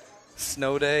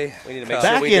 Snow day. We need to make Cup.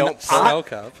 sure Back we in don't. Snow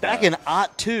cup. Back in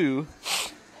 '02,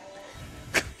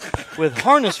 with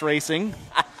harness racing,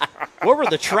 what were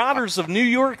the Trotters of New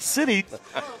York City?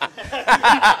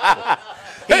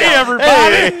 Hey,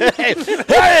 everybody!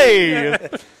 Hey!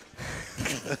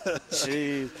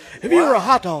 Jeez. If you were a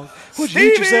hot dog, would you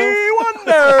eat yourself?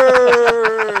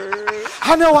 Wonder.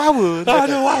 I know I would. I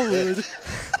know I would.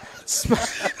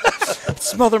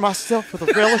 Smother myself with a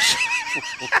relish.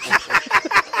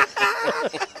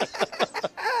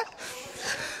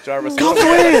 Jarvis, Cubs what have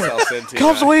we got win! ourselves into,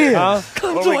 Cubs right? win! Huh?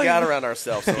 Cubs What do we win! got around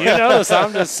ourselves? You notice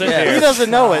I'm just sitting Yeah. here. He doesn't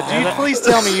know it. Dude, please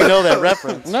tell me you know that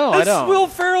reference. No, I don't. Will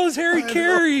Ferrell is Harry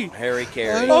Carey. Harry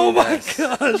Carey. Oh my Yes.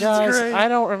 gosh, that's Guys, great. I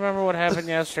don't remember what happened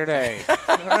yesterday.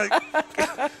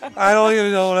 I don't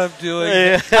even know what I'm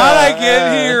doing. How'd I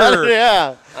get here?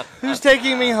 Yeah. Who's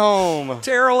taking me home?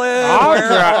 Terrell Ed, I'm,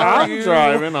 where are I'm you?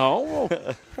 driving home.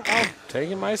 I'm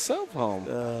taking myself home.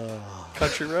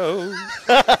 Country road.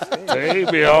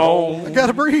 Take me home. I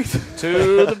gotta breathe.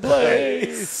 To the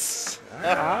place.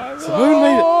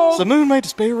 The moon made the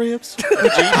spare ribs.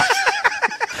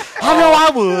 I know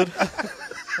I would.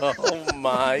 Oh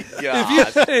my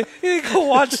God! Hey, you go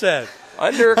watch that.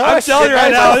 Under I'm telling you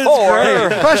right now, it's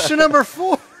great. Question number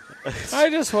 4. I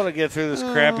just want to get through this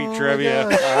crappy trivia.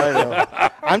 I know.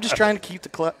 I'm just trying to keep the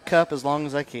cup as long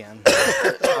as I can.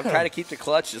 I'm trying to keep the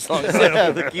clutch as long as I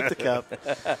can. Keep the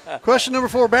cup. Question number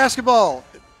 4, basketball.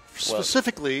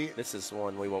 Specifically, This is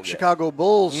one we won't get. Chicago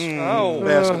Bulls Oh.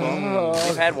 basketball.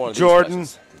 We've had one of these Jordan.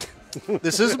 questions.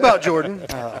 This is about Jordan.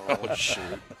 Oh, shoot.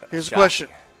 Here's the question.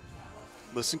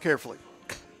 Listen carefully.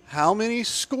 How many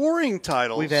scoring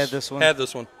titles? We've had this one. Had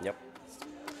this one. Yep.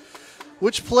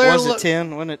 Which player? Was it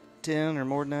 10? Wasn't it 10 or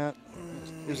more than that?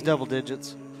 It was double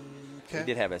digits. We Okay.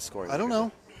 did have a scoring. I don't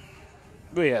know.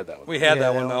 We had that one. We had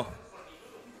that Yeah. one, though.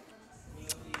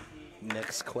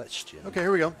 Next question. Okay,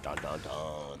 here we go. Dun, dun,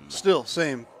 dun. Still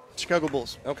same. Chicago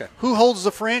Bulls. Okay. Who holds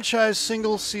the franchise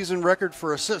single-season record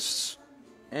for assists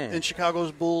in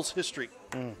Chicago's Bulls history?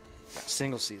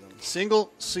 Single season.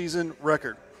 Single-season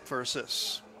record for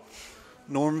assists.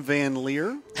 Norm Van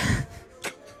Leer,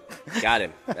 Got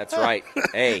him. That's right.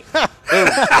 Hey.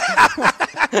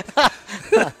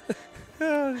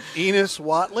 Enos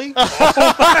Watley,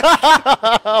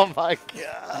 Oh, my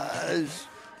gosh.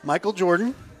 Michael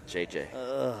Jordan, JJ.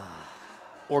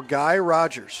 or Guy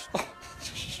Rogers.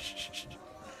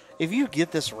 If you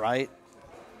get this right,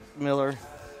 Miller,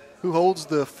 Who holds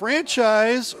the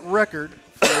franchise record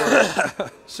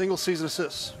for single-season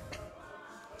assists?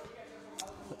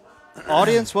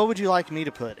 audience, what would you like me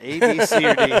to put? A, B, C,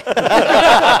 or D?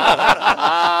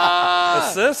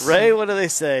 Assists? Ray, what do they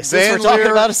say? Since Van we're talking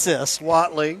Leer, about assists.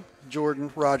 Watley,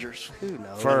 Jordan, Rogers. Who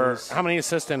knows? For how many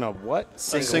assists in a what? A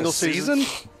single season?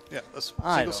 Yeah, a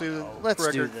I don't single-season know. Let's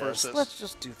do record for this. assists. Let's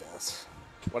just do this.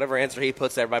 Whatever answer he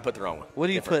puts, everybody put the wrong one. What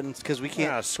are you Different. putting? Because we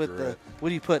can't Ah, put screw the. it.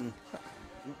 What are you putting?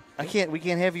 I can't. We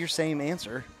can't have your same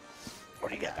answer. What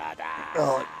do you got?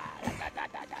 Oh,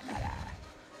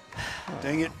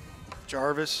 Dang it,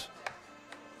 Jarvis.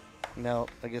 no.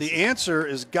 I guess. The answer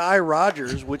is Guy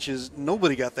Rogers, which is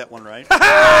nobody got that one right.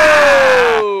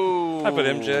 Oh, I put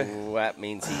MJ. That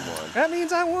means he won. That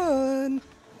means I won.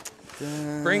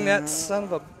 Bring that son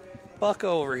of a buck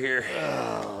over here.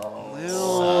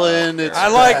 Well, and it's I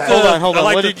like back. the- Hold on. I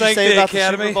like What to did you thank say the about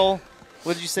Academy. the Super Bowl?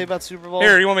 What did you say about the Super Bowl?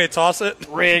 Here, you want me to toss it?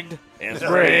 Rigged. It's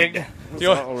rigged. You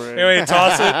want me to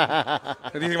toss it?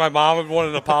 Do you think my mom would want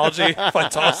an apology if I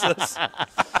toss this?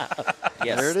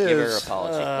 Yes, There it give her an is.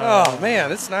 apology. Oh,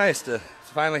 man, it's nice to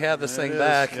finally have this thing it is.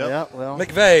 back. Yep. Yeah. Well.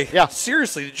 McVeigh, Yeah.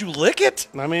 seriously, did you lick it?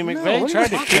 I mean, what McVay are you tried to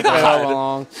talking keep it all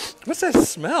along. What's that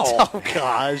smell? Oh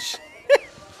gosh.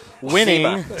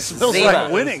 Winning. Smells Zima.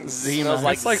 like winning. Smells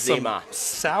like It's like Zima. some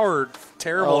sour,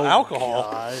 terrible Oh, alcohol.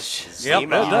 Gosh. Yep, Zima. it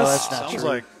No, does. that's not Sounds true.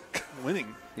 like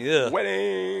winning. Yeah.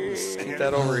 Winning. Keep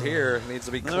that over here. It needs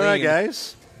to be clean. All right,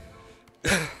 guys.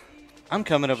 I'm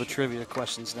coming up with trivia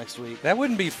questions next week. That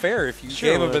wouldn't be fair if you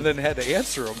Sure gave them would. and then had to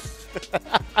answer them.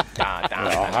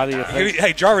 Well, how do you think?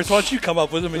 Hey, Jarvis, why don't you come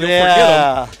up with them and you'll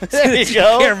Yeah. forget There them? you You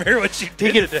go. can't remember what you He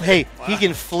did can, today. hey, he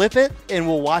can flip it, and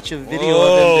we'll watch a video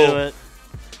Whoa. of him do it.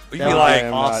 You'd That be would I like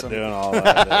am awesome. not doing all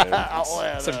that. Dude.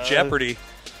 Oh, some Jeopardy.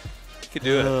 You could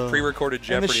do it. Pre-recorded And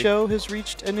Jeopardy. the show has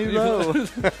reached a new low.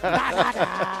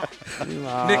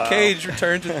 Nick Cage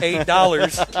returned with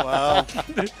 $8. Wow.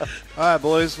 All right,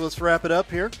 boys, let's wrap it up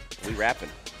here. We rapping.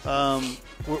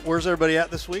 Where's everybody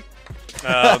at this week?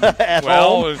 At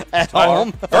Well, home. At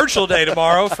home. virtual day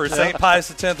tomorrow for St.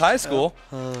 Pius X High School.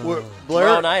 Blair.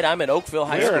 Tomorrow night, I'm at Oakville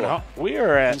High School. We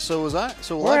are And at. so was I.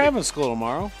 So will We're I be. having school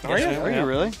tomorrow. Are you? Are you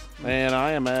really? And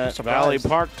I am at surprised. Valley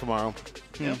Park tomorrow.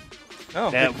 Oh,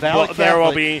 And Valley there will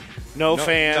Catholic. be no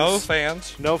fans. No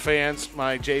fans. No fans.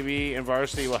 My JV and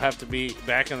varsity will have to be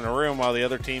back in the room while the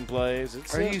other team plays.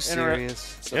 It's Are you inter-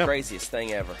 serious? It's the Yeah. craziest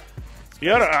thing ever.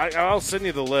 I'll send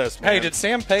you the list. Man. Hey, did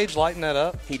Sam Page lighten that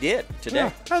up? He did today.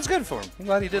 Yeah, that was good for him. I'm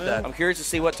glad he did that. I'm curious to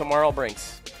see what tomorrow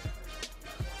brings.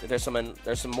 There's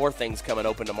some more things coming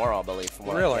open tomorrow, I believe, from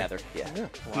what Really? I gathered. Yeah.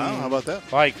 Wow, how about that?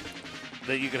 like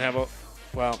that you can have a?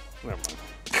 Well, never mind.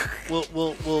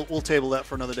 We'll table that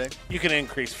for another day. You can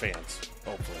increase fans.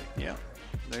 Hopefully. Yeah.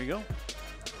 There you go.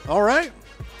 All right.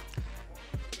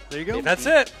 There you go. That's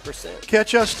it.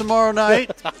 Catch us tomorrow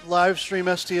night, live stream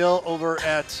STL over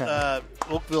at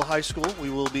Oakville High School. We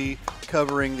will be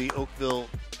covering the Oakville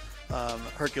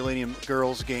Herculaneum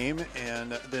girls game,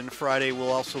 and then Friday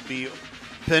will also be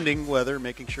pending weather,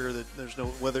 making sure that there's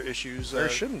no weather issues. There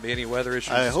shouldn't be any weather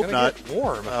issues. I It's hope gonna not. get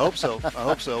warm. I hope so.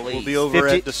 We'll be over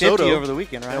 50 at DeSoto 50 over the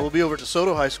weekend, right? Yeah, we'll be over at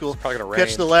DeSoto High School. probably gonna We'll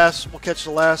catch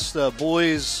the last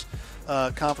boys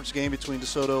conference game between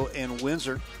DeSoto and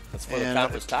Windsor. That's for the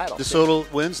conference title.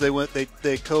 DeSoto wins. They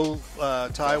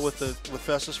tie with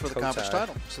Festus for the conference Co-tie.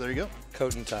 title. So there you go.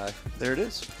 Coat and tie. There it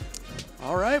is.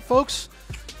 All right, folks.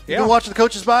 You've Yeah. been watching the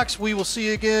Coach's Box. We will see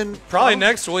you again Probably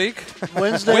next week.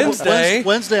 Wednesday.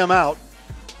 Wednesday, I'm out.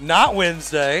 Not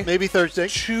Wednesday. Maybe Thursday.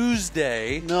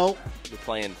 Tuesday. No. We're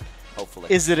playing, hopefully.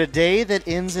 Is it a day that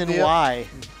ends in Yeah. Y?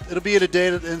 It'll be at a day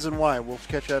that ends in Y. We'll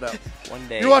catch that out. One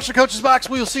day. You're watching the Coach's Box.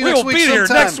 We will see you We next will week. be there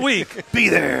sometime. next week. Be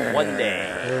there. One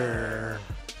day.